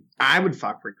 Like, I would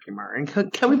fuck Ricky Martin.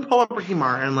 Can we pull up Ricky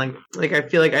Martin? Like, I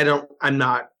feel like I'm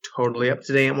not totally up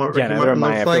to date on what Ricky Martin looks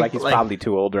like. I feel like he's probably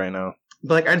too old right now.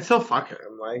 But, like, I'd still fuck him,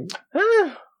 like.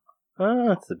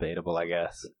 That's debatable, I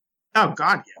guess. Oh,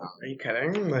 God, yeah. Are you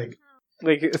kidding? Like.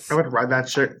 Like, I would ride that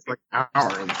shit for like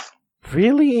hours.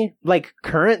 really? Like,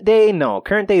 current day? No,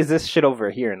 current day is this shit over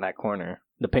here in that corner.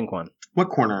 The pink one. What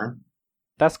corner?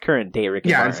 That's current day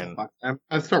Ricky Martin.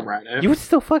 I'd still ride it. You would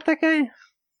still fuck that guy?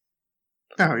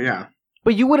 Oh, yeah.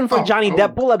 But you wouldn't fuck Johnny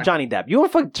Depp. Pull up Johnny Depp. You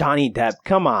would fuck Johnny Depp.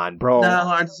 Come on, bro.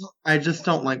 No, I just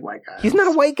don't like white guys. He's not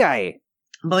a white guy.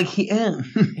 But, like, he is.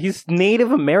 He's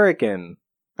Native American.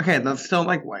 Okay, that's still,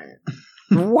 like, white.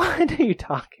 What are you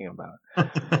talking about?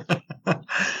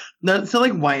 That's still,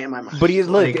 like, white in my mind. But he's,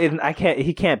 look, like,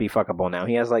 he can't be fuckable now.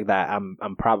 He has, like, that I'm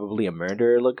probably a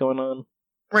murderer look going on.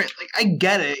 Right, like, I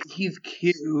get it. He's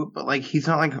cute, but, like, he's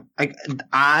not, like,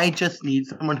 I just need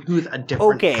someone who's a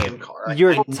different skin color. Like,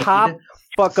 your top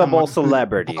fuckable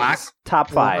celebrities. Black, top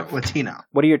 5. Latino.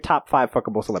 What are your top 5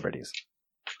 fuckable celebrities?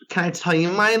 Can I tell you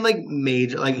my, like,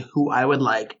 major, like, who I would,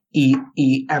 like, eat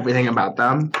everything about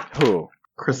them? Who?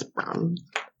 Chris Brown.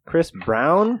 Chris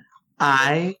Brown?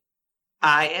 I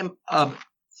am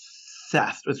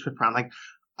obsessed with Chris Brown. Like,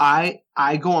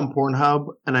 I go on Pornhub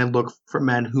and I look for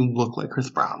men who look like Chris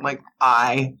Brown. Like,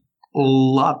 I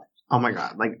love, oh my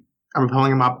God, like, I'm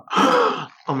pulling him up. Oh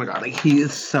my God, like, he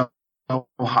is so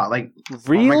hot. Like,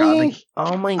 really?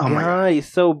 Oh my God,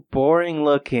 he's so boring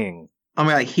looking. Oh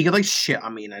my God, he could, like, shit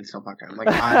on me and I'd still fuck him. Like,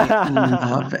 I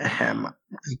love him.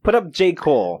 Put up J.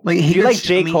 Cole. Like, do you like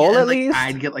J. Cole at least?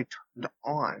 I'd get, like, turned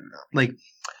on. Like,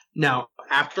 no,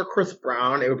 after Chris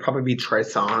Brown, it would probably be Trey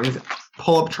Songz.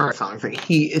 Pull up Trey Songz. Like,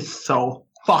 he is so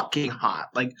fucking hot.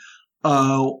 Like,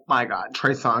 oh my God,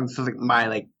 Trey Songz is, like,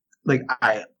 my, like,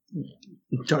 I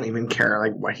don't even care,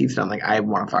 like, what he's done. Like, I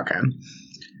want to fuck him.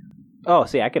 Oh,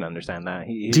 see, I can understand that.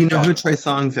 Do you know who Trey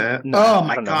Songz is? No, oh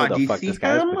my I don't know God, who do you fuck see this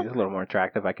guy is, him? but he's a little more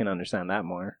attractive. I can understand that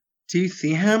more. Do you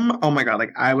see him? Oh my God,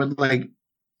 like, I would, like,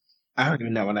 I don't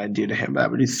even know what I'd do to him, but I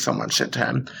would do so much shit to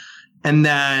him. And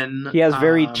then he has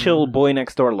very chill boy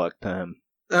next door look to him.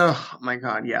 Oh my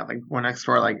God, yeah, like Boy Next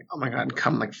Door, like, oh my God,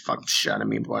 come like fuck shit at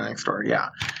me, Boy Next Door, yeah,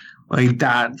 like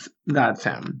that's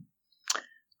him.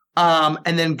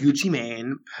 And then Gucci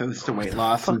Mane, post the weight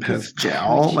loss and post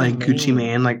jail, like Gucci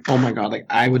Mane, like, oh my God, like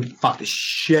I would fuck the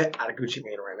shit out of Gucci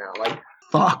Mane right now, like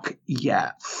fuck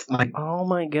yes, like oh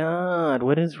my God,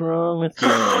 what is wrong with you?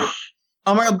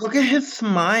 Oh my God, look at his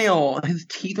smile, his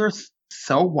teeth are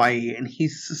so white and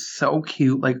he's so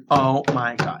cute, like oh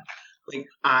my God. Like,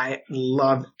 I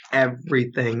love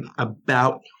everything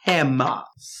about him.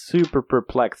 Super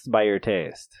perplexed by your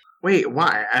taste. Wait,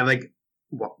 why? I like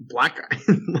black guys.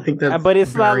 Like that's but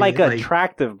it's not like like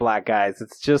attractive black guys.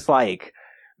 It's just like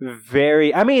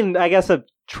very. I mean, I guess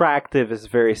attractive is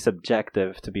very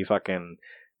subjective to be fucking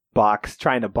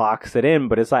trying to box it in,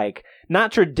 but it's like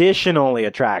not traditionally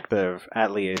attractive,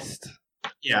 at least.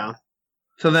 Yeah.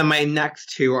 So then my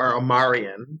next two are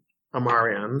Omarion.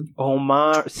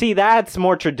 See, that's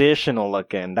more traditional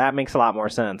looking. That makes a lot more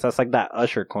sense. That's like that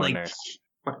Usher corner. Like,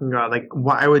 fucking God, like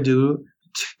what I would do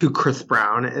to Chris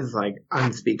Brown is like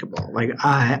unspeakable. Like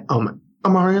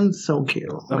Omarion's so cute.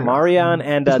 Omarion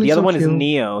and the other so one cute. is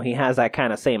Neo. He has that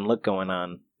kind of same look going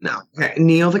on. No, okay.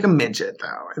 Neil's like a midget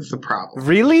though. It's the problem.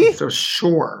 Really? He's so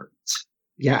short.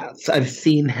 Yes, I've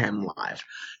seen him live,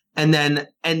 and then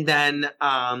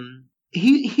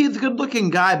he's a good looking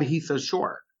guy, but he's so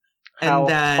short. How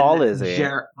tall is he?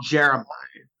 Jeremiah.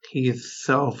 He's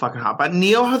so fucking hot. But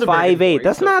Neil has a 5'8".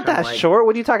 That's not that short.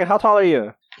 What are you talking? How tall are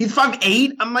you? He's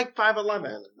 5'8". I'm like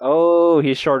 5'11". Oh,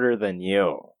 he's shorter than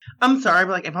you. I'm sorry,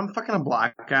 but like if I'm fucking a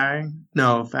black guy,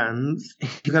 no offense,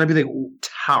 you gotta be like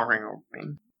towering over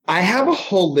me. I have a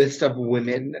whole list of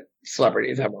women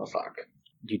celebrities I want to fuck.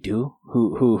 You do?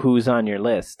 Who's on your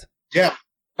list? Yeah.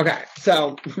 Okay,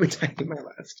 so let me tell you my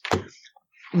list.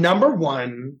 Number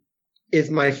 1 is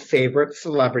my favorite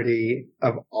celebrity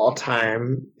of all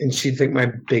time, and she's like my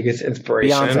biggest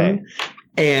inspiration. Beyonce.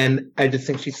 And I just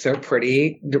think she's so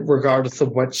pretty, regardless of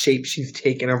what shape she's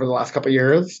taken over the last couple of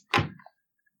years.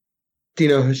 Do you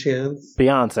know who she is?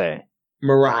 Beyonce.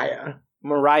 Mariah.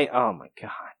 Oh my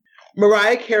God.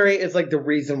 Mariah Carey is like the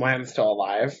reason why I'm still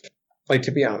alive. Like,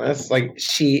 to be honest, like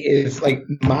she is like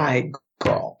my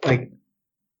girl. Like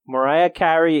Mariah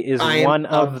Carey is one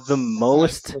of the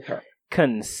most with her.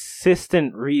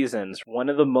 Consistent reasons. One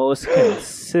of the most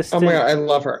consistent. Oh my God, I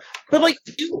love her. But like,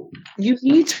 you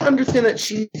need to understand that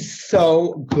she's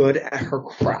so good at her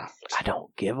craft. I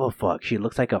don't give a fuck. She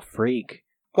looks like a freak.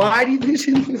 Why do you think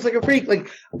she looks like a freak? Like,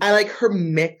 I like her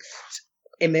mixed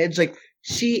image. Like,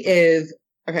 she is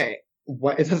okay.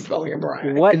 What is the spelling of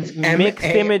Mariah? What mixed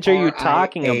image are you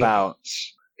talking about?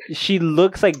 She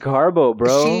looks like Garbo,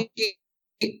 bro.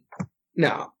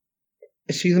 No,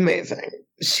 she's amazing.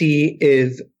 She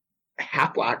is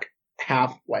half black,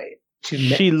 half white.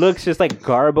 She looks just like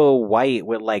Garbo White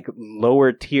with like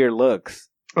lower tier looks.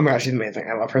 Oh my gosh, she's amazing.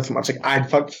 I love her so much. Like, I'd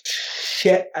fuck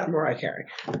shit out of Mariah Carey.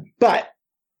 But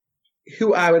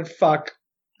who I would fuck...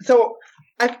 So,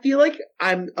 I feel like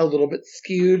I'm a little bit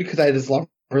skewed because I just love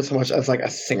her so much as, like, a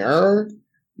singer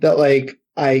that, like,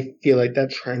 I feel like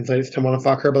that translates to want to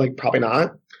fuck her, but, like, probably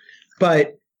not.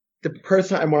 But the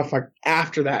person I want to fuck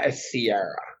after that is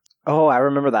Ciara. Oh, I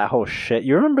remember that whole shit.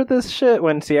 You remember this shit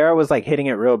when Ciara was like hitting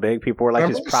it real big? People were like,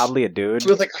 she's probably a dude. She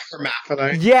was like a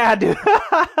hermaphrodite. Yeah, dude.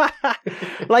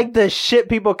 Like the shit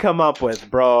people come up with,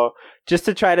 bro, just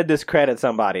to try to discredit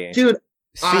somebody. Dude,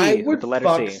 I would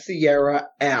fuck Ciara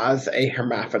as a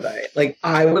hermaphrodite. Like,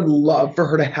 I would love for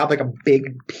her to have like a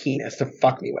big penis to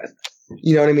fuck me with.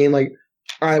 You know what I mean? Like,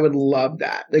 I would love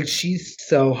that. Like, she's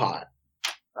so hot.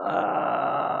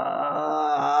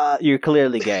 You're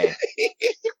clearly gay.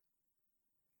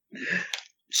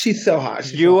 She's so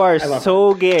hot. You are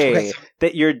so gay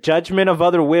that your judgment of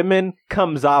other women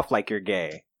comes off like you're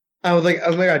gay. I was like,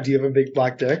 oh my god, do you have a big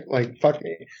black dick? Like, fuck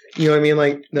me. You know what I mean?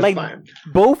 Like, that's like, fine.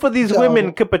 Both of these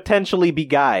women could potentially be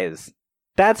guys.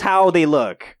 That's how they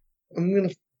look. I'm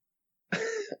gonna...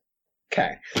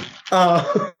 Okay.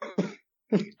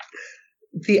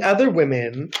 The other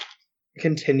women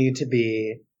continue to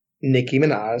be Nicki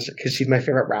Minaj, because she's my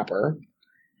favorite rapper.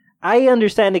 I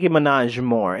understand Nicki Minaj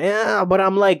more. Yeah, but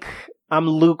I'm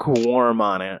lukewarm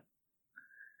on it.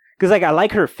 Because, like, I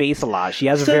like her face a lot. She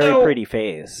has a very pretty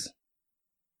face.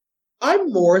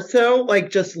 I'm more so,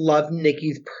 like, just love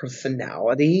Nicki's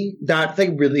personality. That's, like,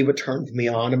 really what turns me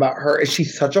on about her, is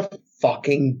she's such a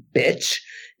fucking bitch.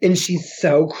 And she's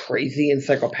so crazy and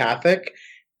psychopathic.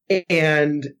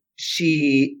 And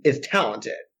she is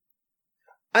talented.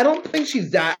 I don't think she's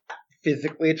that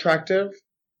physically attractive.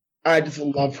 I just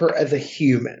love her as a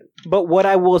human. But what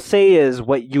I will say is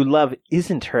what you love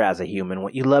isn't her as a human.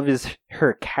 What you love is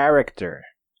her character.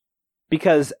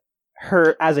 Because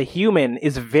her as a human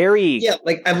is very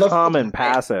I love calm and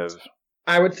passive.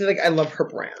 I would say, like, I love her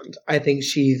brand. I think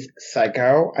she's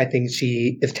psycho. I think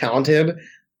she is talented.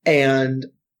 And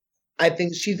I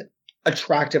think she's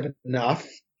attractive enough.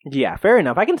 Yeah, fair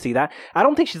enough. I can see that. I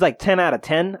don't think she's like 10 out of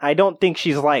 10. I don't think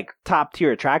she's like top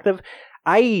tier attractive.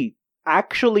 I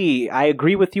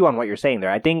agree with you on what you're saying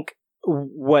there. I think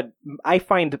what I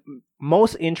find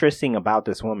most interesting about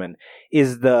this woman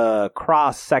is the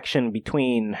cross section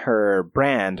between her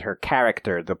brand, her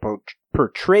character, the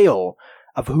portrayal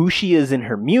of who she is in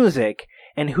her music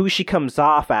and who she comes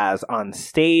off as on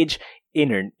stage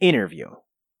in an interview.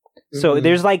 So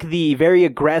there's like the very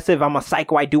aggressive, I'm a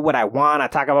psycho, I do what I want, I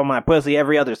talk about my pussy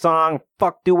every other song,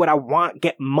 fuck, do what I want,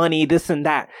 get money, this and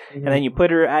that. And then you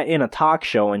put her in a talk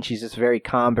show and she's just very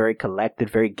calm, very collected,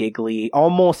 very giggly,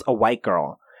 almost a white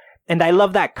girl. And I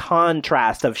love that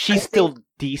contrast of she's still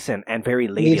decent and very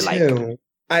ladylike. Me too.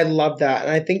 I love that.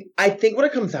 And I think what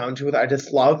it comes down to is I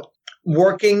just love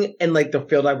working in like the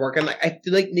field I work in. Like, I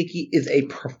feel like Nicki is a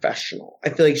professional. I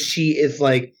feel like she is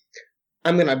like,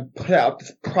 I'm going to put out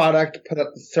this product, put out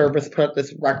the service, put out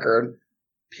this record.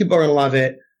 People are going to love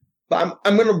it. But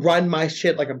I'm going to run my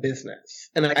shit like a business.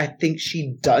 And I think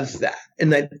she does that.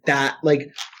 And that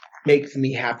like makes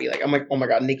me happy. Like, I'm like, oh my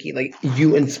God, Nicki, like,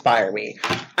 you inspire me.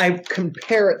 I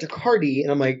compare it to Cardi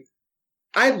and I'm like,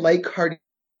 I like Cardi's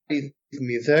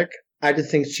music. I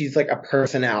just think she's like a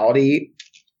personality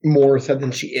more so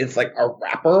than she is like a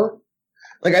rapper.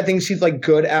 Like, I think she's like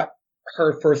good at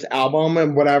her first album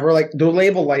and whatever. Like, the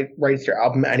label writes your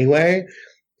album anyway.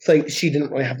 So like, she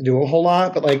didn't really have to do a whole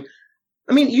lot. But like,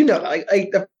 I mean, you know, like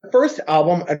the first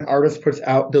album an artist puts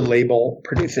out, the label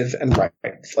produces and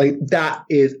writes. Like, that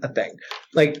is a thing.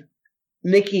 Like,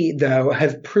 Nicki, though,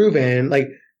 has proven, like,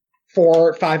 4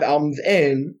 or 5 albums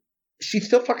in, she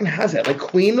still fucking has it. Like,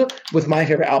 Queen was my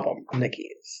favorite album of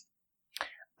Nicki's.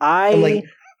 I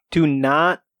do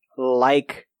not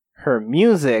like her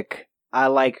music. I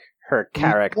like her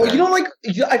character. Well, you don't like...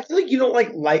 I feel like you don't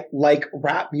like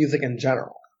rap music in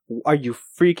general. Are you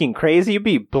freaking crazy? You'd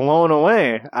be blown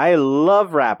away. I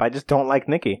love rap. I just don't like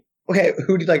Nicki. Okay,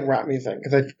 who do you like rap music?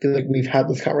 Because I feel like we've had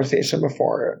this conversation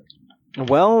before.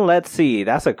 Well, let's see.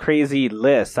 That's a crazy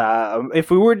list.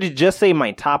 If we were to just say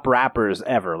my top rappers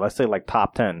ever, let's say like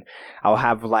top 10, I'll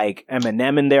have like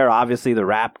Eminem in there, obviously the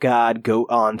rap god, GOAT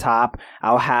on top.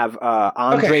 I'll have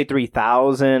Andre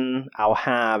 3000. I'll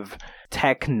have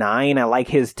Tech 9. I like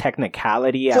his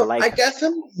technicality. So I guess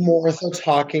I'm more so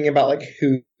talking about like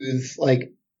who's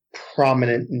like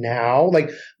prominent now. Like,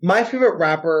 my favorite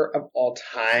rapper of all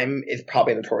time is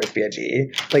probably Notorious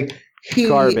B.I.G. Like, he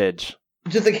garbage.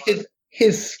 Just like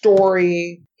his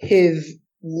story, his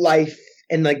life,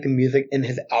 and like the music in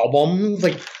his albums.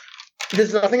 Like,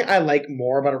 there's nothing I like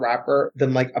more about a rapper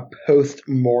than like a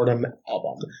post-mortem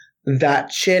album.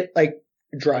 That shit like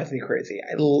drives me crazy.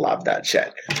 I love that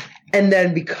shit. And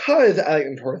then because I like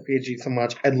Notorious B.I.G. so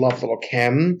much, I love Lil'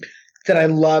 Kim. Did I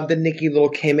love the Nicki Lil'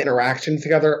 Kim interactions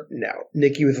together? No.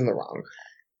 Nicki was in the wrong.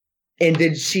 And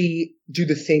did she do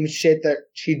the same shit that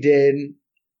she did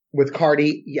with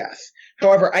Cardi? Yes.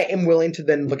 However, I am willing to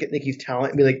then look at Nicki's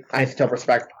talent and be like, I still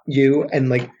respect you and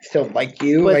like still like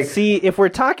you. But like, see, if we're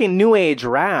talking new age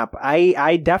rap,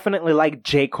 I definitely like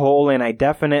J. Cole and I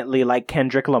definitely like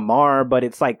Kendrick Lamar, but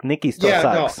it's like Nicki still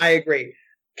sucks. No, I agree.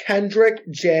 Kendrick,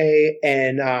 Jay,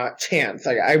 and Chance.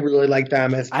 Like, I really like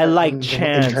them as I like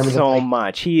Chance so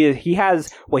much. He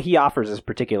has what he offers is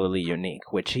particularly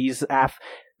unique, which he's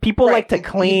people like to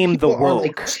claim the woke. Are,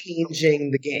 like,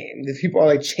 changing the game. These people are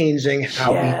like changing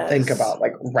how we think about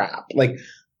like rap. Like,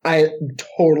 I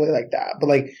totally like that. But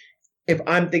like, if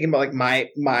I'm thinking about like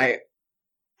my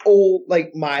old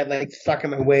like my like stuck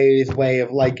in my ways way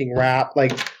of liking rap,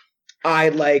 like I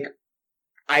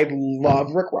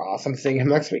love Rick Ross. I'm seeing him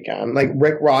next weekend. Like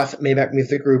Rick Ross, Maybach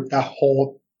Music Group, that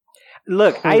whole.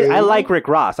 Look, I like Rick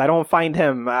Ross. I don't find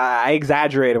him. I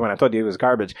exaggerated when I told you he was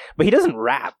garbage, but he doesn't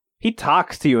rap. He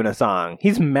talks to you in a song.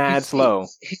 He's mad slow.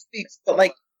 He speaks, but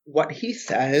like what he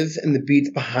says and the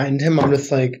beats behind him, I'm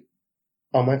just like,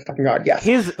 oh my fucking god, yes.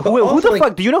 Who the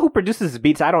fuck? Do you know who produces his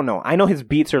beats? I don't know. I know his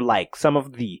beats are like some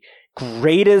of the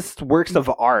greatest works of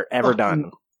art ever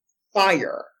done.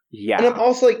 Fire. Yeah. And I'm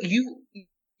also like,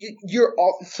 you're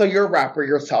a rapper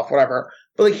yourself, whatever.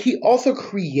 But like he also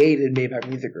created Maybach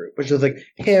Music Group, which was like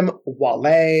him,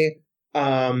 Wale,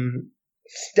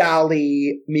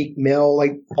 Stally, Meek Mill,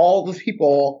 like all those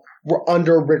people were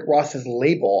under Rick Ross's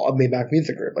label of Maybach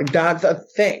Music Group. Like that's a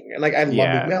thing. And like I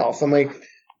love Meek Mill. So I'm like,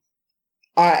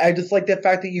 I just like the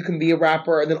fact that you can be a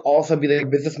rapper and then also be like a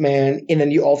businessman, and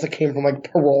then you also came from like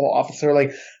parole officer.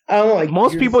 Like I don't know. Like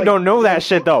most people like, don't know that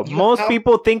shit though. Most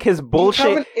people think his bullshit.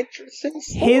 You have an interesting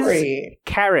story. His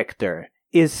character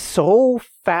is so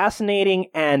fascinating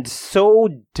and so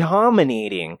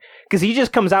dominating because he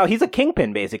just comes out. He's a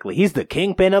kingpin basically. He's the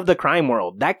kingpin of the crime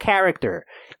world. That character.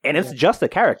 And it's just a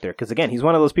character, because again, he's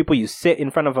one of those people you sit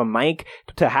in front of a mic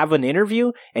to have an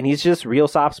interview, and he's just real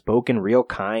soft-spoken, real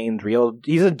kind,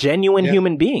 he's a genuine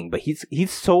human being, but he's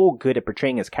so good at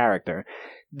portraying his character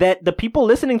that the people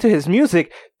listening to his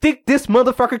music think this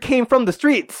motherfucker came from the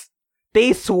streets.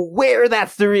 They swear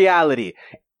that's the reality.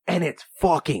 And it's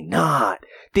fucking not.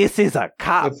 This is a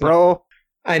cop, bro.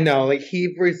 I know, like,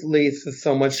 he releases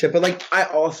so much shit, but like, I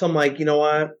also am like, you know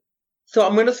what? So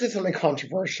I'm going to say something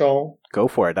controversial. Go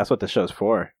for it. That's what the show's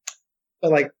for.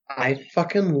 But, like, I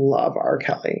fucking love R.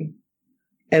 Kelly.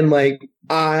 And, like,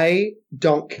 I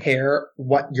don't care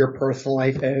what your personal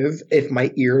life is if my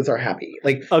ears are happy.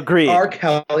 Like, agreed. R.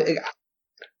 Kelly, like,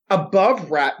 above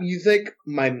rap music,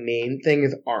 my main thing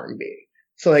is R&B.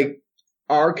 So, like,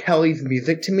 R. Kelly's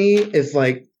music to me is,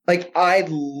 like, I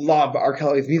love R.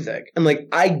 Kelly's music. And, like,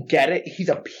 I get it. He's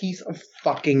a piece of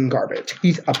fucking garbage.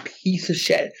 He's a piece of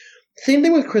shit. Same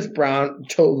thing with Chris Brown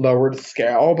to a lower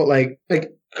scale, but like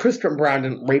Chris Brown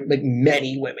didn't rape like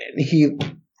many women. He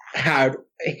had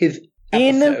his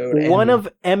in one of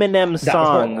Eminem's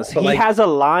songs. He has a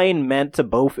line meant to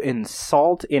both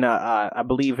insult I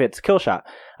believe it's Killshot.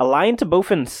 A line to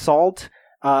both insult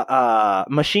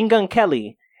Machine Gun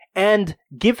Kelly and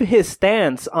give his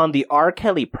stance on the R.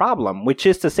 Kelly problem, which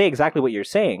is to say exactly what you're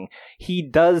saying. He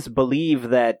does believe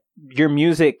that your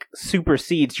music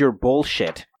supersedes your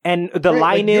bullshit. And the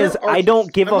line is, I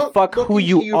don't give a fuck who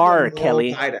you are,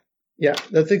 Kelly. Yeah,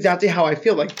 that's exactly how I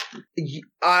feel. Like,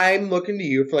 I'm looking to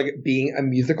you for, like, being a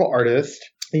musical artist.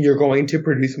 And you're going to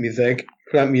produce music,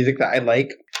 put out music that I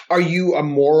like. Are you a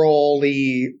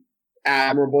morally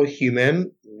admirable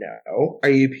human? No. Are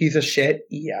you a piece of shit?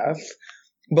 Yes.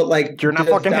 But, like, you're not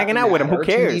fucking hanging out with him. Who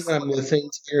cares? When I'm listening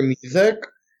to your music,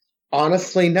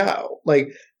 honestly, no. Like,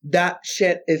 that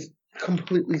shit is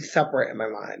completely separate in my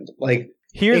mind. Like,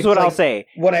 here's what I'll say.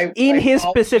 In his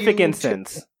specific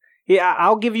instance,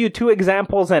 I'll give you two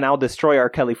examples and I'll destroy R.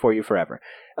 Kelly for you forever.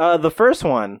 The first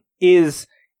one is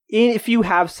if you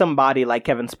have somebody like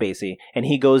Kevin Spacey and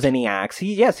he goes and he acts,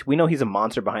 yes, we know he's a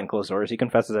monster behind closed doors. He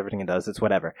confesses everything he does. It's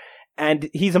whatever. And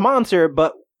he's a monster,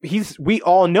 but we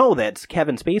all know that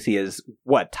Kevin Spacey is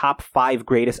top 5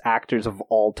 greatest actors of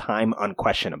all time,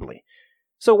 unquestionably.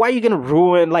 So why are you going to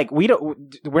ruin, like, we're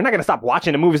not going to stop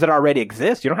watching the movies that already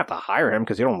exist. You don't have to hire him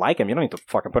because you don't like him. You don't need to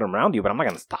fucking put him around you, but I'm not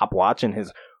going to stop watching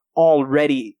his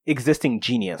already existing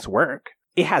genius work.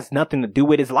 It has nothing to do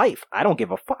with his life. I don't give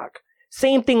a fuck.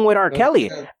 Same thing with R.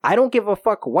 Kelly. I don't give a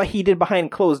fuck what he did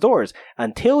behind closed doors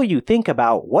until you think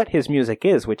about what his music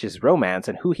is, which is romance,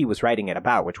 and who he was writing it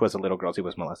about, which was the little girls he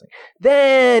was molesting.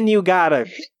 Then you gotta...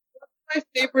 My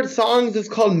favorite songs is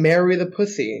called Marry the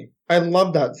Pussy. I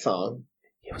love that song.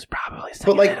 It was probably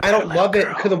but like, I don't love it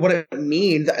because of what it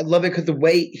means. I love it because the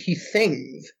way he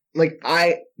sings. Like,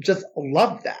 I just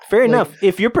love that. Fair enough.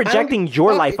 If you're projecting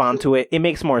your life onto it, it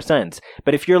makes more sense.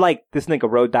 But if you're like, this nigga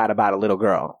wrote that about a little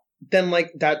girl, then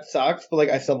like, that sucks, but like,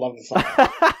 I still love the song.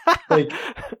 Like,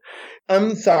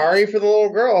 I'm sorry for the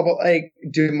little girl, but like,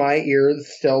 do my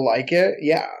ears still like it?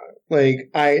 Yeah. Like,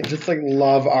 I just like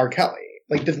love R. Kelly.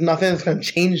 Like, there's nothing that's gonna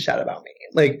change that about me.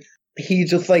 Like, he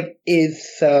just like is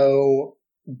so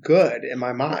good in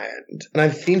my mind. And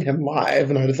I've seen him live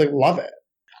and I just like love it.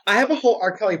 I have a whole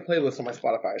R. Kelly playlist on my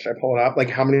Spotify. Should I pull it up?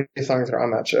 Like, how many songs are on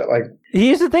that shit? Like,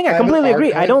 here's the thing. I completely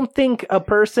agree. I don't think a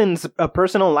person's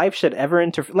personal life should ever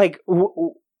interfere. Like,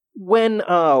 when,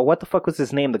 what the fuck was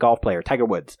his name? The golf player, Tiger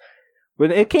Woods.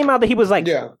 When it came out that he was like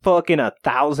fucking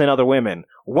 1,000 other women.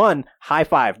 One, high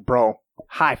five, bro.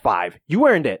 High five. You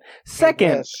earned it.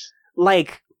 Second,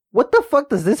 like, what the fuck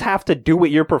does this have to do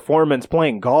with your performance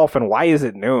playing golf, and why is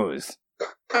it news?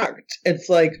 Correct. It's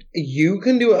like, you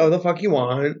can do whatever the fuck you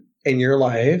want in your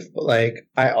life, but like,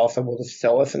 I also will just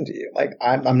still listen to you. Like,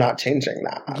 I'm not changing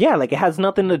that. Yeah, like, it has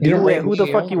nothing to do with who the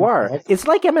fuck you are. It's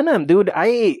like Eminem, dude.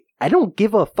 I don't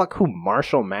give a fuck who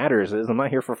Marshall Mathers is. I'm not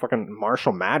here for fucking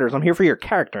Marshall Mathers. I'm here for your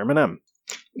character, Eminem.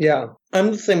 Yeah,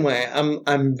 I'm the same way.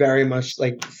 I'm very much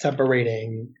like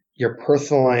separating your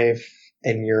personal life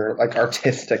and your like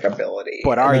artistic ability.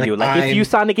 But are you? Like, if you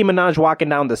saw Nicki Minaj walking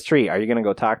down the street, are you gonna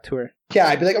go talk to her? Yeah,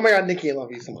 I'd be like, oh my god, Nicki, I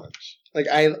love you so much. Like,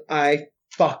 I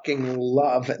fucking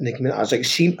love Nicki Minaj.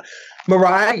 Like,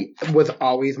 Mariah was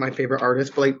always my favorite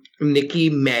artist, but like, Nicki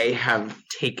may have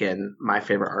taken my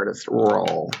favorite artist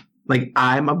role. Like,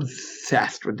 I'm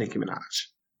obsessed with Nicki Minaj.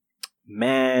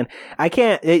 Man, I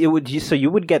can't. So you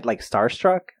would get like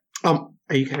starstruck? Are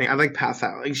you kidding? I like pass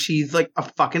out. Like, she's like a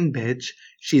fucking bitch.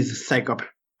 She's a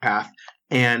psychopath,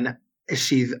 and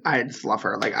I just love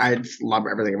her. Like, I just love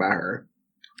everything about her.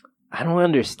 I don't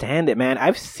understand it, man.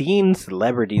 I've seen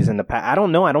celebrities in the past. I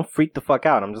don't know. I don't freak the fuck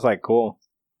out. I'm just like, cool.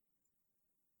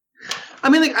 I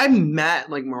mean, like, I met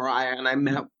like Mariah, and I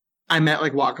met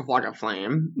like Waka Flocka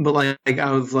Flame, but like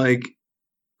I was like,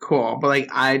 cool. But like,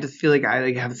 I just feel like I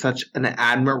like have such an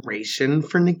admiration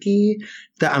for Nicki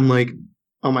that I'm like,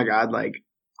 oh my god, like,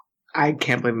 I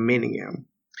can't believe I'm meeting you.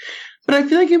 But I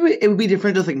feel like it would be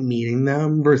different just like meeting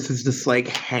them versus just like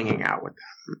hanging out with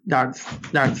them.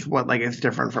 That's what like is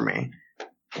different for me.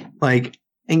 Like,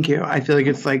 thank you. I feel like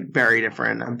it's like very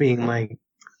different of being like,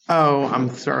 oh,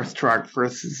 I'm starstruck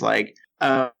versus like,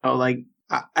 oh, like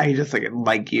I just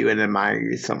like you and admire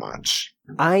you so much.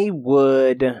 I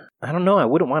don't know. I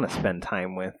wouldn't want to spend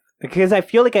time with. Because I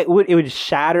feel like it would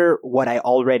shatter what I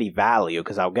already value,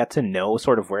 because I'll get to know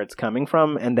sort of where it's coming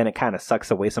from, and then it kind of sucks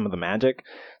away some of the magic.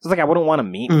 So it's like, I wouldn't want to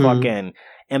meet fucking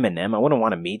Eminem. I wouldn't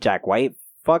want to meet Jack White.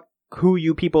 Fuck who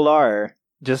you people are.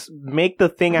 Just make the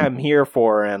thing I'm here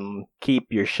for and keep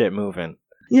your shit moving.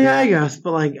 Yeah, I guess,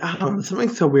 but like, something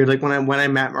so weird. Like when I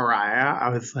met Mariah, I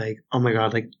was like, oh my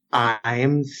god, like I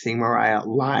am seeing Mariah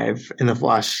live in the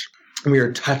flesh, and we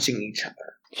were touching each other.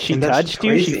 She touched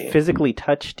you? She physically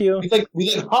touched you?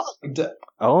 We hugged.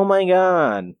 Oh my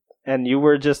god. And you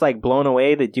were just like blown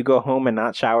away that you go home and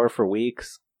not shower for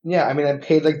weeks? Yeah, I mean, I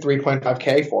paid like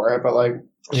 $3.5K for it, but like,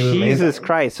 Jesus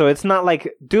Christ. So it's not like,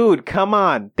 dude, come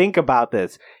on, think about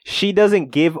this. She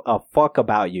doesn't give a fuck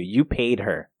about you. You paid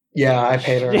her. Yeah, I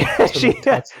paid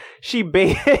her. She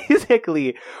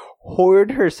basically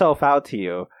whored herself out to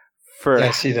you for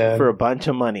a bunch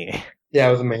of money. Yeah,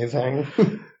 it was amazing.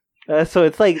 So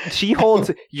it's like she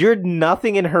holds you're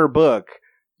nothing in her book.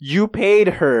 You paid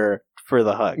her for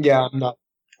the hug. Yeah, I'm not.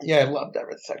 Yeah, I loved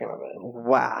every second of it.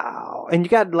 Wow. And you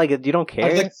got like you don't care? I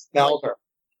just like smelled her.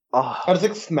 Oh. I just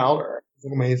like smelled her. It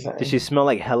was amazing. Did she smell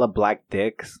like hella black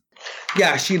dicks?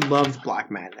 Yeah, she loves black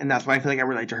men, and that's why I feel like I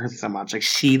relate to her so much. Like,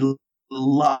 she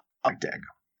loves black dick.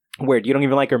 Weird. You don't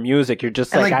even like her music. You're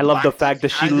just like I love the fact that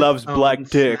she loves black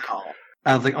dick. Smell.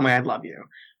 I was like, oh my god, I love you.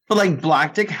 But like,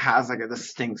 black dick has like a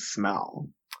distinct smell.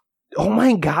 Oh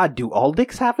my god, do all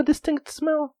dicks have a distinct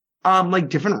smell? Like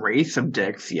different race of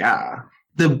dicks, yeah.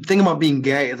 The thing about being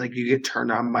gay is like you get turned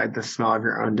on by the smell of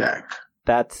your own dick.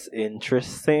 That's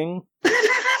interesting.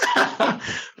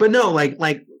 But no, like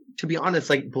to be honest,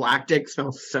 like black dick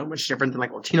smells so much different than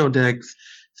like Latino dicks.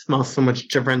 Smells so much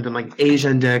different than like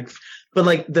Asian dicks. But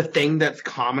like the thing that's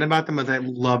common about them is I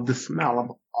love the smell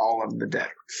of all of the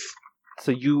dicks.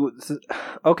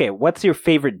 Okay, what's your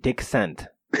favorite dick scent?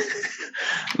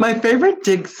 My favorite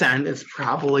dick scent is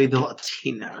probably the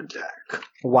Latino dick.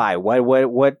 Why?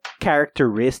 What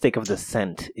characteristic of the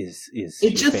scent is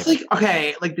It just favorite? like,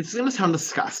 okay, like this is gonna sound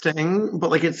disgusting, but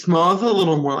like it smells a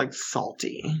little more like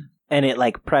salty. And it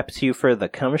like preps you for the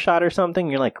cum shot or something?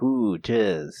 You're like, ooh,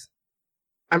 jizz.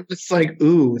 I'm just like,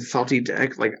 ooh, salty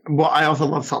dick. Like, well, I also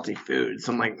love salty food,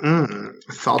 so I'm like,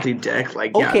 salty dick.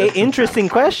 Like, yeah, Okay, this is interesting satisfying.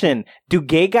 question. Do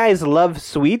gay guys love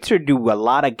sweets or do a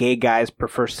lot of gay guys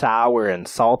prefer sour and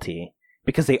salty?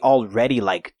 Because they already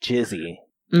like jizzy.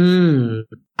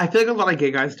 I feel like a lot of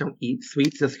gay guys don't eat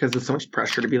sweets just because there's so much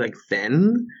pressure to be like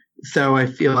thin. So I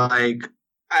feel like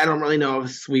I don't really know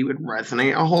if sweet would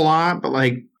resonate a whole lot, but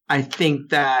like I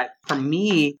think that for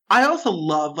me, I also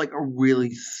love like a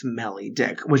really smelly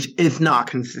dick, which is not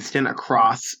consistent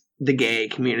across the gay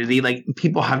community. Like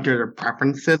people have their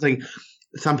preferences. Like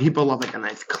some people love like a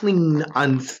nice, clean,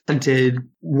 unscented,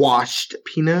 washed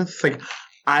penis. Like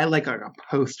I like a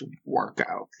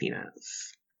post-workout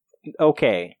penis.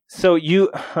 Okay, so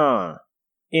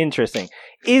interesting.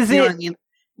 Is You know it... what I mean?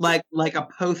 Like a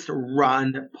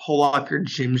post-run, pull off your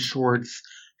gym shorts,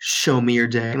 show me your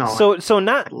dick. And I'll So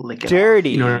not lick it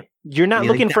dirty. off, you know what I You're not mean?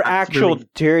 looking Like, for that's actual really-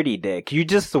 dirty dick. You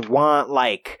just want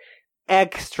like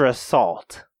extra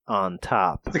salt on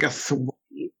top. It's like a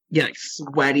sweaty, like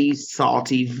sweaty,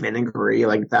 salty, vinegary.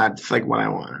 Like that's like what I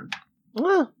want.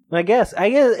 Well, I guess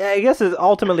it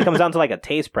ultimately comes down to like a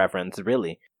taste preference,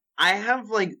 really. I have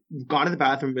like gone to the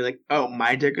bathroom and be like, oh,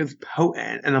 my dick is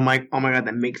potent, and I'm like, oh my god,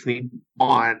 that makes me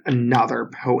want another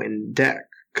potent dick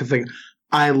because like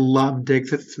I love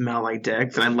dicks that smell like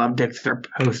dicks, and I love dicks that are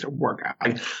post workout.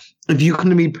 Like if you come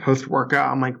to me post workout,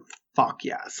 I'm like, fuck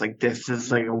yes, like this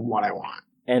is like what I want.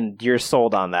 And you're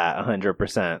sold on that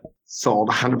 100%. Sold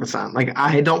 100%. Like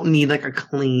I don't need like a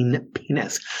clean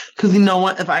penis because you know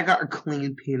what? If I got a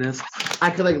clean penis, I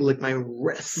could like lick my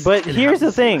wrists. But and here's have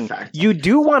the same thing. effect. You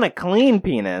do want a clean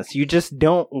penis. You just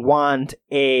don't want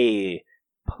a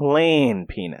plain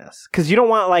penis. Because you don't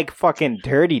want like fucking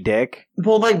dirty dick.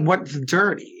 Well, like what's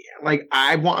dirty? Like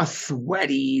I want a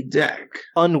sweaty dick.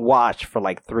 Unwashed for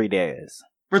like 3 days.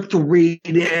 For 3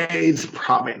 days,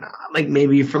 probably not. Like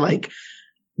maybe for like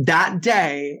that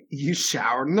day you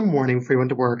showered in the morning before you went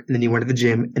to work, and then you went to the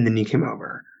gym, and then you came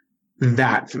over.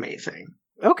 That's amazing.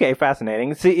 Okay,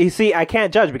 fascinating. See, I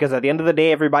can't judge because at the end of the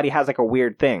day, everybody has like a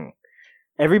weird thing.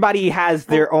 Everybody has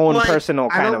their own Like, personal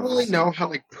kind of... I don't really know how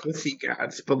like pussy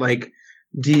gets, but like,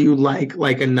 do you like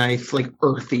a nice like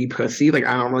earthy pussy? Like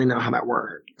I don't really know how that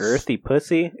works. Earthy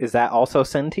pussy? Is that also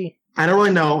senti? I don't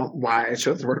really know why I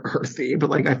chose the word earthy, but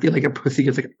like I feel like a pussy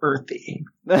gets like earthy.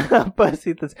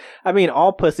 Pussy. I mean,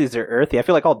 all pussies are earthy. I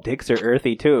feel like all dicks are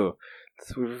earthy too.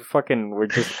 We're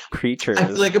just creatures. I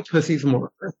feel like a pussy's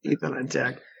more earthy than a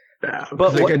dick. Yeah,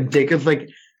 But like a dick is like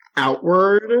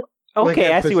outward. Okay,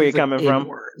 like, I see where you're pussy's, like, coming from.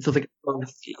 inward. So it's like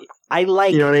earthy. I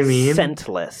like You know what I mean?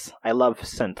 scentless. I love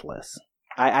scentless.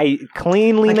 I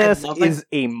cleanliness Like, I love, is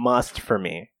a must for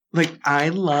me. Like I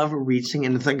love reaching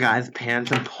into the guy's pants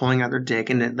and pulling out their dick,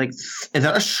 and it like is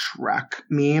that a Shrek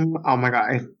meme? Oh my god,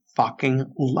 I fucking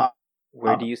love.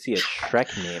 Where do you see a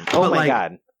Shrek meme? But, Oh my like,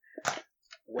 god.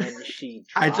 When she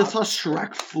I just saw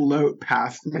Shrek float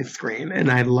past my screen,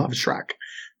 and I love Shrek.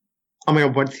 Oh my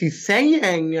god, what's he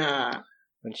saying?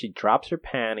 When she drops her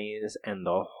panties and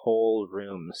the whole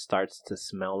room starts to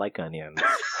smell like onions.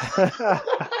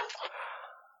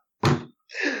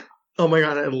 Oh my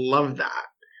god, I love that.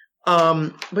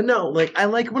 But no, like I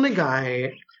like when a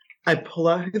guy, I pull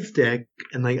out his dick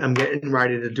and like I'm getting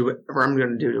ready to do it, or I'm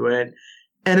gonna do it,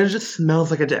 and it just smells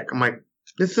like a dick. I'm like,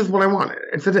 this is what I wanted.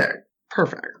 It's a dick.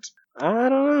 Perfect. I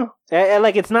don't know.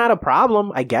 Like, it's not a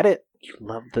problem. I get it. You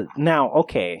love the... Now,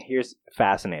 okay, here's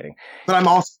fascinating. But I'm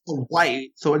also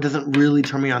white, so it doesn't really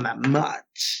turn me on that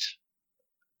much.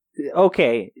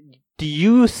 Okay, do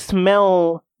you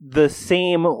smell the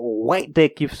same white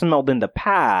dick you've smelled in the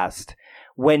past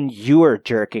when you're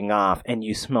jerking off and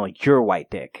you smell your white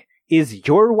dick? Is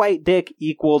your white dick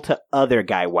equal to other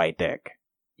guy white dick?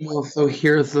 Well, so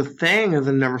here's the thing: is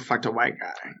I never fucked a white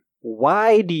guy.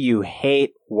 Why do you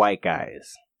hate white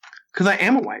guys? Because I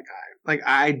am a white guy. Like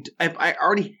if I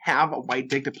already have a white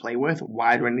dick to play with,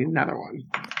 why do I need another one?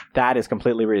 That is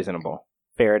completely reasonable.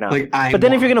 Fair enough. Like, but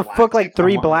then if you're gonna fuck like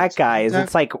 3 I black want guys, that.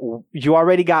 it's like you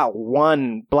already got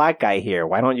one black guy here.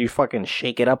 Why don't you fucking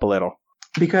shake it up a little?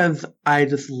 Because I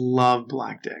just love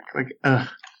black dick. Like,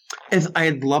 I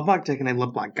love black dick and I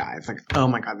love black guys. Like, oh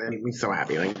my god, they make me so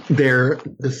happy. Like, they're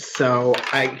just so...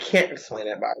 I can't explain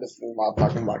it, but I just love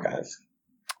fucking black guys.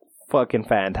 Fucking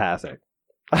fantastic.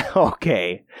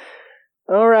 Okay.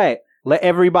 All right. Let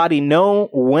everybody know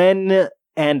when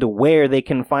and where they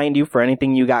can find you for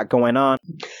anything you got going on.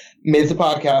 MIZ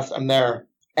Podcast, I'm there.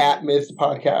 At MIZ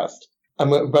Podcast.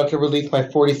 I'm about to release my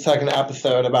 42nd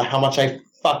episode about how much I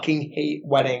fucking hate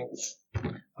weddings.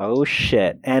 Oh,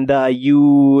 shit. And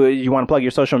you want to plug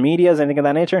your social medias, anything of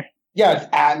that nature? Yeah, it's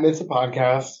at MIZ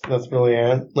Podcast. That's really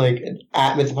it. Like,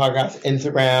 at MIZ Podcast,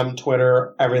 Instagram,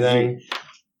 Twitter, everything.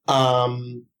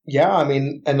 Yeah, I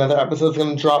mean, another episode's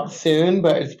going to drop soon,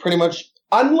 but it's pretty much,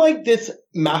 unlike this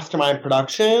mastermind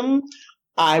production,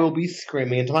 I will be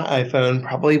screaming into my iPhone,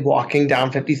 probably walking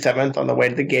down 57th on the way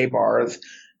to the gay bars,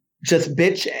 just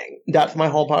bitching. That's my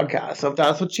whole podcast. So if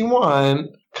that's what you want,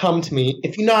 come to me.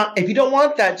 If you don't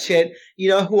want that shit, you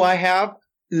know who I have?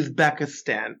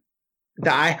 Uzbekistan.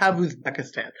 I have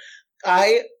Uzbekistan.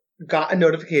 I got a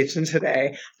notification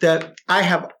today that I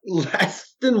have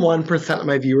less than 1% of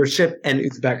my viewership in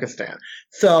Uzbekistan.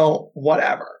 So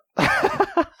whatever.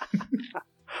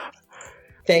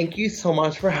 Thank you so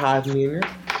much for having me in your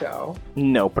show.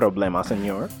 No problema,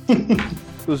 senor.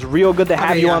 It was real good to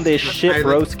have you on this shit,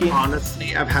 broski.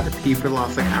 Honestly, I've had to pee for the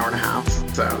last hour and a half,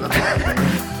 so that's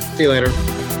everything. See you later.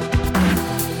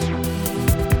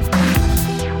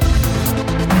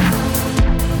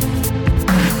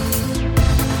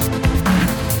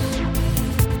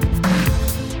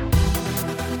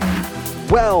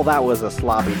 Well, that was a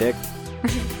sloppy dick.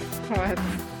 What?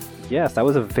 Yes, that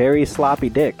was a very sloppy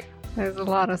dick. There's a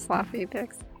lot of sloppy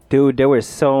dicks. Dude,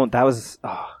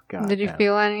 oh god. Did you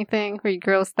feel anything? Were you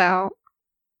grossed out?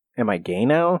 Am I gay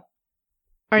now?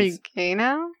 Are you gay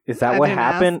now? Is that what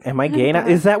happened? Am I gay now?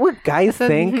 Is that what guys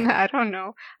think? I don't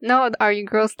know. No, are you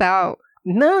grossed out?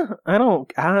 No, I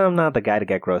don't. I'm not the guy to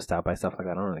get grossed out by stuff like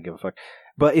that. I don't really give a fuck.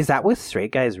 But is that what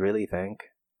straight guys really think?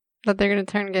 That they're gonna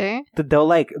turn gay? They'll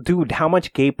like, dude, how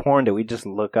much gay porn did we just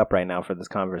look up right now for this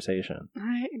conversation?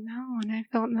 I know, and I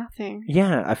felt nothing.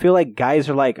 Yeah, I feel like guys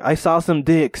are like, I saw some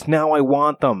dicks, now I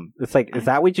want them. It's like, is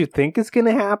that what you think is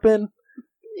gonna happen?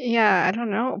 Yeah, I don't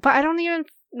know. But I don't even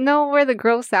know where the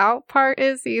gross out part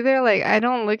is either. Like, I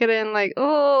don't look at it in like,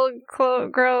 oh,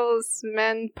 gross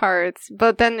men parts.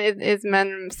 But then it is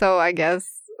men, so I guess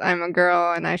I'm a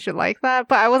girl and I should like that.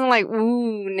 But I wasn't like,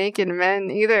 ooh, naked men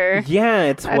either. Yeah,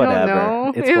 it's whatever. I don't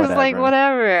know. It's it was whatever. like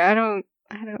whatever. I don't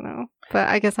know. But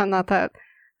I guess I'm not that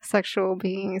sexual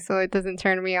being, so it doesn't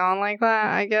turn me on like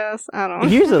that, I guess. I don't know.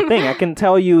 Here's the thing. I can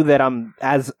tell you that I'm,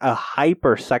 as a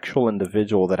hypersexual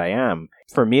individual that I am,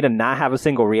 for me to not have a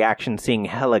single reaction seeing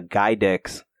hella guy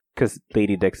dicks, because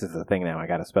lady dicks is the thing now. I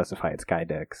gotta specify it's guy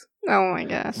dicks. Oh my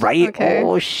gosh. Right? Okay.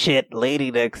 Oh shit, lady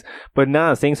dicks. But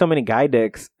nah, seeing so many guy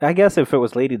dicks, I guess if it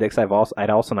was lady dicks, I'd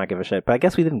also not give a shit. But I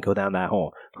guess we didn't go down that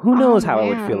hole. Who knows how I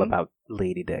would feel about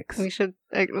lady dicks? We should,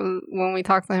 when we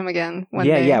talk to him again one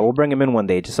day. Yeah, we'll bring him in one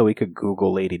day just so we could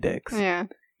Google lady dicks. Yeah.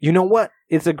 You know what?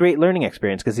 It's a great learning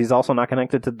experience because he's also not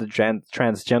connected to the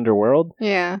transgender world.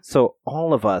 Yeah. So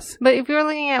all of us. But if you're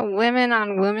looking at women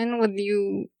on women,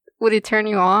 would it turn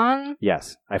you on?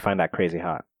 Yes, I find that crazy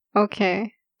hot.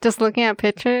 Okay. Just looking at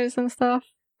pictures and stuff?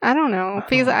 I don't know.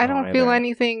 Because I don't feel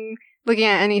anything looking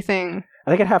at anything. I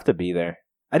think I'd have to be there.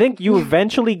 I think you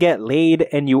eventually get laid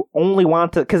and you only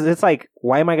want to... Because it's like,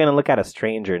 why am I going to look at a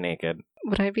stranger naked?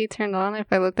 Would I be turned on if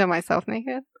I looked at myself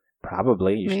naked?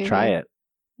 Probably. You should try it.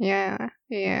 Yeah.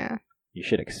 You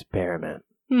should experiment.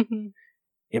 Mm-hmm.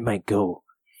 It might go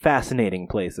fascinating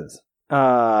places.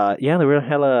 Yeah, there were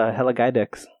hella guy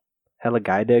dicks. Hella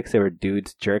guy dicks. There were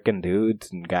dudes jerking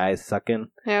dudes and guys sucking.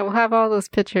 Yeah, we'll have all those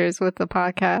pictures with the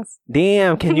podcast.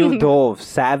 Damn, can you do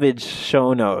savage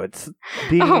show notes?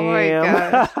 Damn. Oh my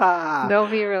gosh. They'll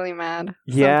be really mad.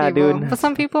 Yeah, dude. But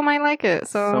some people might like it,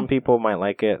 so... Some people might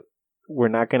like it. We're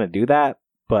not going to do that,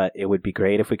 but it would be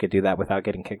great if we could do that without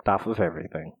getting kicked off of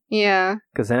everything. Yeah.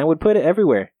 Because then I would put it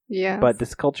everywhere. Yeah. But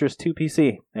this culture is too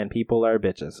PC, and people are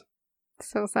bitches.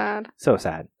 So sad. So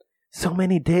sad. So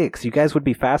many dicks. You guys would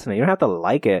be fascinated. You don't have to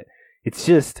like it. It's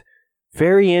just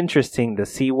very interesting to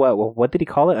see what did he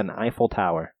call it? An Eiffel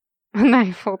Tower. An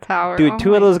Eiffel Tower. Dude,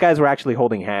 two of those guys were actually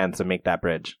holding hands to make that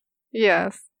bridge.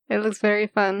 Yes. It looks very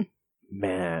fun.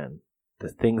 Man, the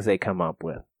things they come up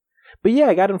with. But yeah,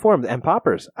 I got informed. And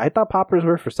poppers. I thought poppers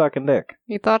were for sucking dick.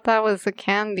 You thought that was a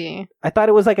candy. I thought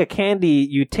it was like a candy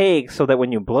you take so that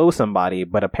when you blow somebody,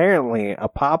 but apparently a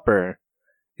popper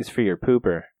is for your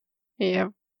pooper.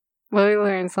 Yep. Well, we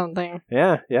learned something.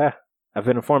 Yeah. I've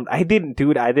been informed. I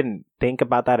didn't think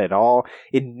about that at all.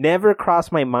 It never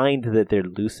crossed my mind that they're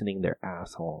loosening their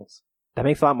assholes. That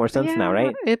makes a lot more sense now,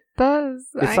 right? It does.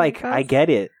 It's I get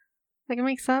it. Like, it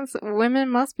makes sense. Women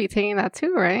must be taking that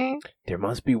too, right? There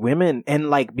must be women. And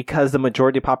like, because the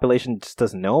majority of the population just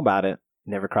doesn't know about it, it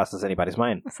never crosses anybody's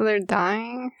mind. So they're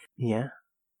dying? Yeah.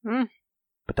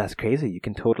 But But that's crazy. You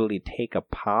can totally take a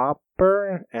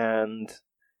popper and...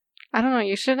 I don't know.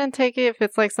 You shouldn't take it if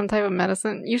it's like some type of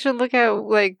medicine. You should look at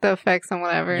like the effects and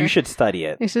whatever. You should study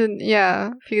it. You should, yeah,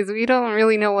 because we don't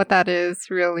really know what that is,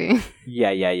 really.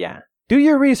 Yeah. Do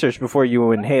your research before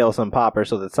you inhale some popper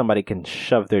so that somebody can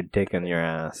shove their dick in your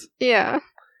ass. Yeah.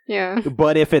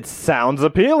 But if it sounds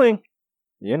appealing,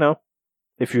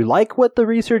 if you like what the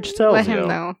research tells let him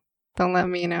know. Don't let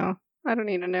me know. I don't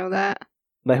need to know that.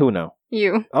 Let who know?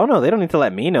 You. Oh, no, they don't need to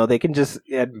let me know. They can just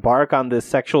embark on this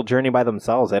sexual journey by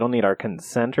themselves. They don't need our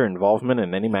consent or involvement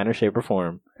in any manner, shape, or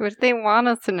form. Which they want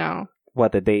us to know.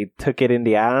 What, that they took it in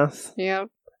the ass? Yep.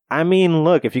 I mean,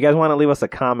 look, if you guys want to leave us a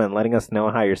comment letting us know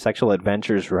how your sexual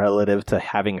adventures relative to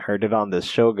having heard it on this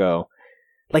show go,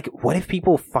 like, what if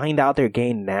people find out they're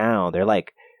gay now? They're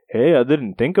like, hey, I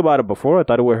didn't think about it before. I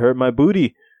thought it would hurt my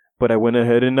booty. But I went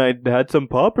ahead and I had some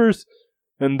poppers.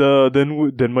 And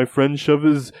then my friend shoved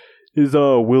his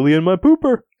willy in my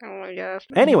pooper. Oh my gosh.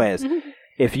 Anyways,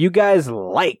 if you guys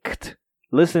liked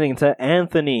listening to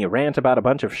Anthony rant about a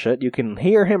bunch of shit, you can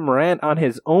hear him rant on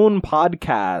his own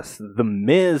podcast, the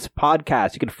MIZ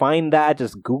Podcast. You can find that,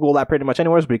 just Google that pretty much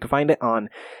anywhere, but you can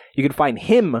find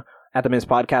him at the MIZ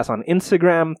Podcast on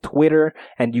Instagram, Twitter,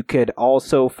 and you could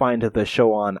also find the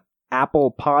show on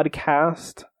Apple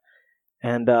Podcast.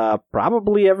 And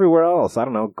probably everywhere else. I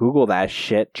don't know. Google that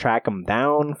shit. Track him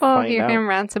down. Oh, hear him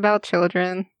rants about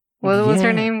children. What was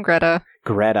her name? Greta.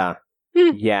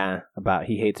 Yeah.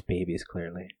 He hates babies,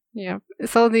 clearly. Yep.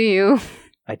 So do you.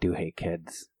 I do hate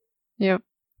kids. Yep.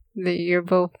 You're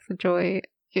both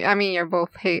you're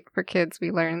both hate for kids,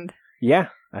 we learned. Yeah.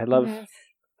 I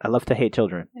love to hate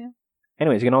children. Yeah.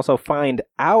 Anyways, you can also find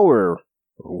our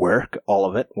work, all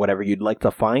of it, whatever you'd like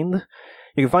to find.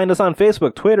 You can find us on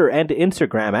Facebook, Twitter, and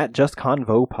Instagram at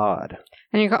JustConvoPod.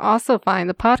 And you can also find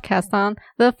the podcast on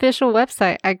the official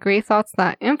website at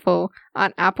greythoughts.info,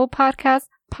 on Apple Podcasts,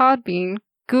 Podbean,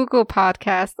 Google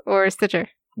Podcasts, or Stitcher.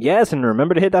 Yes, and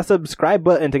remember to hit that subscribe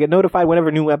button to get notified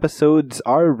whenever new episodes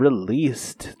are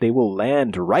released. They will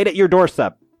land right at your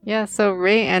doorstep. Yeah, so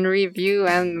rate and review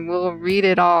and we'll read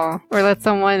it all. Or let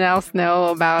someone else know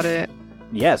about it.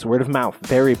 Yes, word of mouth.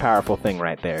 Very powerful thing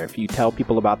right there. If you tell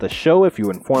people about the show, if you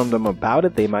inform them about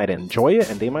it, they might enjoy it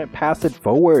and they might pass it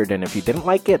forward. And if you didn't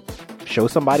like it, show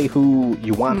somebody who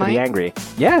you want to be angry.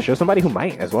 Yeah, show somebody who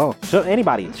might as well. Show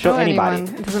anybody. Show anybody.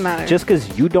 It doesn't matter. Just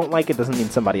because you don't like it doesn't mean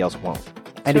somebody else won't.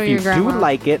 And if you do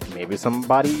like it, maybe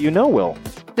somebody you know will.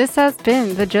 This has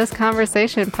been the Just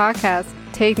Conversation podcast.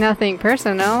 Take nothing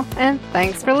personal, and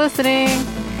thanks for listening.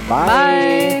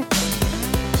 Bye. Bye.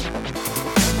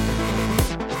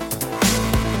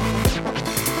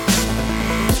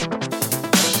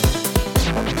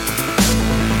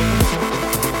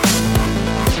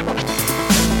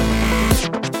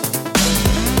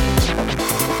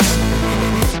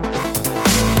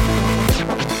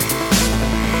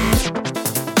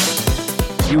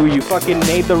 You fucking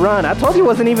made the run. I told you it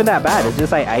wasn't even that bad. It's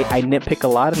just I nitpick a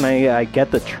lot and I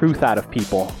get the truth out of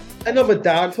people. I know, but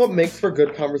that's what makes for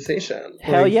good conversation.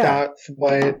 Hell yeah.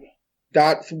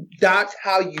 That's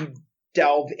how you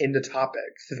delve into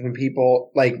topics, is when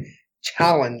people like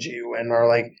challenge you and are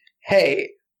like, hey,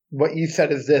 what you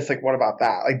said is this, like, what about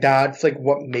that? Like, that's like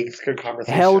what makes good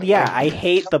conversation. Hell yeah. I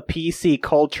hate the PC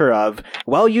culture of,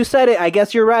 well, you said it, I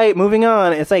guess you're right, moving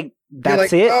on. It's like,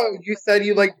 that's it. Oh, you said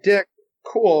you like dick.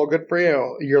 Cool, good for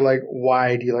you. You're like,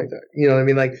 why do you like that? You know what I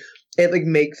mean? Like, it like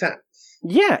makes sense.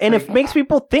 Yeah, and it makes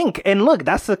people think. And look,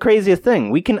 that's the craziest thing.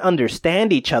 We can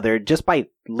understand each other just by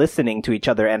listening to each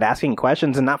other and asking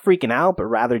questions and not freaking out, but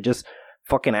rather just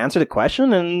fucking answer the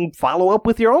question and follow up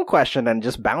with your own question and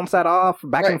just bounce that off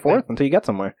back and forth until you get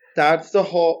somewhere. That's the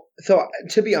whole... So,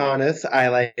 to be honest, I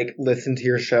like listened to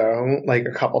your show like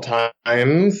a couple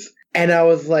times. And I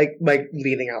was like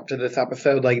leading up to this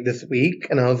episode like this week,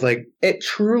 and I was like, it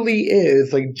truly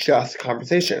is like just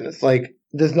conversation. It's like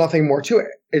there's nothing more to it.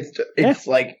 It's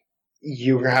like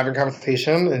you're having a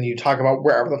conversation and you talk about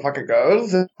wherever the fuck it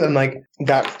goes, and like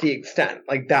that's the extent.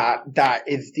 Like that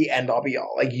is the end all be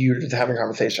all. Like you just having a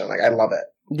conversation. Like I love it.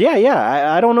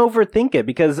 Yeah. I don't overthink it,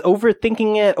 because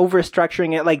overthinking it,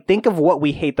 overstructuring it, like think of what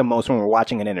we hate the most when we're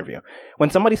watching an interview. When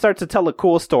somebody starts to tell a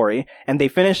cool story and they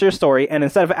finish their story, and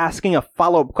instead of asking a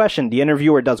follow-up question, the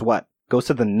interviewer does what? Goes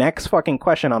to the next fucking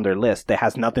question on their list that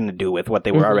has nothing to do with what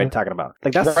they were already talking about.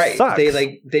 Like that sucks.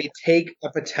 They take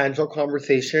a potential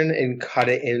conversation and cut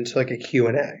it into like a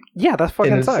Q&A. Yeah, that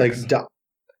fucking sucks. It's like dumb.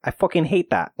 I fucking hate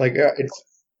that. Like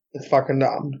it's fucking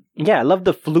dumb. Yeah, I love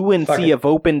the fluency of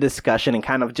open discussion and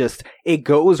kind of just, it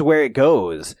goes where it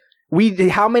goes.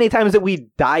 How many times did we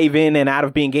dive in and out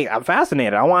of being gay? I'm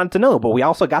fascinated. I wanted to know, but we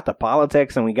also got to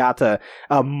politics and we got to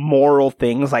moral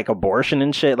things like abortion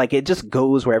and shit. Like, it just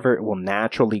goes wherever it will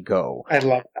naturally go. I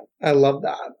love that. I love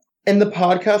that. In the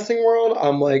podcasting world,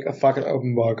 I'm like a fucking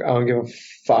open book. I don't give a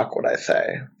fuck what I say.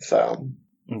 So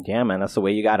yeah, man, that's the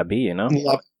way you gotta be, you know?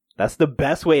 love it. That's the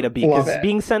best way to be, Love because it.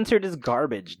 being censored is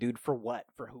garbage, dude. For what?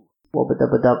 For who?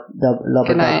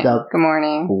 Good night. Good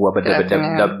morning. Good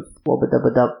afternoon.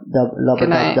 Good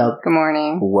night. Good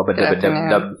morning. Good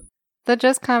afternoon. The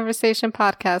Just Conversation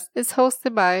podcast is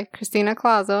hosted by Christina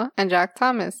Clauso and Jack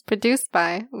Thomas, produced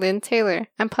by Lynn Taylor,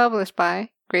 and published by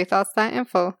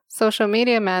GreatThoughts.info. Social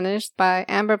media managed by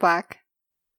Amber Black.